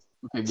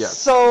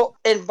So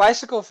in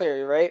Bicycle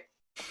Fairy, right?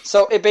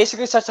 So it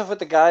basically starts off with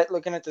the guy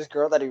looking at this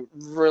girl that he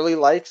really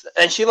likes,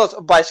 and she loves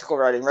bicycle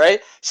riding,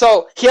 right?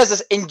 So he has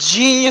this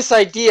ingenious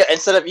idea.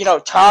 Instead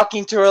of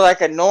talking to her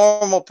like a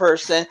normal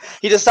person,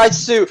 he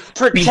decides to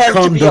pretend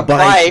to be a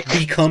bike.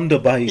 Become the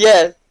bike.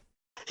 Yeah.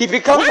 He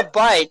becomes a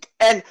bike,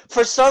 and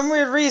for some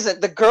weird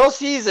reason, the girl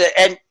sees it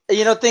and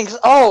thinks,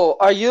 "Oh,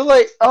 are you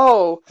like?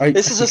 Oh,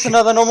 this is just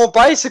another normal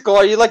bicycle.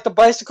 Are you like the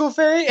bicycle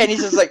fairy?" And he's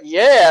just like,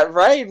 "Yeah,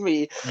 ride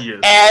me." Yes.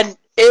 And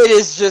it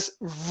is just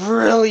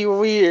really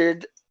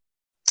weird.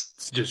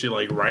 Does she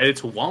like ride it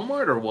to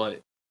Walmart or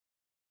what?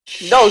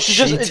 No,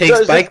 she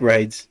takes bike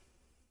rides.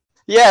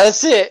 Yeah,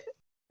 that's it.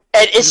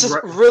 And it's just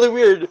really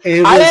weird.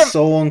 It was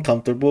so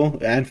uncomfortable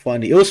and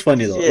funny. It was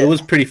funny though. Yeah. It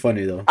was pretty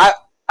funny though.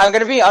 I'm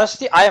gonna be honest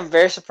with you. I am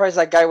very surprised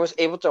that guy was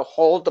able to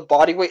hold the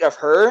body weight of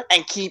her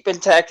and keep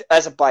intact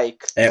as a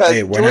bike.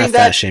 Hey, we're not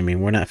fat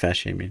shaming. We're not fat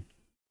shaming.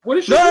 What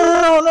is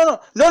No.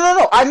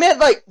 I meant,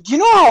 like, do you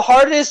know how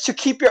hard it is to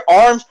keep your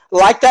arms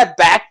like that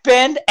back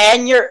bend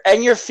and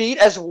your feet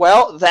as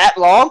well that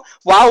long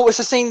while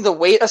sustaining the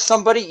weight of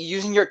somebody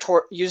using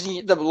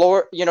using the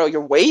lower,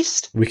 your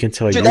waist? We can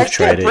tell you've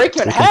tried it. We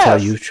can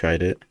tell you've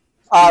tried it.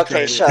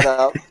 Okay, shut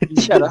up.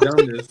 Shut up.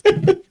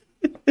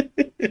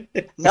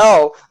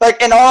 No,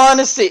 like, in all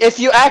honesty, if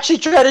you actually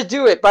try to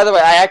do it, by the way,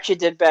 I actually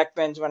did back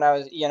bends when I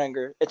was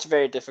younger. It's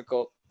very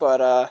difficult,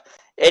 but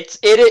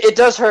it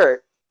does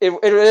hurt.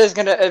 It is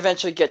gonna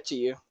eventually get to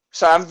you.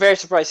 So I'm very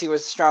surprised he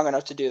was strong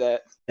enough to do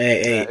that.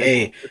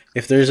 Hey!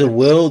 If there's a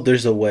will,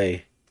 there's a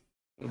way.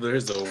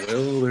 There's a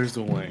will, there's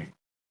a way.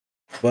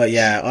 But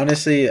yeah,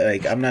 honestly,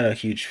 like, I'm not a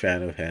huge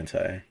fan of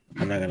hentai.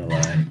 I'm not gonna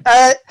lie.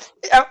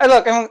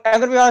 Look, I'm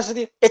gonna be honest with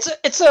you.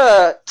 It's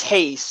a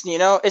taste,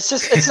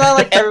 It's not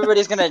like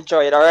everybody's gonna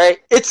enjoy it. All right,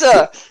 it's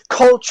a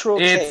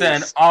cultural. It's taste.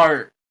 an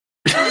art.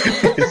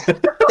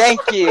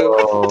 Thank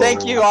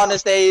you,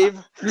 Honest Abe.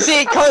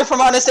 See, coming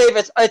from Honest Abe,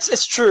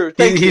 it's true.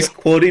 He's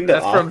quoting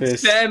the Office. From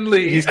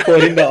Stanley. He's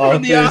quoting the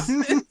Office.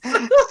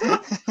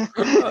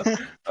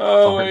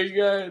 Oh my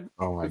god.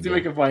 Let's see if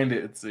we can find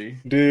it. Let's see.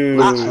 Dude.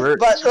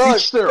 But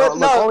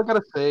all I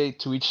gotta say,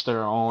 to each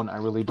their own. I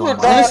really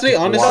don't. Honestly,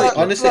 I'm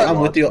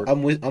with you.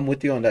 I'm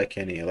with you on that,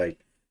 Kenny. Like,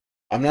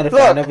 I'm not a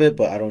fan of it,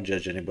 but I don't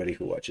judge anybody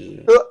who watches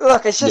it.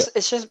 Look, it's just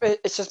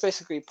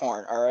basically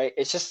porn, all right?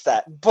 It's just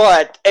that.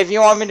 But if you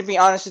want me to be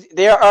honest with you,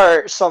 there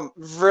are some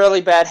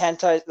really bad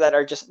hentai that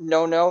are just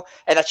no,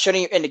 and that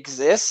shouldn't even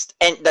exist,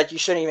 and that you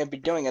shouldn't even be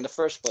doing in the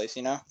first place,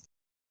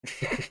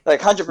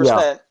 Like 100%.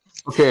 Yeah.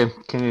 Okay,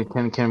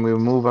 can we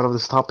move out of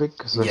this topic?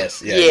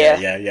 Yes,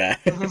 yeah.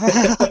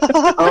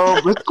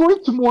 Let's go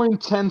into more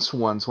intense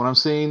ones. When I'm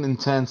saying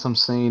intense, I'm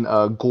saying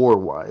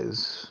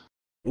gore-wise.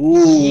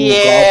 Ooh,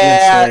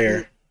 yeah. Goblin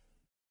Slayer.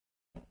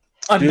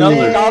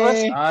 Another.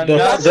 Have you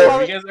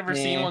guys ever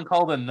seen one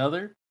called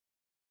Another?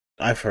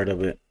 I've heard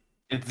of it.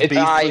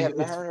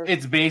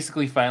 It's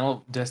basically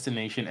Final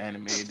Destination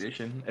Anime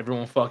Edition.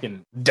 Everyone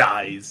fucking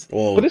dies.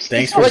 Well,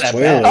 thanks for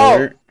spoiler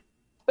alert.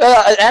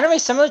 An anime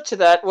similar to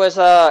that was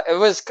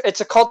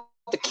it's called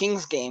The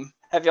King's Game.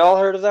 Have y'all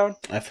heard of that one?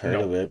 I've heard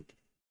of it.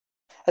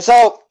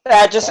 So,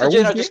 just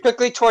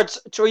quickly towards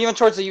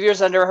the viewers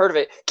that never heard of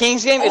it.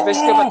 King's Game is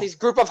basically about these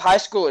group of high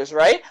schoolers,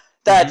 right?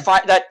 That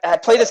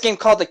play this game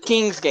called the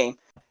King's Game.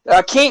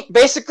 There's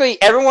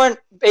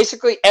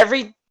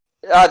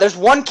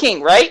one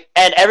king, right?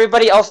 And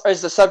everybody else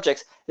is the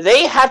subjects.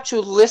 they have to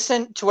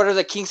listen to whatever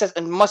the king says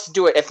and must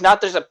do it. If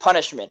not, there's a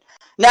punishment.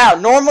 Now,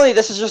 normally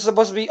this is just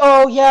supposed to be,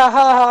 oh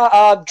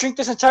yeah, drink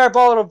this entire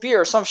bottle of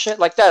beer or some shit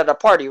like that at a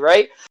party,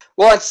 right?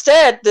 Well,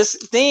 instead, this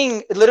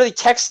thing literally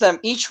texts them,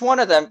 each one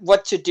of them,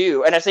 what to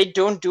do. And if they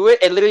don't do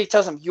it, it literally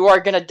tells them, you are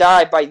going to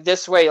die by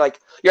this way. Like,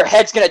 your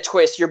head's going to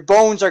twist, your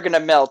bones are going to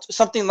melt,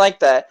 something like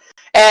that.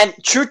 And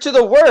true to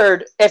the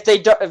word, if they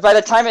do, by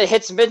the time it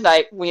hits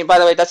midnight, by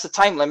the way, that's the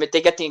time limit,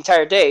 they get the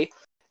entire day.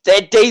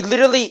 They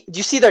literally,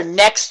 you see their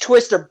necks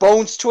twist, their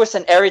bones twist,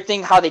 and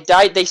everything. How they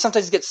die, they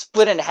sometimes get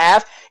split in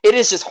half. It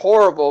is just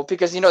horrible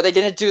because they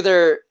didn't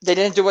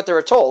do what they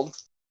were told,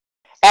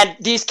 and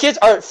these kids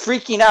are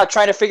freaking out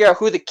trying to figure out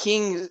who the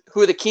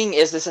king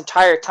is this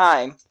entire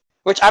time.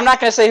 Which I'm not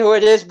gonna say who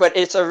it is, but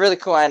it's a really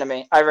cool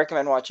anime. I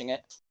recommend watching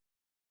it.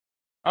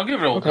 I'll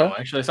give it a go.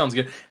 Actually, that sounds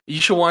good. You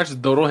should watch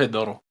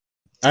Dorohedoro.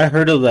 I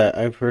heard of that.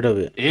 I've heard of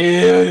it.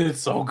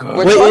 It's so good.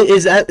 Wait,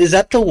 is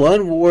that the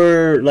one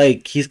where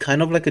like he's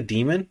kind of like a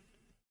demon?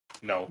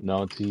 No,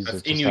 it's easy.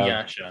 That's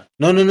Inuyasha.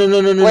 No.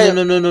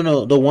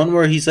 The one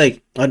where he's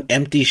like an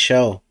empty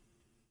shell.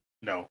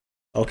 No.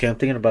 Okay, I'm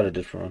thinking about a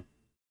different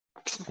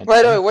one.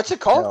 Wait, what's it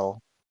called?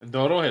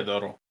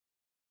 Dorohedoro.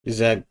 Is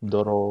that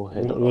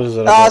Dorohedoro? What is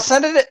that?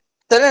 Send it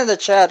in the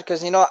chat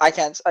because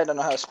I don't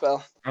know how to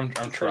spell. I'm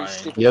trying.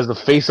 He has the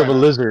face of a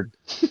lizard.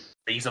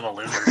 Face of a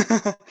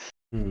lizard.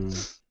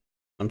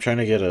 I'm trying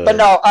to get a. But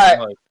no,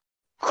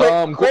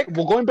 quick.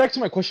 Well, going back to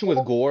my question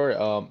with gore,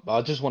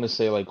 I just want to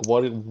say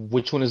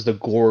which one is the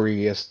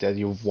goriest that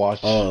you've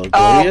watched?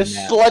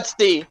 Goriest?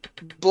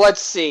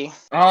 Blood-Sea.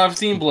 Oh, I've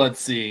seen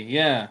Blood-Sea.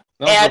 Yeah,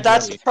 and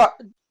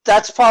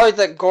that's probably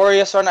the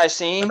goriest one I've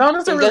seen. But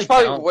that doesn't really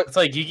count. What... It's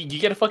like you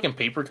get a fucking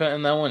paper cut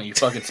in that one, and you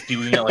fucking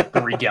spewing out like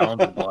 3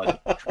 gallons of blood.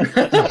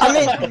 I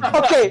mean,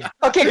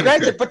 okay,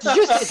 granted, but did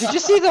you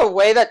see the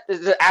way that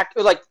the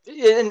actor, like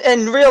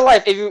in real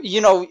life,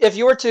 if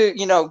you were to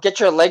get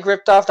your leg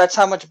ripped off, that's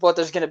how much blood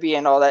there's gonna be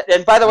and all that.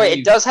 And by the way,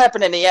 it does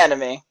happen in the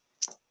anime.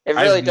 It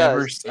really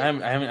does.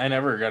 I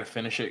never got to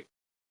finish it.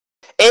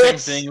 Same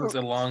thing. It was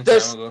a long time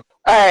ago.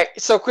 Alright,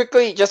 so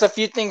quickly, just a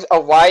few things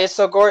of why it's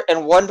so gory,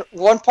 and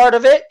one part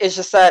of it is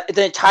just that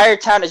the entire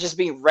town is just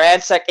being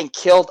ransacked and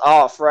killed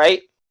off,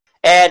 right?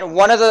 And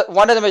one of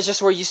them is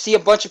just where you see a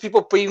bunch of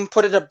people being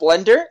put in a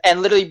blender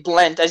and literally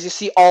blend as you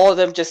see all of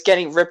them just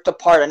getting ripped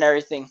apart and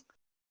everything.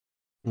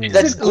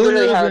 That's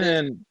literally how it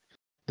is.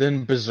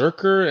 Than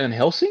Berserker and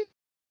Hellsing?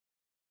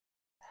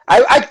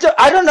 I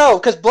don't know,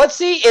 because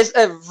Blood-Sea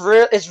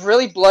is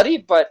really bloody,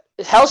 but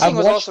Hellsing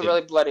was also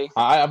really bloody.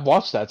 I've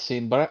watched that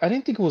scene, but I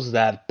didn't think it was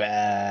that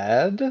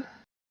bad.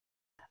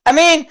 I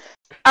mean,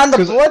 on the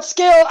blood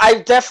scale,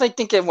 I definitely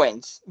think it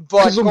wins.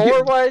 But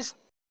gore-wise...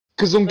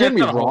 Because don't get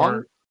me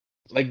wrong.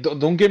 Like,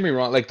 don't get me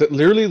wrong. Like,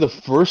 literally the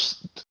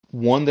first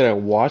one that I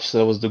watched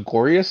that was the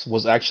goriest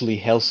was actually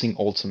Hellsing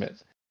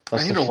Ultimate.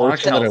 That's the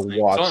first one that I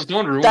watched.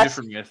 Someone ruined it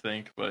for me, I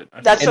think. But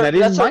I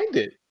didn't mind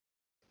it.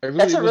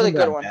 That's a really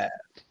good one.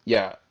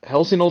 Yeah,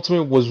 Hellsing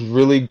Ultimate was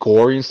really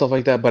gory and stuff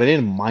like that, but I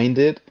didn't mind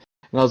it.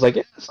 And I was like,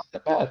 yeah, it's not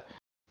that bad.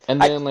 And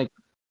then,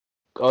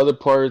 other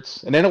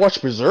parts... And then I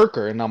watched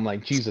Berserker, and I'm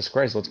like, Jesus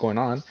Christ, what's going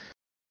on?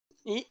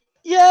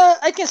 Yeah,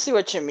 I can see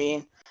what you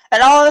mean.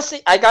 And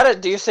honestly, I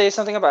gotta say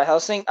something about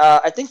Hellsing.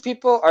 I think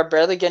people are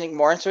barely getting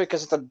more into it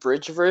because it's the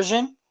bridge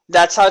version.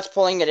 That's how it's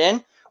pulling it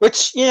in.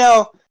 Which,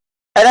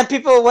 and then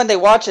people, when they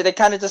watch it, they're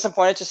kind of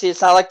disappointed to see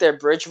it's not like their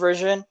bridge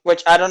version,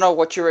 which I don't know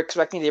what you were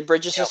expecting. The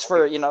bridge is just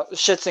for,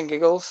 shits and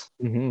giggles.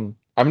 Mm-hmm.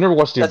 I've never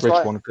watched the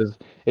abridged one because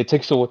it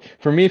takes away...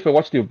 For me, if I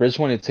watch the abridged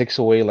one, it takes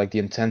away, the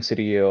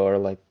intensity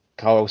or,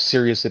 how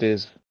serious it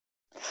is.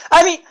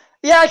 I mean,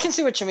 yeah, I can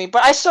see what you mean,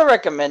 but I still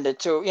recommend it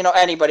to,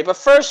 anybody. But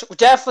first,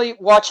 definitely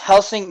watch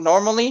Hellsing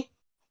normally,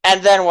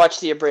 and then watch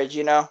the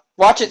abridged,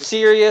 Watch it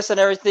serious and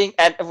everything,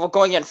 and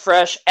going in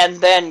fresh, and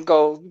then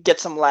go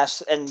get some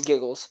laughs and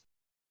giggles.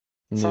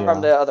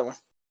 From the other one.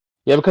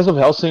 Yeah, because of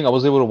Hellsing, I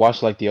was able to watch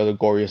the other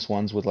goriest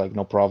ones with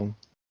no problem.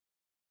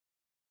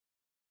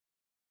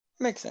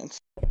 Makes sense.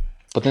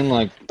 But then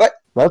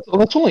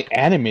that's only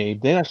anime.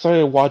 Then I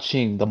started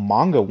watching the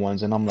manga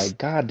ones, and I'm like,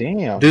 God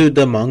damn, dude,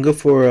 the manga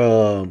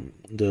for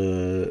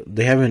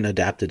they haven't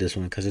adapted this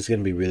one because it's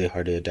gonna be really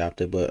hard to adapt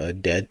it.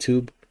 But Dead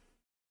Tube.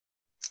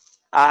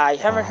 I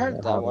haven't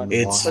heard that one.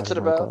 What's it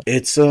about?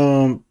 It's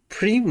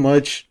pretty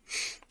much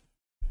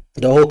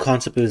the whole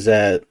concept is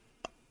that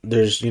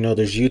there's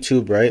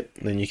YouTube, right?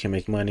 Then you can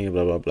make money,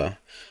 blah blah blah.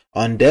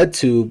 On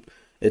DeadTube,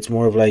 it's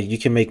more of you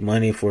can make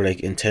money for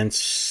intense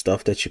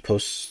stuff that you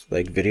post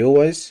video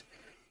wise.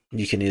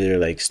 You can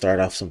either start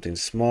off something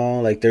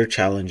small, there are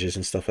challenges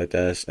and stuff like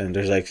that, and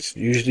there's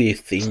usually a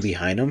theme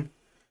behind them.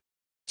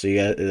 So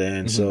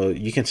so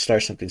you can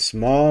start something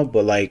small,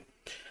 but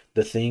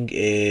the thing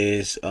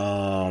is,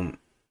 you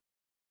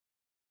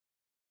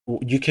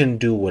can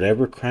do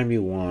whatever crime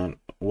you want,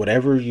 or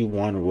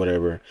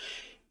whatever,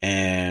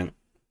 and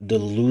the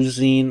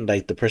losing,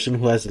 the person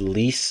who has the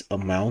least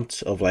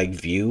amount of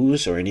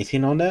views or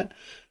anything on that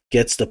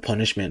gets the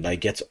punishment,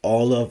 gets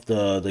all of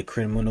the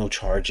criminal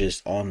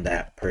charges on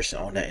that person,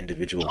 on that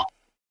individual.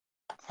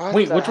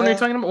 Wait, which one are you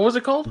talking about? What was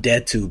it called?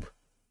 Dead Tube.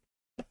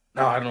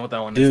 No, I don't know what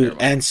that one is. Dude,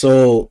 and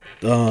so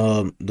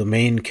the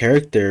main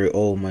character,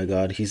 oh my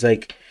god, he's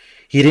like,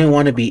 he didn't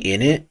want to be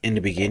in it in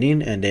the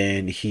beginning, and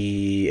then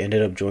he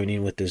ended up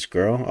joining with this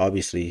girl,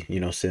 obviously, you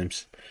know,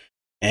 Sims.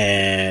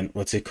 And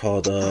what's it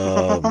called?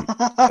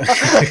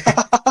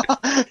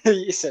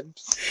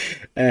 Sims.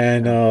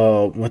 And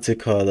what's it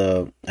called?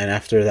 And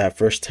after that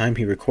first time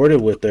he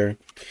recorded with her,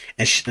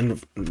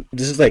 and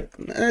this is like,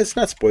 it's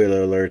not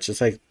spoiler alerts.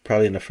 It's like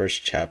probably in the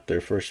first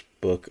chapter, first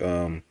book.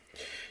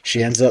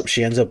 She ends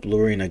up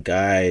luring a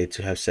guy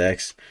to have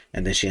sex,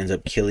 and then she ends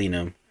up killing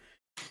him,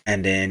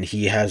 and then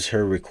he has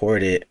her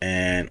record it,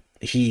 and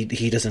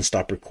he doesn't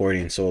stop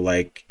recording. So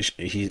like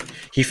he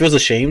feels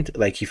ashamed,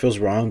 like he feels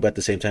wrong, but at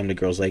the same time the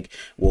girl's like,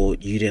 well,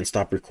 you didn't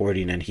stop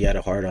recording, and he had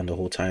a hard on the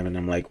whole time. And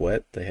I'm like,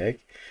 what the heck?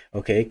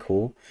 Okay,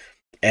 cool.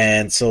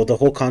 And so the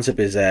whole concept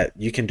is that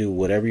you can do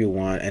whatever you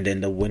want, and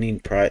then the winning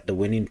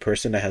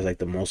person that has like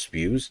the most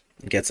views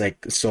gets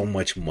like so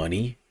much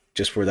money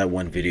just for that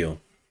one video.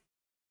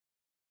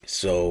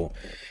 So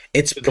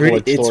it's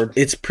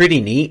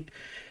pretty neat,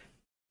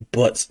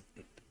 but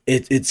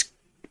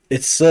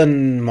it's a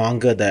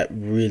manga that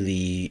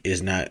really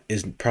is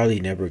probably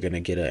never gonna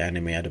get an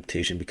anime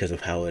adaptation because of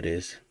how it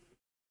is.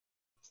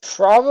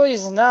 Probably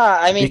is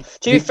not. I mean,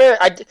 to be fair,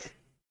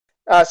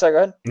 sorry, go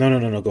ahead.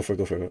 No, go for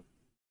it.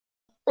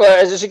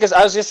 Well, it's just because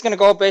I was just gonna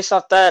go based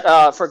off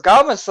that. For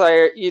Goblin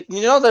Slayer, you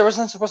know there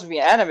wasn't supposed to be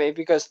anime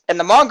because in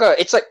the manga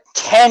it's like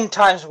 10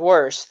 times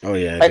worse. Oh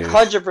yeah, like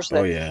 100%.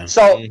 Oh yeah.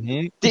 So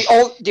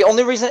the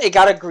only reason it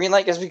got a green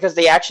light is because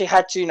they actually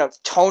had to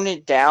tone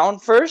it down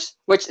first,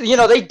 which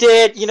they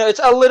did.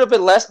 It's a little bit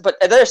less, but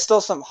there's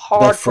still some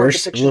hardcore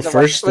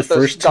depictions the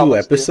first 2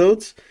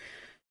 episodes.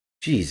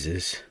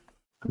 Jesus.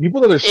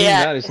 People that are seeing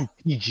that is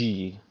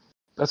PG.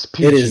 That's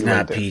PG. It is right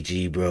not there.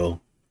 PG, bro.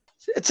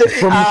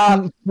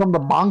 From the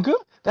manga?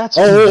 That's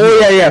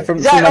yeah. From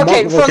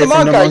the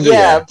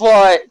manga,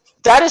 but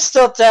that is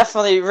still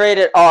definitely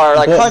rated R,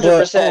 like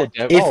 100%.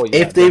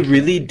 If they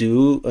really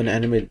do an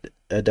anime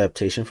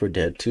adaptation for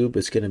DeadTube,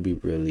 it's gonna be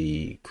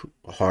really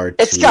hard.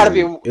 It's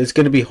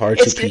gonna be hard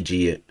to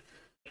PG it.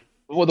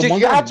 Well, dude,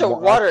 you have to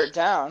water it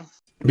down.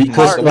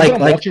 Because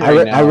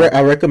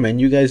I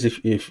recommend you guys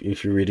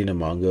if you're reading a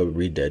manga,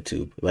 read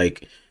DeadTube.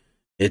 Like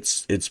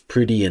it's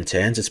pretty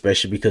intense,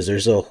 especially because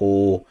there's a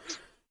whole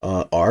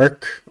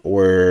arc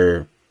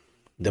where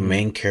the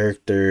main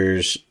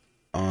character's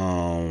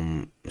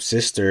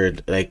sister,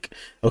 like,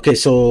 okay,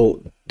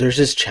 so there's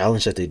this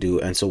challenge that they do,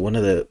 and so one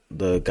of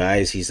the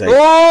guys, he's like,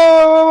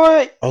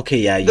 wait. Okay,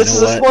 yeah, you know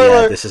what?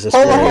 Yeah, this is a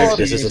spoiler.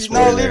 This is a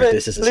spoiler. No, leave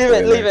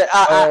it. Leave it.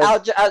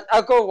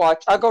 I'll go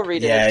watch. I'll go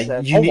read it. Yeah,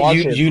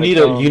 you need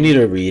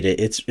to read it.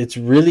 It's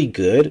really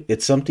good.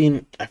 It's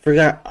something I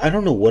forgot. I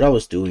don't know what I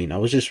was doing. I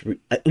was just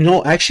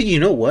no. Actually, you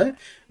know what?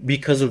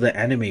 Because of the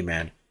anime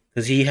man,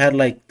 because he had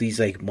like these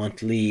like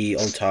monthly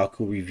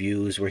otaku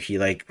reviews where he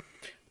like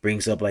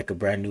brings up like a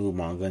brand new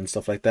manga and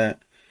stuff like that.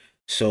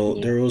 So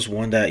there was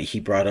one that he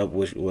brought up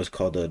which was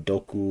called a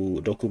Doku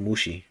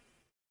Mushi.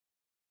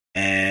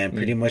 And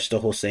pretty much the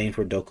whole saying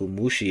for Doku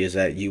Mushi is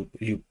that you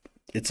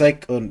it's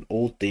like an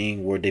old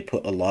thing where they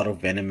put a lot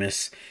of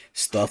venomous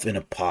stuff in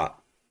a pot.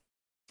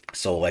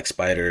 So like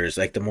spiders,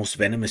 like the most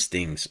venomous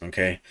things,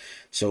 okay?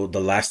 So the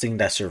last thing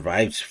that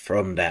survives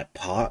from that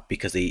pot,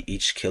 because they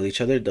each kill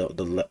each other,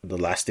 the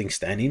last thing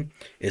standing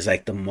is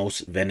like the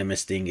most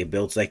venomous thing. It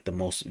builds like the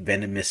most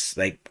venomous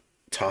like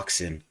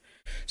toxin.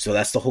 So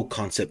that's the whole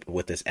concept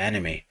with this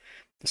anime.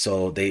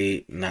 So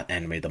the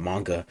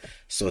manga.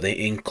 So they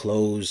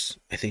enclose,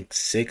 I think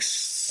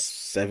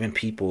 6-7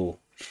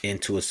 people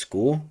into a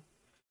school,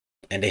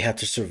 and they have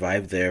to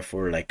survive there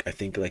for like, I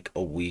think like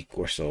a week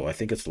or so. I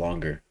think it's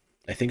longer.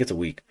 I think it's a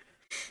week.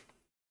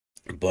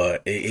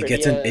 But it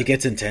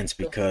gets intense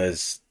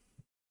because,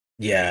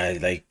 yeah,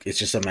 like it's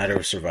just a matter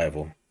of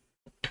survival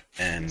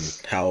and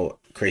how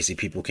crazy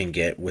people can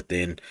get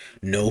within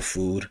no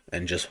food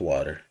and just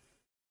water.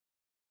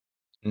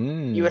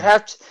 You would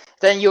have to,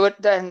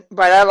 then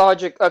by that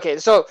logic, okay,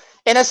 so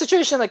in a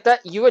situation like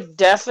that, you would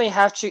definitely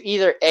have to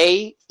either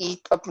A,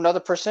 eat up another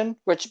person,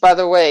 which by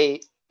the way,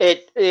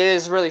 it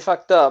is really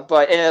fucked up,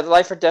 but in a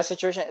life or death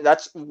situation,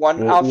 that's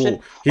one option.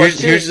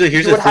 Here's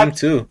the thing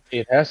too.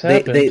 It has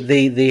happened.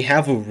 They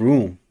have a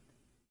room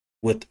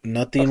with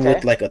nothing,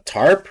 with like a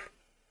tarp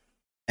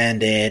and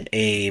then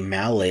a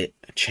mallet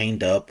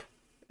chained up,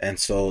 and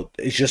so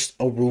it's just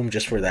a room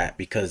just for that,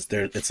 because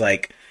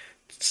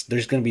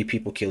there's gonna be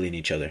people killing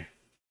each other.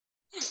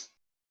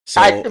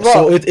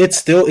 So it's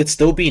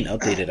still being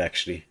updated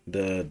actually.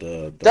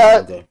 The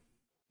manga.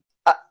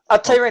 I'll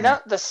tell you right now,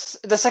 the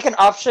second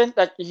option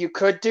that you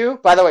could do.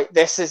 By the way,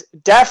 this is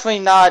definitely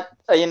not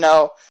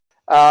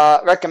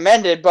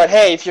recommended. But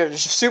hey, if you're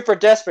super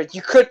desperate,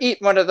 you could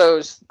eat one of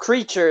those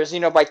creatures,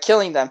 by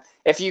killing them.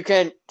 If you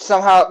can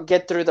somehow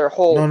get through their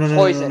whole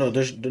poison.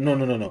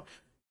 No.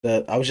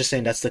 I was just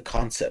saying that's the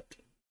concept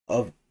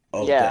of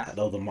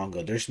the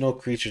manga. There's no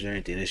creatures or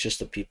anything. It's just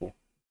the people.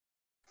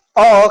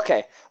 Oh,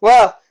 okay.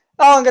 Well,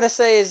 all I'm gonna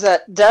say is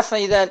that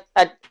definitely that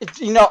a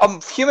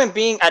human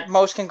being at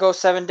most can go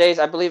 7 days.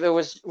 I believe it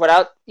was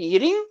without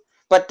eating,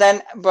 but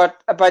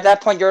by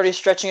that point you're already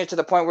stretching it to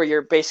the point where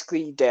you're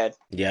basically dead.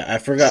 Yeah, I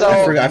forgot. So-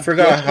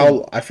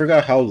 I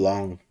forgot how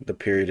long the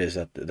period is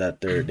that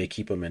they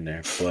keep them in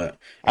there. But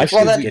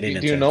Actually, Well, getting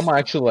do you know intense. my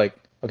actual like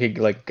okay,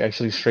 like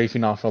actually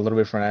strafing off a little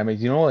bit from anime?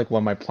 Do you know like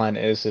what my plan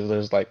is? If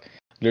there's like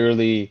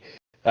literally,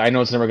 I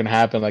know it's never gonna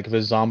happen. Like if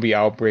a zombie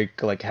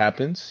outbreak like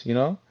happens,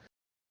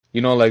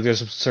 like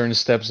there's certain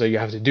steps that you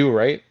have to do,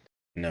 right?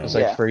 No. It's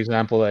like Yeah. for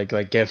example, like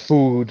get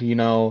food,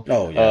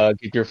 Oh yeah.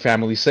 get your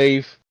family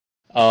safe.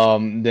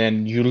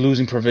 Then you're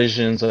losing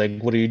provisions. Like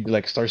what do you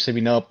like? Start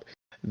saving up.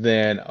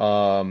 Then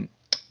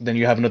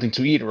you have nothing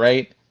to eat,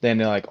 right? Then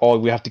they're like, oh,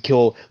 we have to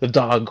kill the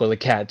dog or the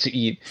cat to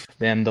eat.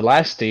 Then the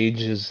last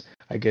stage is,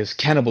 I guess,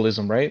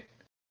 cannibalism, right?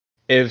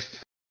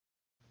 If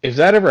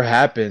that ever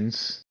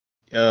happens,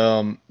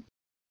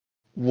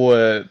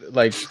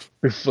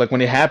 like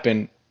when it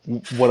happened,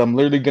 what I'm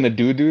literally gonna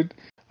do, dude,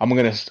 I'm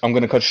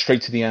gonna cut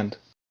straight to the end.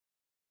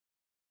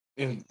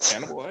 In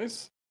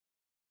cannibalize?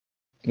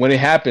 When it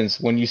happens,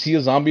 when you see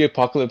a zombie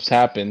apocalypse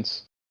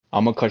happens,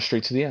 I'm gonna cut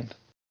straight to the end.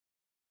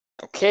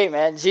 Okay,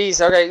 man. Jeez.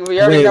 Okay,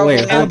 we already know.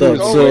 Wait, we have hold to up.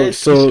 go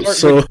So with-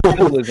 so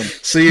Cannibalism.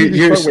 so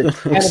you're start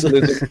with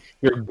cannibalism,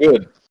 you're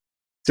good.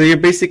 so you're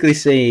basically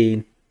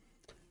saying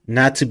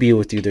not to be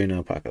with you during the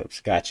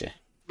apocalypse. Gotcha.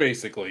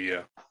 Basically,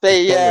 yeah.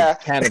 yeah.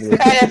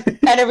 Cannibalism.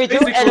 And if we do,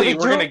 Basically,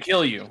 we're gonna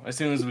kill you as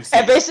soon as we see.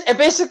 And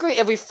basically,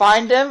 if we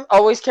find him,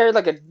 always carry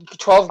like a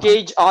 12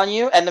 gauge on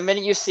you, and the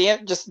minute you see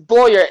him, just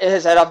blow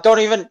his head off. Don't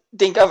even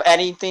think of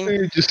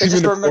anything. Just Just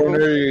in the remember-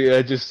 corner.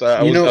 I'm just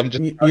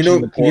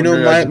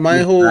my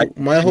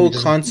whole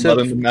blood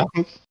in the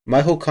mouth.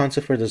 my whole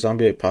concept for the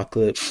zombie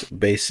apocalypse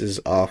bases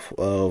off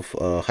of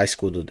High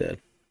School of the Dead.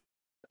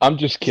 I'm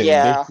just kidding.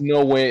 Yeah. There's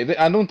no way.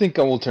 I don't think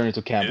I will turn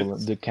into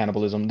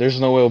cannibalism. There's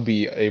no way I'll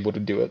be able to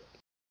do it.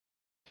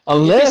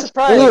 Unless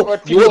surprised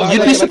what people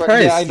you'd be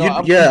surprised. Yeah, I know.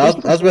 I was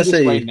about to this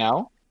say right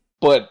now,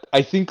 but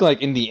I think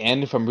like in the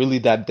end, if I'm really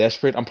that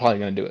desperate, I'm probably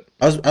gonna do it.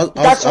 I was That's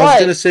I was why-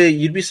 gonna say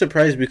you'd be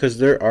surprised because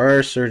there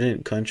are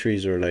certain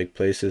countries or like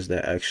places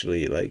that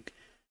actually like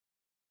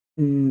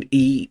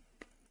eat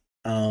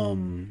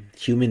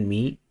human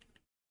meat.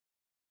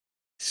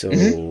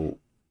 So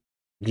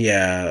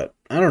yeah,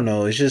 I don't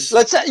know. It's just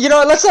Let's not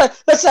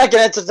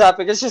get into the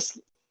topic.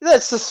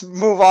 Let's just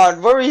move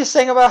on. What were you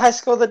saying about High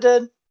School of the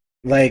Dead?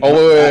 like Oh,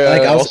 wait,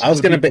 like I also was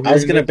for gonna people I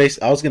was hearing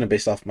gonna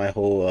base off my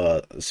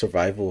whole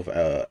survival of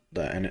the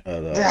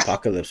Yeah.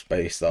 apocalypse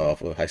based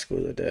off of High School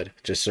of the Dead.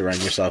 Just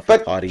surround yourself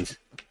But- with bodies.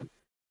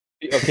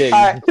 Okay,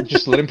 Alright.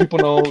 just letting people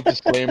know.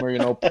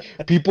 Disclaimer.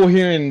 People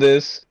hearing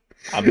this.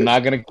 I'm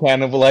not gonna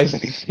cannibalize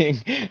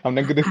anything. I'm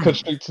not gonna cut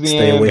straight to the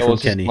Stay end. away I from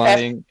was just Kenny.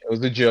 lying. It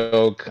was a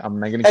joke. I'm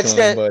not gonna It's kill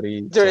gonna-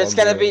 anybody. Dude, it's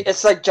gonna be.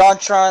 It's like John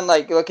Tron,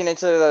 like looking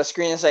into the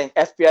screen and saying,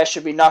 "FBI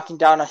should be knocking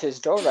down on his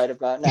door right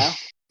about now."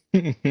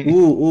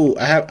 Ooh,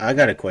 I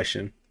got a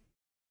question.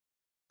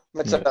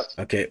 What's Yes. up?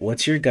 Okay,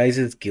 what's your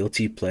guys'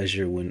 guilty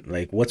pleasure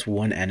what's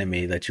one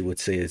anime that you would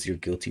say is your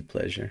guilty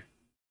pleasure?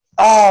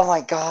 Oh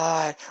my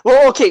god.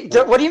 Well, okay.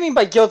 What do you mean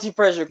by guilty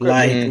pleasure?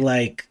 Griffin?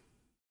 Like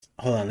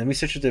hold on, let me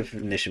search the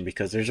definition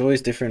because there's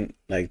always different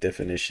like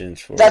definitions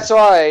for That's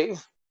why.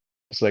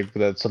 It's like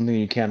that's something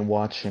you can't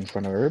watch in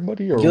front of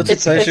everybody, or guilty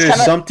It's pleasure is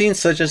kinda- something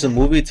such as a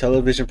movie,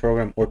 television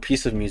program, or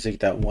piece of music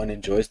that one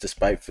enjoys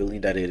despite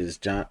feeling that it is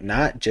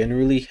not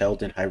generally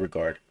held in high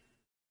regard.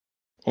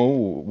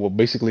 Oh, well,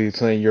 basically, it's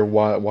saying you're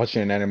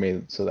watching an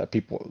anime so that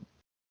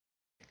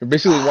you're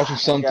basically Oh watching my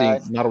something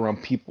God. not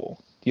around people.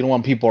 You don't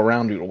want people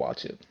around you to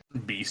watch it.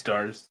 B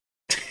stars.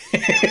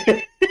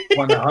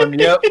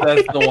 Yep,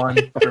 that's the one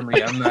for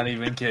me. I'm not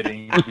even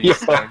kidding. Yeah.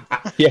 B-stars.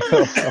 Yeah.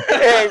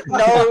 Hey,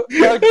 no,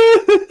 you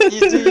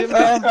do you,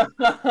 man.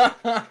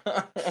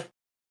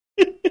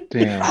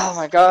 Damn. Oh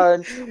my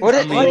god. What?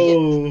 I What?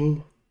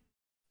 Oh.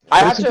 I But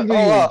have it's to. something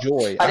that you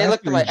enjoy. I didn't have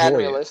look to at my enjoy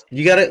anime it. list.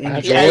 You gotta I have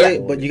enjoy to it,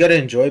 enjoy but it. you gotta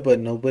enjoy, but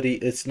nobody.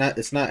 It's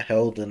not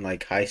held in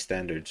like high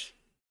standards.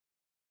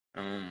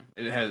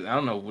 It has. I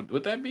don't know.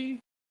 Would that be?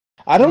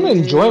 I don't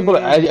enjoy it,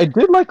 but I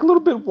did like a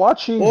little bit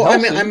watching. Well,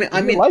 Hellsing. I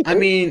did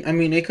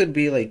mean, it could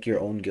be like your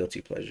own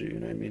guilty pleasure. You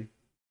know what I mean?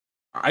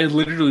 I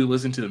literally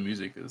listen to the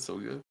music. It's so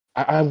good.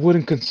 I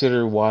wouldn't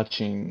consider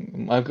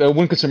watching. I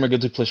wouldn't consider my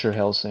guilty pleasure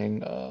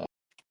Hellsing.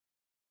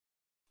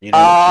 You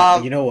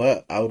know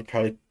what? I would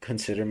probably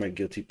consider my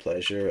guilty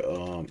pleasure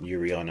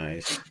Yuri on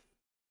Ice.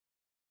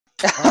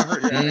 I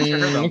heard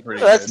that one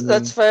pretty That's good.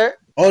 that's fair.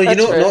 Oh, you That's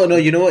know, fair. no,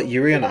 you know what?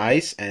 Yuri on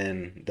Ice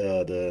and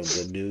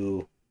the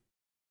new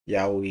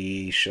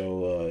yaoi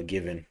show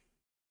Given.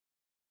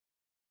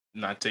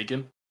 Not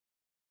taken.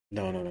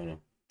 No. I don't know.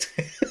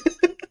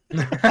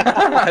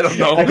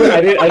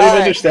 I didn't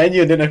Alright. understand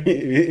you, and then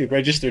it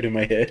registered in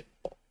my head.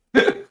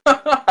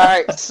 All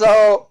right,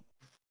 so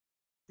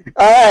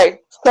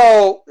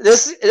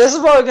this is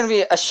probably gonna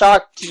be a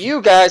shock to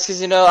you guys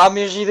because I'm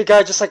usually the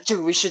guy just like,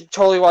 dude, we should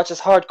totally watch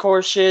this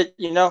hardcore shit,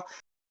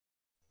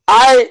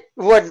 My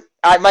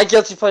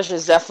guilty pleasure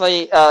is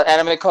definitely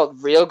anime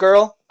called Real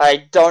Girl.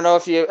 I don't know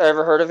if you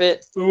ever heard of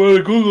it. I want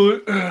to Google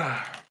it.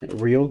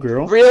 Real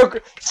girl. Real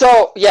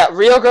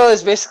Girl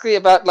is basically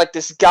about like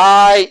this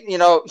guy.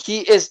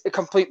 He is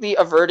completely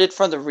averted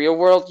from the real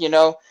world.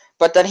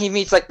 But then he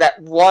meets like that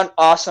one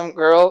awesome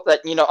girl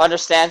that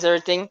understands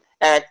everything.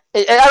 And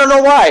I don't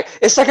know why.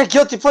 It's like a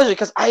guilty pleasure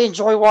because I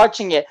enjoy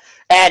watching it.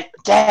 And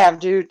damn,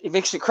 dude, it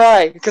makes me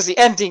cry because the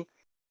ending.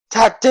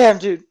 God damn,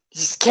 dude, you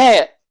just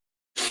can't.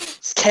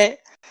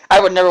 I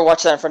would never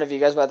watch that in front of you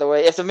guys. By the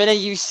way, if the minute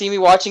you see me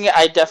watching it,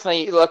 I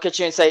definitely look at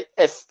you and say,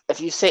 if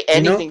you say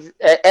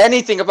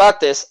anything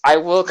about this, I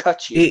will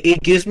cut you.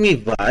 It gives me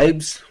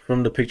vibes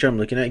from the picture I'm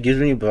looking at. It gives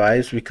me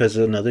vibes because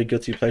another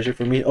guilty pleasure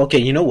for me. Okay,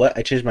 you know what?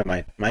 I changed my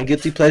mind. My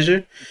guilty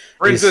pleasure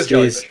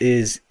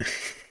is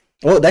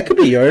oh, that could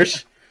be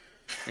yours.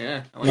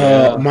 Yeah.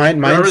 I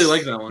really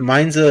like that one.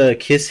 Mine's a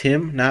Kiss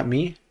Him, Not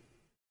Me.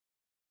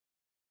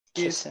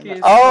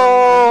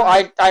 Oh,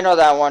 I know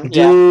that one.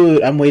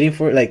 Dude, yeah. I'm waiting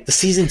for like the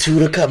season 2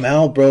 to come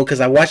out, bro. Because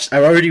I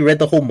already read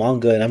the whole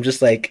manga, and I'm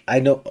just like, I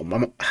know.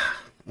 I'm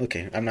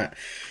not.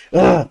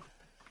 I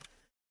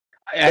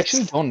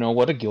actually don't know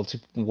what guilty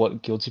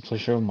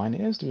pleasure of mine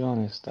is. To be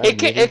honest, it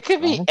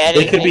could be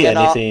anything. It could be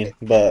anything,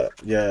 but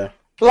yeah.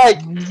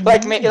 Like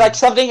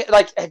something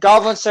like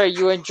Goblin Slayer,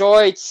 you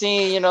enjoyed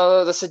seeing,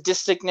 the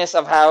sadisticness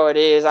of how it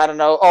is. I don't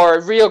know.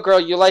 Or Real Girl,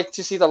 you like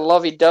to see the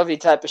lovey-dovey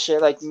type of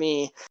shit, like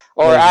me.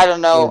 Or I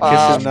don't know,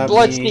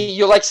 Bloodstein,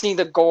 you like seeing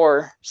the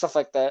gore, stuff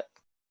like that.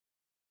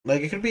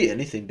 Like it could be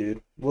anything,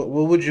 dude. What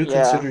would you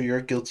consider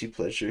your guilty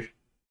pleasure?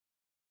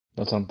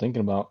 That's what I'm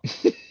thinking about.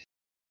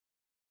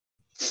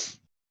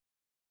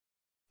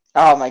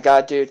 Oh my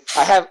god, dude!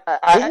 I have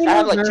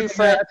like 2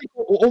 friends. I think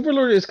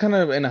Overlord is kind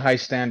of in a high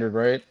standard,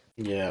 right?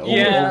 Yeah,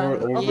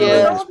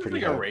 Overlord is pretty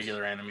like a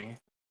regular anime.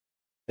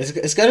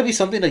 It's got to be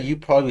something that you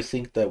probably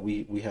think that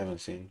we haven't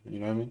seen. You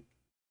know what I mean?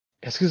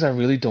 It's because I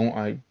really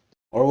don't.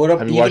 Or what?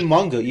 Even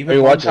manga. Have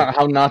you watched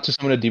How Not to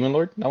Summon a Demon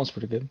Lord? That one's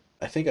pretty good.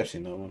 I think I've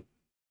seen that one.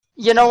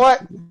 You know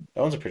what?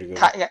 That one's a pretty good.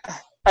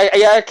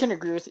 I can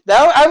agree with you.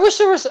 I wish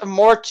there was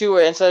more to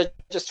it instead of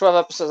just 12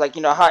 episodes, like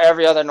how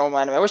every other normal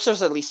anime. I wish there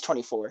was at least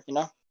 24.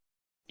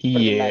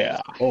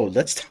 Yeah. Oh,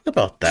 let's talk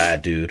about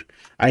that, dude.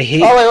 I hate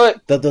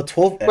the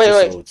 12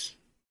 episodes.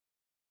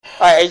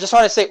 Alright, I just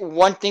want to say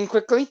one thing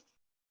quickly.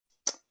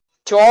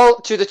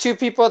 To the 2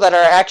 people that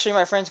are actually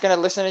my friends going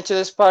to listen to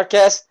this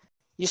podcast,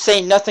 you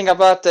say nothing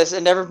about this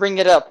and never bring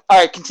it up.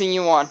 Alright,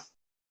 continue on.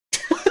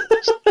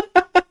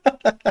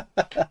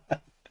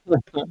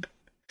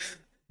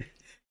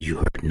 You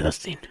heard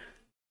nothing.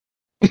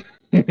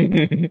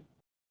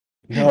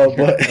 No,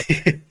 but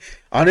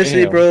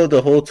honestly, bro,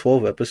 the whole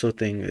 12 episode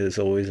thing is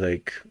always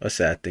like a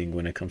sad thing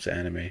when it comes to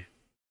anime.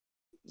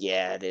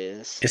 Yeah, it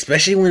is.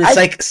 Especially when it's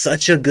like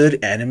such a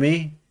good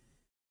anime.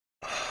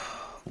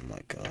 Oh my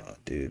god,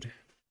 dude.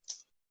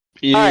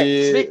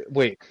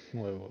 Wait.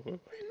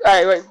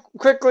 Alright,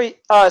 quickly,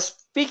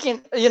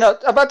 speaking,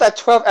 about that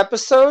 12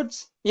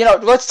 episodes,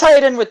 let's tie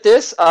it in with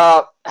this.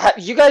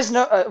 You guys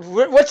know,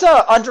 what's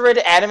a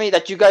underrated anime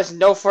that you guys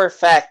know for a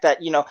fact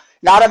that,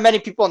 not many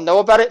people know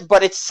about it,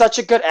 but it's such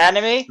a good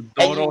anime,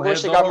 and you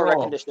wish it got more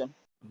recognition?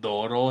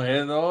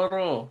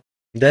 Dorohedoro.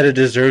 That it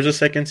deserves a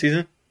second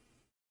season?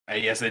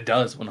 Yes, it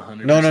does.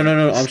 100%. No.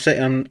 I'm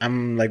saying,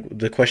 I'm like,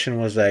 the question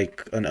was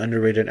like an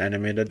underrated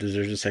anime that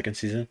deserves a second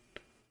season.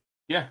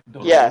 Yeah.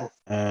 Yeah.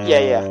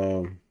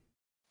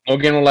 No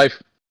Game of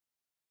Life.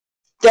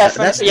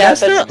 Definitely.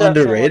 That's not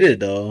underrated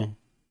though.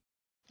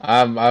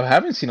 I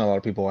haven't seen a lot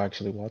of people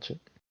actually watch it.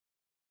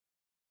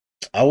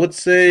 I would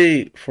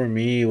say for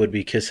me it would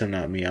be Kiss Him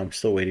Not Me. I'm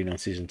still waiting on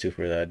season 2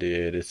 for that,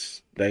 dude.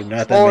 It's like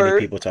not that many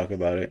people talk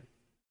about it.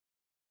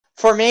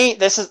 For me,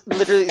 this is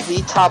literally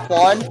the top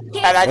one. And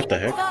what the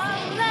heck?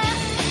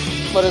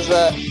 What is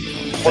that?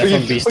 Is that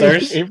from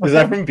Beastars? Is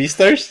that from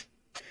Beastars?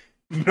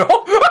 No.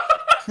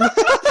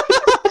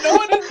 No,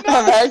 it is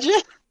not.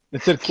 Imagine.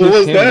 It said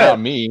Kiss Him Not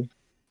Me.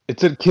 It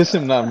said Kiss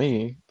Him Not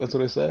Me. That's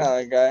what I said. Oh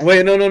my god.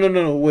 Wait,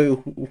 no. Wait,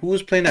 who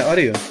was playing that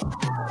audio?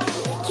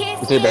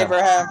 It's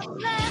Abraham.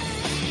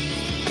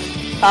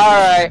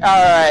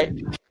 Alright.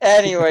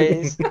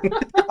 Anyways.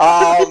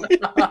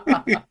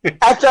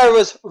 After I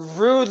was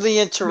rudely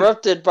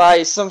interrupted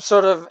by some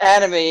sort of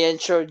anime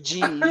intro,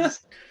 jeez.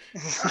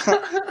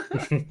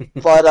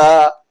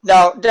 But,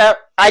 no,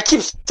 I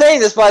keep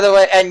saying this, by the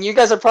way, and you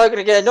guys are probably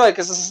going to get annoyed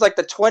because this is like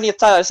the 20th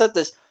time I said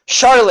this.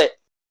 Charlotte.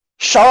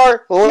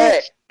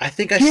 I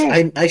think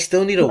I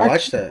still need to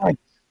watch that.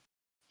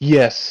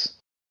 Yes.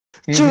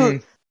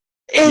 Dude,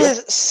 it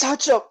is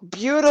such a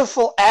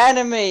beautiful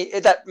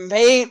anime that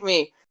made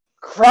me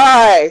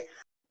cry.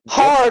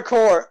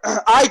 Hardcore.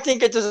 I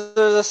think it deserves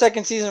a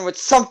second season with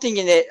something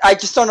in it. I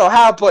just don't know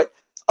how, but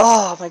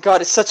oh my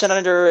god, it's such an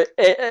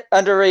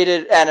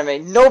underrated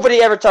anime.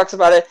 Nobody ever talks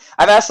about it.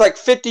 I've asked like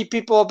 50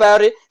 people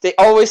about it. They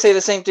always say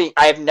the same thing.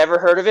 I've never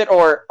heard of it,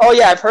 or oh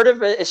yeah, I've heard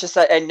of it. It's just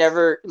that I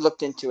never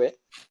looked into it.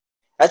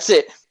 That's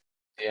it.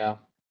 Yeah.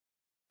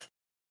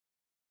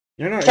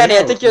 Kenny,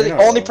 I think you're the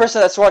not only wrong.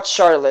 person that's watched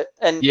Charlotte,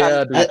 and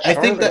Yeah, dude. I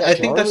think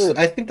Charlotte.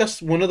 I think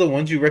that's one of the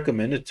ones you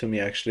recommended to me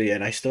actually,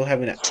 and I still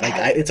haven't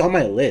it's on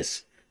my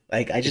list.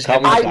 Like I just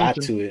caught haven't my got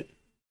attention. to it.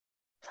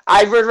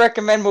 I would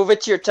recommend move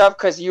it to your top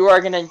because you are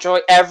gonna enjoy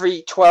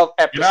every 12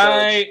 Good episodes.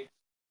 night.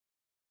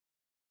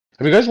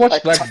 Have you guys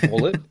watched Like- Black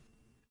Bullet?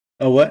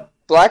 Oh what?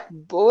 Black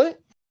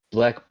Bullet?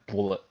 Black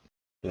Bullet.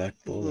 Black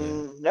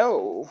Bullet.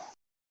 No.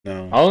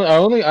 No. I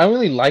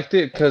only liked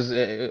it because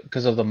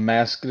of the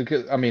mask.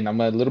 I mean, I'm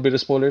a little bit of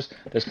spoilers.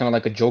 There's kind of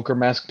like a Joker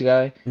masked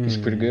guy. He's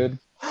pretty good.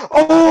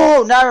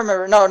 Oh, now I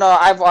remember. No,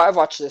 I've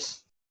watched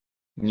this.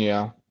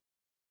 Yeah.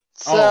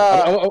 So,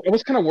 I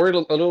was kind of worried a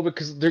little bit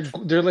because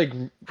they're like,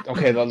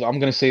 okay, I'm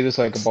gonna say this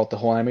like about the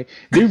whole anime.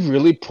 They're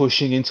really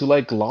pushing into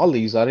like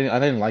lollies. I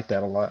didn't like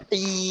that a lot.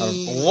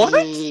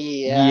 What?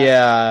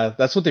 Yeah.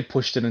 That's what they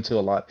pushed it into a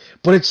lot.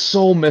 But it's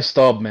so messed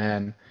up,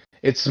 man.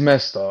 It's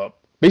messed up.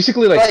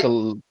 Basically, like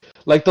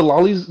the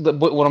lollies.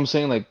 What I'm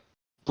saying, like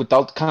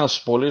without kind of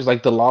spoilers,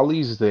 like the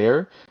lollies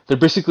they're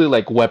basically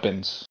like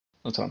weapons.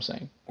 That's what I'm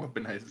saying.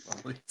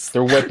 Weaponized lollies.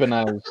 They're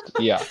weaponized,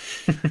 yeah.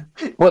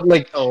 But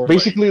like Oh my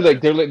basically,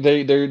 God.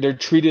 like they're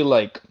treated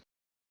like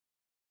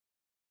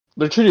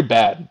they're treated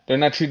bad. They're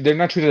not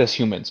treated as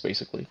humans,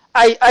 basically.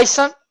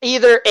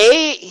 Either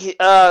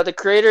the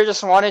creator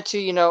just wanted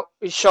to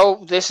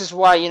show this is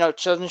why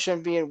children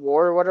shouldn't be in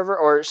war or whatever,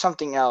 or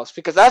something else,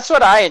 because that's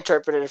what I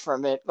interpreted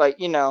from it. Like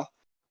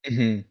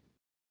Mm-hmm.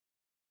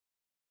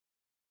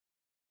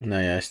 No,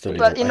 yeah, I still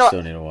But, need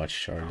to watch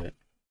Charlotte.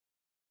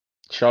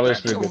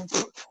 Charlotte's pretty good.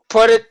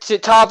 put it to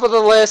top of the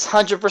list,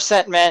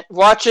 100%, man.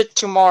 Watch it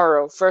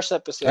tomorrow, first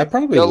episode. I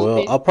probably You'll will.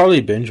 be- I'll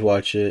probably binge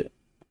watch it.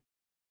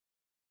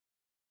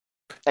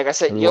 Like I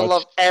said, Have you you'll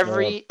love watched,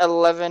 every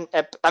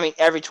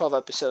every 12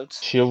 episodes.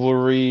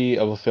 Chivalry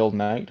of a Failed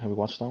Knight. Have you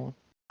watched that one?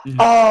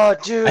 Oh,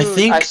 dude,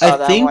 I saw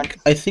that one.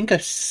 I think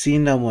I've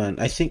seen that one.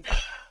 I think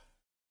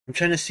I'm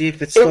trying to see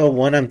if it's the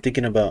one I'm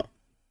thinking about.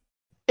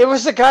 It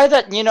was the guy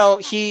that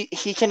he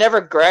can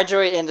never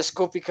graduate in the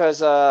school because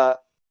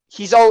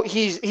he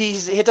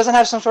doesn't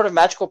have some sort of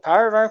magical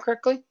power, if I remember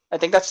correctly. I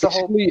think that's the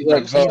whole. Basically,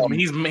 like, premise.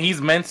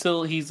 He's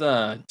mental. He's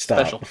Stop.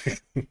 special.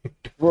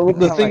 well,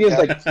 the Oh thing my is,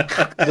 like,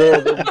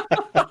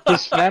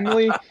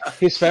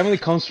 his family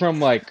comes from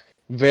like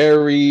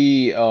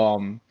very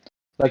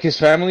like his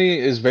family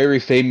is very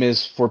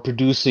famous for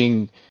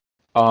producing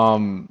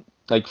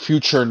like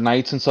future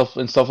knights and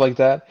stuff like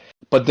that.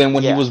 But then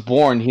when he was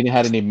born, he didn't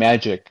have any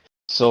magic.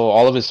 So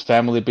all of his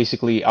family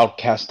basically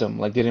outcast him.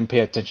 Like they didn't pay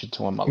attention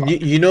to him a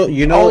lot. You know.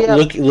 Oh, yeah.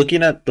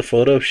 Looking at the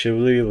photo of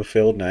Chivalry of a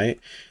Failed Knight,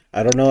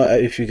 I don't know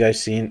if you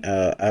guys seen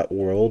at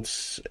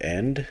World's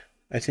End.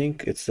 I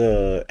think it's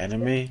the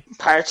anime.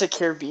 Pirates of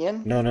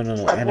Caribbean. No.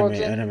 Like World's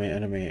End?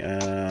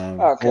 Anime.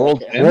 Okay.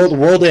 World okay. End? World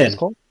What's End. it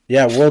called?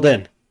 Yeah, World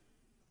End.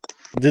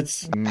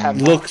 This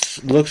Mm.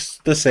 looks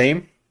the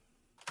same,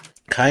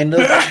 kind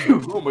of.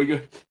 Oh my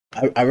god.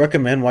 I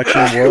recommend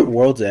watching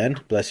World's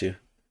End. Bless you.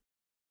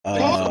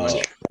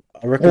 I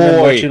recommend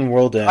Boy, watching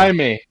World End.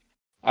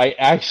 I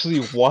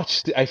actually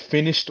watched it. I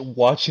finished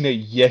watching it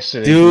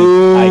yesterday.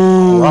 Dude.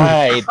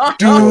 I cried.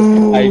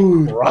 Dude, I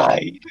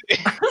cried.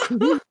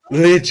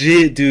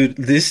 legit, dude.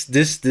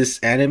 This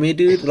anime,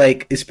 dude.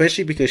 Like,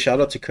 especially because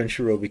shout out to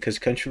Crunchyroll, because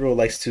Crunchyroll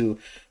likes to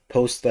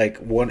post like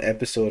one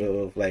episode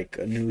of like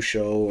a new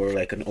show or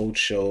like an old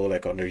show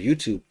like on their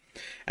YouTube.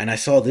 And I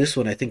saw this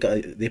one. I think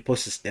they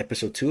posted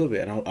episode 2 of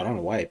it. And I don't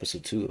know why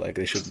episode 2. Like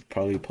they should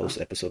probably post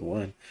episode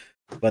 1,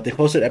 but they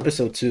posted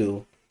episode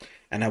 2.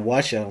 And I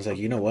watched it, I was like,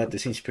 you know what?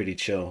 This seems pretty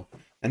chill.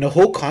 And the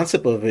whole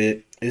concept of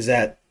it is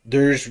that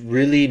there's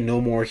really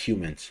no more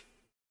humans.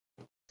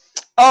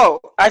 Oh,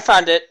 I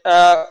found it.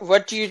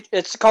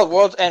 It's called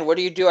World's End. What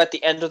do you do at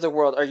the end of the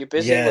world? Are you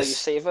busy? Will you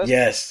save us?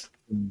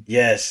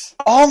 Yes.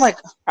 Oh my!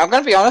 I'm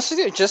gonna be honest with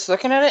you. Just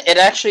looking at it,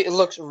 it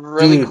looks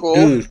really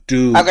cool.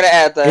 Dude. I'm gonna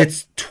add that.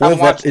 It's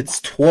 12. It's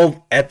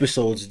 12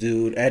 episodes,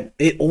 dude, and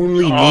it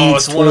only Oh,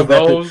 needs it's one of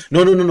 12 those?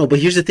 episodes. No. But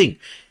here's the thing: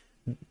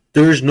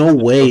 there's no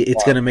way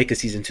it's gonna make a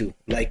season 2.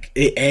 Like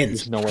it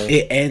ends. There's no way.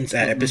 It ends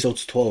at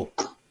episodes 12.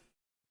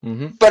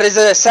 Mm-hmm. But is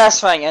it a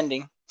satisfying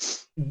ending?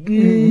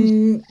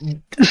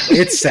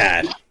 It's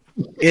sad.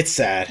 It's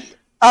sad.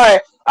 All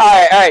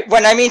right.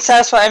 When I mean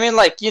satisfying, I mean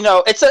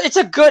it's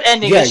a good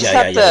ending. Yeah, You just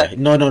yeah. have to-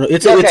 No.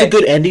 It's a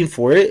good ending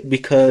for it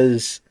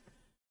because.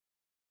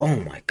 Oh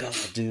my god,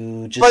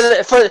 dude!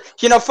 Just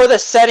for the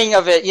setting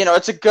of it,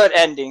 it's a good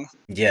ending.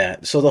 yeah.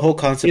 So the whole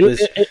concept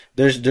is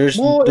there's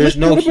no a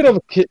little bit of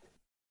a kid.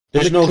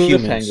 there's like no cliffhanger.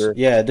 humans.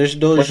 Yeah,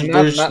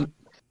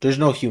 there's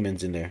no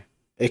humans in there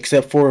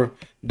except for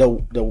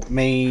the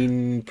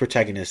main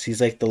protagonist.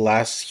 He's like the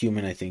last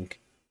human, I think.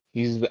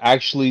 He's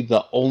actually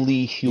the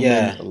only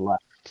human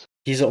left.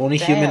 He's the only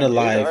Damn, human dude,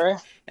 alive,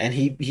 alright. and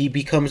he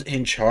becomes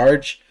in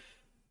charge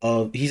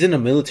of. He's in the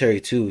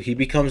military too. He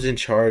becomes in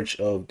charge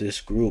of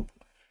this group,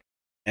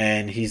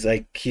 and he's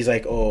like,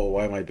 oh,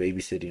 why am I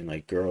babysitting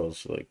like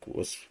girls? Like,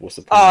 what's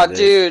the point Oh, of this?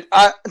 dude,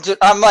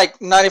 I'm like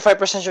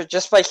 95% sure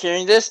just by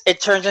hearing this,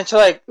 it turns into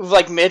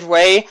like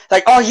midway,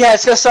 like, oh yeah,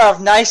 it's gonna start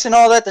off nice and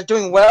all that, they're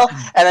doing well,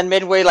 and then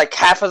midway, like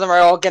half of them are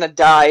all gonna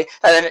die,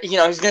 and then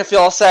he's gonna feel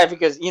all sad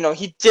because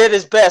he did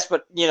his best,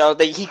 but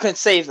he couldn't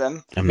save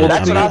them. I'm Well, not.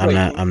 that's I'm what not. I'm I'm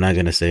not. thinking. I'm not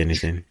gonna say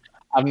anything.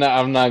 I'm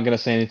not gonna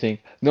say anything.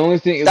 The only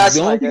thing That's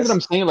the only my thing guess. that I'm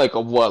saying, like,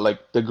 of what,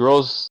 like, the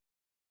girls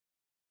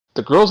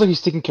that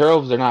he's taking care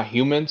of, they're not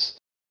humans.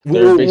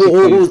 They're Whoa,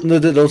 basically- no,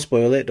 don't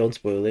spoil it. Don't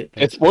spoil it.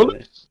 Don't It's spoiled?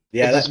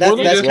 Yeah, It's a that's spoiler?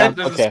 You just kind. have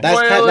to okay. That's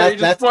spoil kind. it. You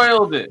just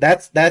spoiled it.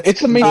 That's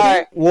It's amazing.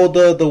 Alright. Well,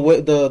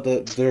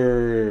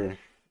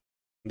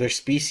 their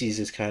species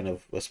is kind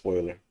of a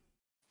spoiler.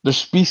 The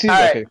species.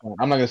 Alright. Okay,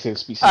 I'm not gonna say the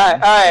species. All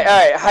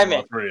right, Jaime.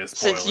 Well, pretty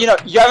Since spoiler.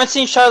 you haven't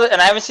seen Charlotte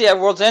and I haven't seen at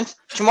World's End,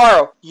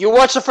 tomorrow you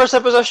watch the first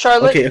episode of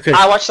Charlotte. Okay.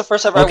 I watch the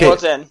first episode Okay. of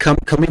World's End.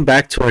 Coming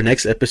back to our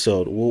next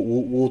episode,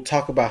 we'll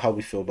talk about how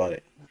we feel about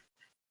it.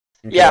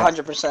 Okay? Yeah,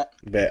 100%.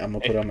 Bet I'm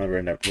gonna put on my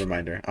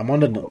reminder. I'm on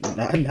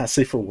the not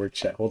safe for work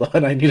chat. Hold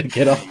on, I need to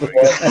get off.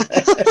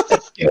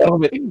 Yeah,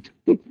 what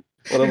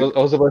I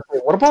was about to say.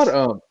 What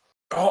about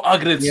Oh,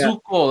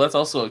 Agretsuko. That's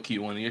also a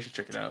cute one. You guys should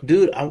check it out.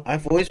 Dude,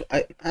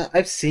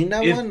 I've seen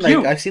that It's one. cute.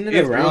 Like I've seen it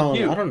It's real around.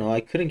 cute. I don't know. I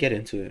couldn't get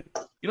into it.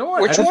 You know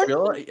what? Which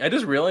one? I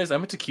just realized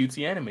I'm into cutesy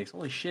animes.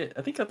 Holy shit!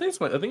 I think that's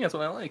what I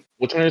like.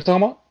 which one are you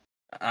talking about?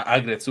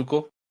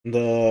 Agretsuko.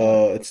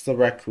 It's the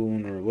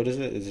raccoon, or what is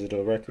it? Is it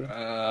a raccoon?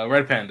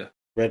 Red Panda.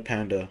 Red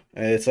panda.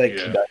 And it's like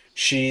Yeah.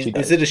 she. She Is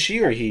does. it a she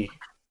or he?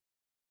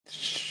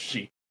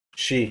 She.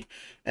 She.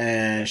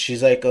 And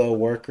she's like a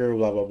worker,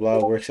 blah blah blah.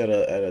 Works at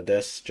a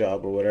desk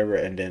job or whatever.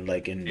 And then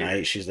like in Yeah.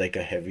 night, she's like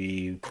a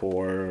heavy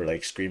core,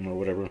 like screamer or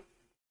whatever.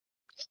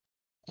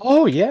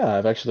 Oh yeah,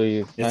 I've actually.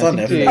 It's I on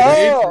think Netflix.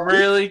 Oh. It's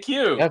really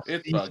cute. Yeah,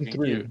 It's season fucking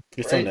 3. cute.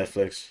 It's Right. on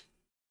Netflix.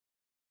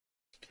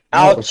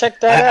 I'll Oh, check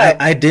that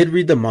out. I did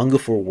read the manga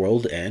for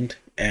World End,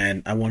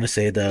 and I want to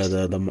say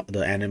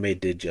the anime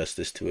did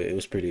justice to it. It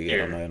was pretty good.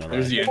 Here, I'm not gonna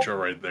there's lie. the intro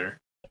right there.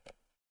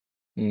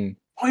 Mm.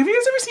 Oh, have you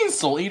guys ever seen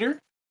Soul Eater?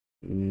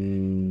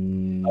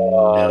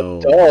 No.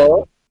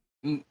 Duh.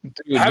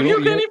 Dude, Have you,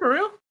 know- Kenny, for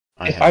real?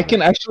 If I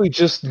can actually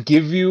just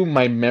give you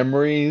my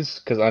memories,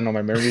 because I know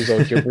my memories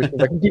are here.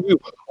 If I can give you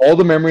all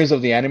the memories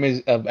of the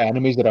animes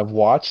that I've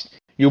watched,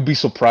 you'll be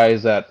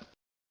surprised that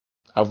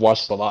I've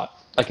watched a lot.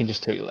 I can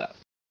just tell you that.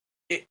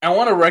 I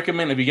want to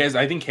recommend, if you guys,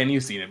 I think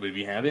Kenny's seen it, but if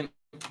you haven't,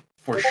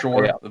 for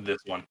sure, Yeah. this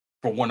one.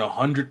 For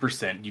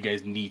 100%, you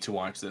guys need to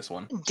watch this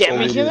one. Get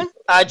me Oh, human,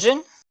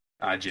 Ajin.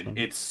 Ajin.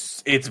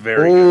 It's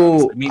very Oh,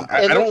 good. I mean,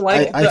 I don't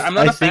like. I'm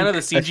not a fan of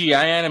the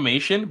CGI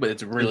animation, but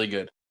it's really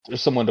good.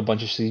 There's someone a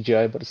bunch of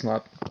CGI, but it's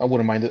not. I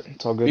wouldn't mind it.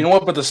 It's all good. You know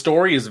what? But the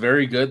story is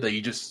very good. That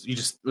you just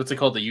what's it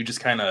called? That you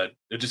just kind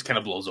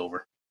of blows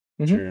over.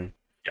 Sure.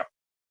 Yeah.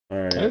 All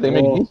right. Yeah, they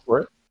make Well, use for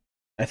it.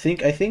 I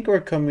think we're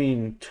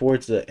coming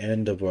towards the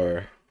end of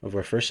our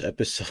first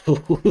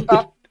episode.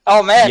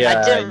 Oh man, I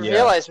Yeah, didn't yeah.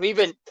 realize we've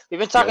been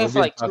talking we've for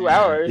been like 2 talking-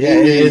 hours.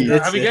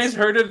 Yeah, Have you guys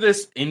heard of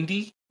this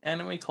indie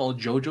anime called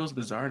JoJo's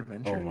Bizarre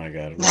Adventure? Oh my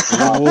god,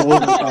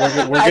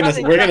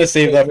 we're gonna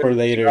save that for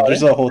later.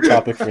 There's a whole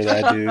topic for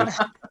that, dude.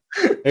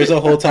 There's a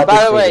whole topic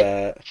By the for way,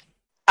 that.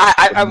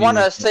 I want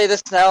to say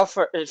this now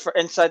for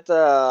inside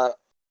the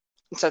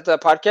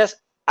podcast.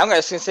 I'm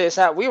gonna say this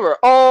now. We were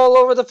all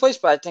over the place,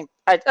 but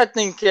I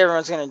think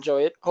everyone's gonna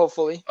enjoy it.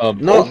 Hopefully.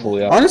 No,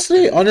 Hopefully, yeah.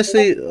 honestly,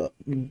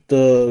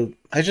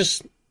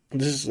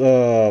 this is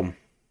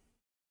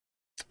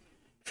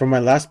from my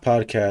last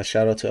podcast.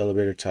 Shout out to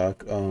Elevator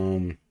Talk.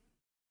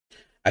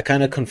 I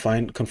kind of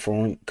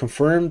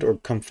confirmed or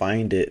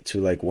confined it to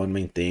like one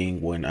main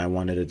thing when I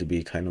wanted it to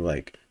be kind of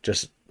like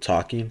just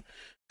talking.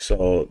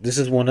 So this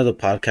is one of the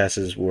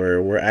podcasts where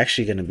we're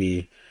actually going to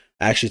be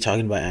actually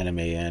talking about anime,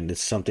 and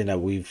it's something that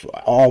we've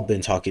all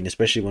been talking,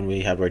 especially when we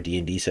have our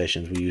D&D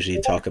sessions. We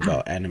usually talk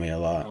about anime a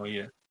lot. Oh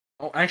yeah.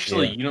 Oh,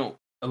 actually, Yeah.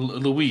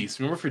 Luis,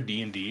 remember for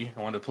D&D, I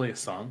wanted to play a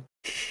song.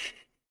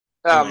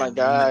 Oh my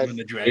god. When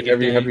the dragon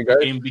Have you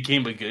guys-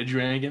 became a good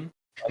dragon.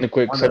 And a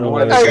quick Oh, second.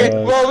 my Okay,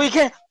 God.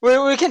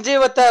 well we can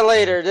deal with that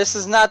later. This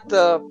is not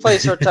the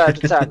place or time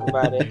to talk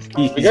about it.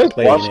 He's You guys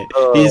playing watched,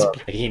 it. He's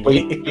playing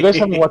Wait, it. you guys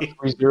haven't watched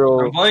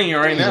ReZero I'm playing it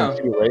right now.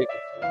 season 2, right?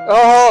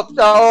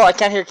 Oh, I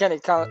can't hear Kenny.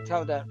 Calm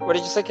down. What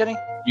did you say, Kenny?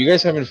 You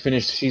guys haven't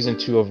finished season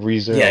 2 of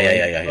ReZero.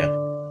 Yeah.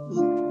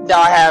 No,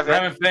 I I haven't.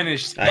 haven't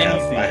finished I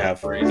have, anything. I have.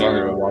 for I'm gonna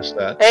ReZero. watch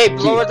that. Hey,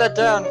 lower that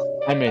down.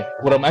 I mean,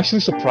 what I'm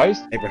actually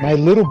surprised, Abraham. my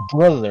little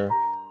brother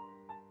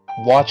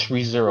watched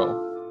ReZero.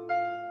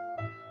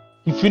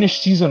 He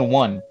finished season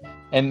 1,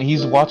 and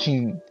he's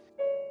watching.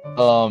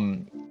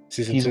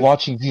 Season He's 2.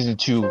 watching season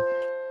 2.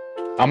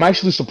 I'm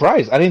actually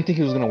surprised. I didn't think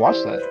he was gonna watch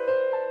that.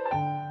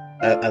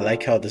 I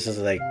like how this is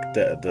like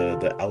the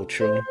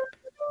outro.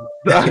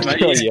 yeah.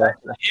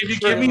 If you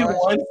give me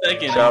 1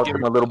 second, Shout I'll out give to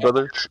my little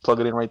brother. Just plug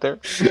it in right there.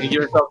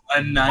 yourself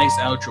a nice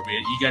outro, but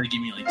you gotta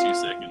give me like 2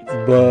 seconds.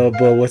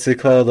 But what's it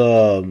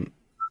called?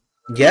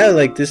 Yeah,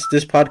 like this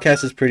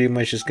podcast is pretty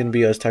much just gonna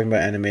be us talking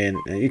about anime and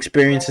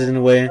experiences in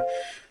a way.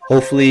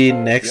 Hopefully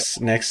next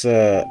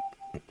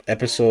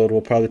episode,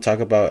 we'll probably talk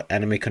about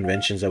anime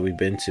conventions that we've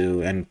been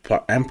to, and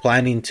I'm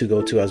planning to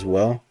go to as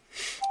well.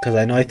 Because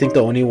I think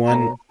the only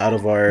one out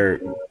of our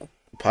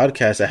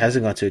podcast that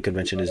hasn't gone to a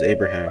convention is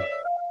Abraham.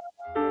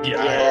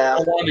 Yeah,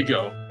 I want to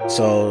go.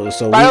 So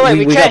By the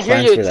way, we got can't hear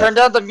plans you. for that. Turn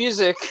down the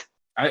music.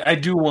 I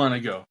do want to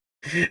go.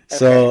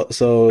 So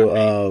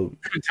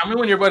Tell me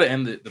when you're about to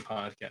end the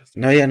podcast.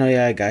 no,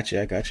 yeah, I got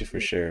you for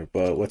sure.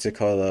 But what's it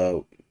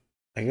called?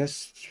 I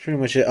guess that's pretty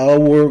much it. Oh,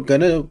 we're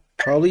gonna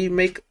probably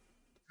make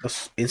a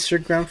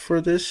Instagram for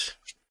this.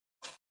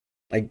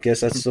 I guess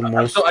that's the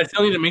most. I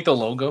still need to make the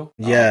logo.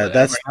 Yeah,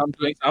 that's.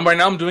 Right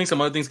now I'm doing some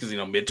other things because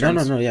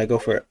midterms. No, yeah, go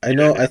for it.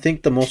 I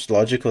think the most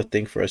logical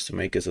thing for us to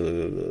make is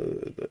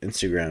the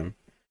Instagram,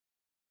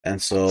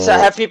 and so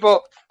have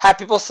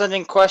people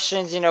sending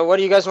questions. What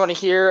do you guys want to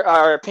hear?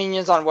 Our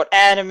opinions on what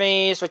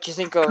animes, what you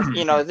think of,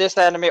 this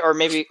anime, or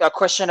maybe a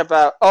question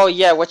about, oh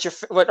yeah, what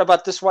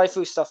about this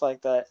waifu, stuff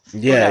like that.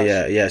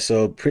 Yeah.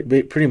 So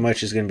pretty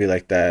much it's gonna be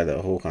like that,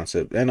 the whole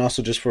concept, and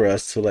also just for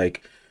us to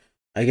like,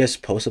 I guess,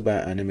 post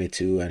about anime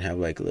too and have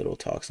like little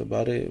talks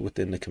about it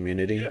within the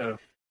community. Yeah.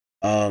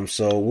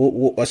 So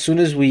we'll as soon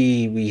as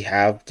we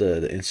have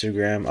the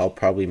Instagram, I'll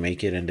probably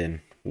make it, and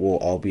then we'll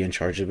all be in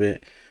charge of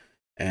it,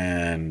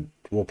 and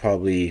we'll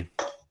probably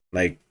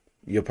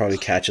you'll probably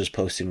catch us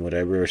posting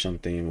whatever or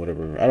something,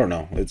 whatever. I don't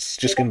know. It's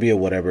just gonna be a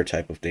whatever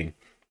type of thing.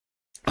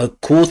 A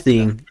cool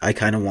thing I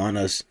kind of want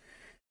us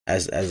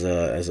as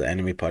an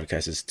anime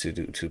podcast is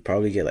to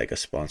probably get like a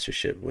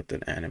sponsorship with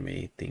an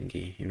anime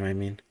thingy. You know what I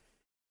mean?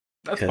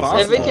 That's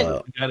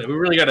possible. We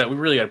really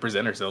gotta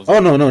present ourselves. Oh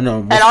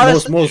no!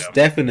 Most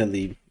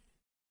definitely.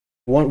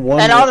 One.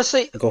 And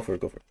honestly, go for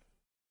it.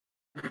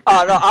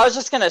 Oh no, I was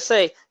just gonna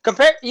say,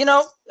 starting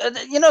off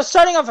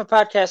a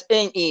podcast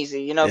ain't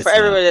easy. It's for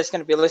everybody that's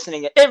gonna be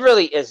listening, it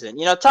really isn't.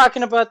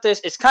 Talking about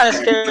this, it's kind of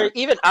scary.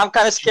 Even I'm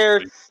kind of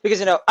scared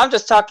because I'm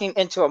just talking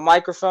into a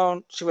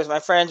microphone with my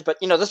friends, but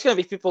there's gonna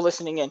be people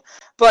listening in.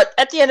 But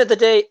at the end of the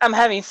day, I'm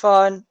having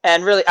fun,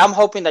 and really, I'm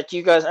hoping that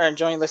you guys are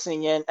enjoying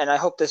listening in, and I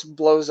hope this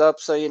blows up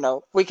so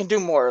we can do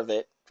more of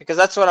it because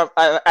that's what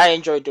I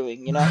enjoy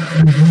doing.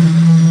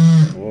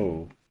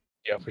 Whoa.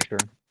 Yeah, for sure.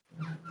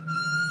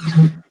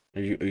 Are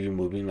you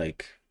moving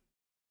like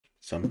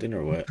something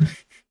or what?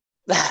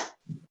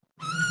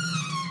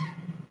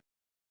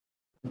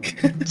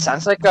 It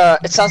sounds like a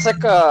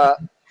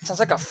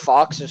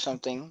fox or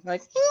something.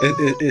 Like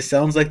it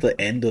sounds like the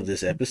end of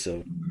this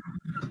episode.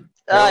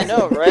 I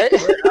know, right?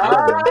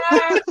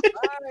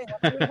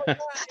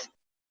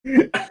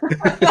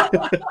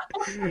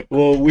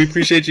 Well, we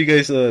appreciate you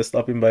guys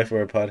stopping by for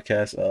our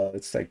podcast.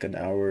 It's like an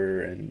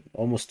hour and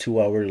almost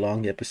 2 hour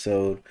long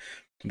episode.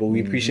 But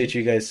we appreciate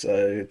you guys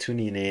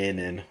tuning in,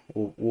 and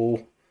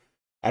we'll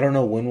I don't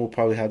know when we'll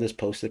probably have this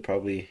posted,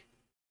 probably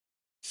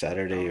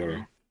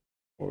Saturday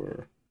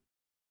or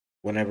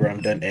whenever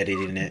I'm done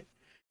editing it.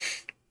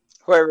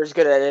 Whoever's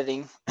good at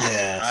editing.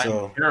 Yeah,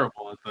 so I'm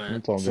terrible at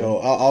that. So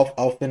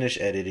I'll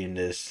finish editing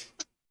this,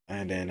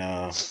 and then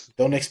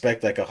don't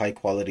expect like a high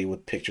quality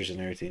with pictures and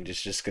everything. It's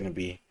just gonna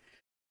be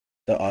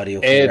the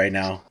audio for right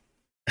now.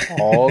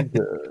 All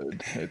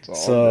good. It's all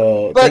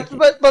so good.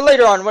 But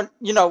later on,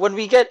 when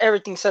we get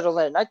everything settled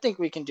in, I think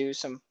we can do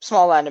some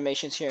small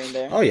animations here and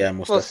there. Oh yeah,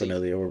 most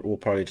definitely. Or we'll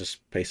probably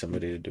just pay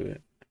somebody to do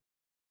it.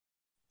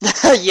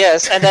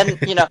 Yes, and then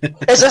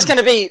it's just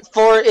gonna be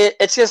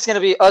it's just gonna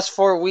be us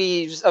four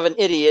weaves of an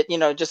idiot,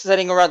 just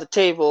sitting around the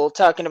table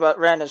talking about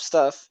random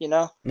stuff,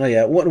 No,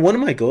 yeah. One of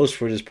my goals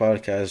for this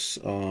podcast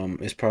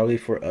is probably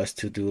for us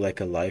to do like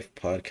a live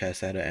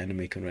podcast at an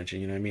anime convention.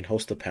 You know what I mean?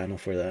 Host a panel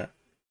for that.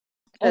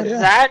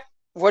 That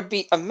would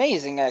be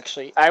amazing,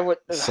 actually. I would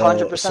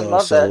 100%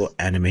 love that. So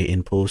Anime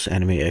Impulse,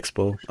 Anime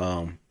Expo.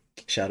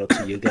 Shout out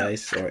to you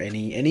guys, or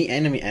any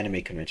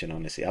anime convention.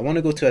 Honestly, I want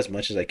to go to as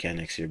much as I can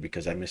next year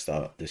because I missed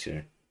out this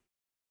year.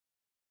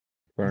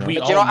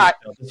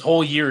 This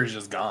whole year is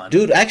just gone,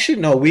 dude. Actually,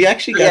 no. We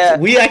actually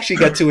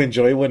got to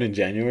enjoy one in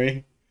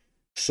January.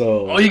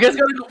 So. You guys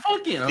gotta go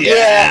fucking. Okay.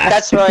 Yeah,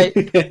 that's right.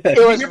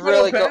 It was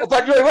really good.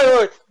 But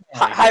wait.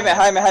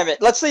 Jaime.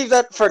 Let's leave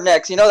that for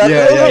next. Yeah.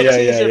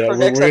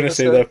 We're gonna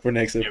save that for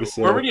next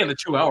episode. We're already on the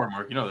 2 hour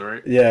mark. You know that,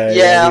 right?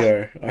 Yeah, we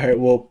are. All right.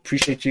 Well,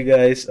 appreciate you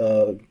guys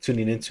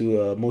tuning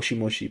into Moshi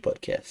Moshi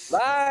podcast.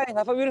 Bye.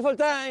 Have a beautiful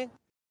time.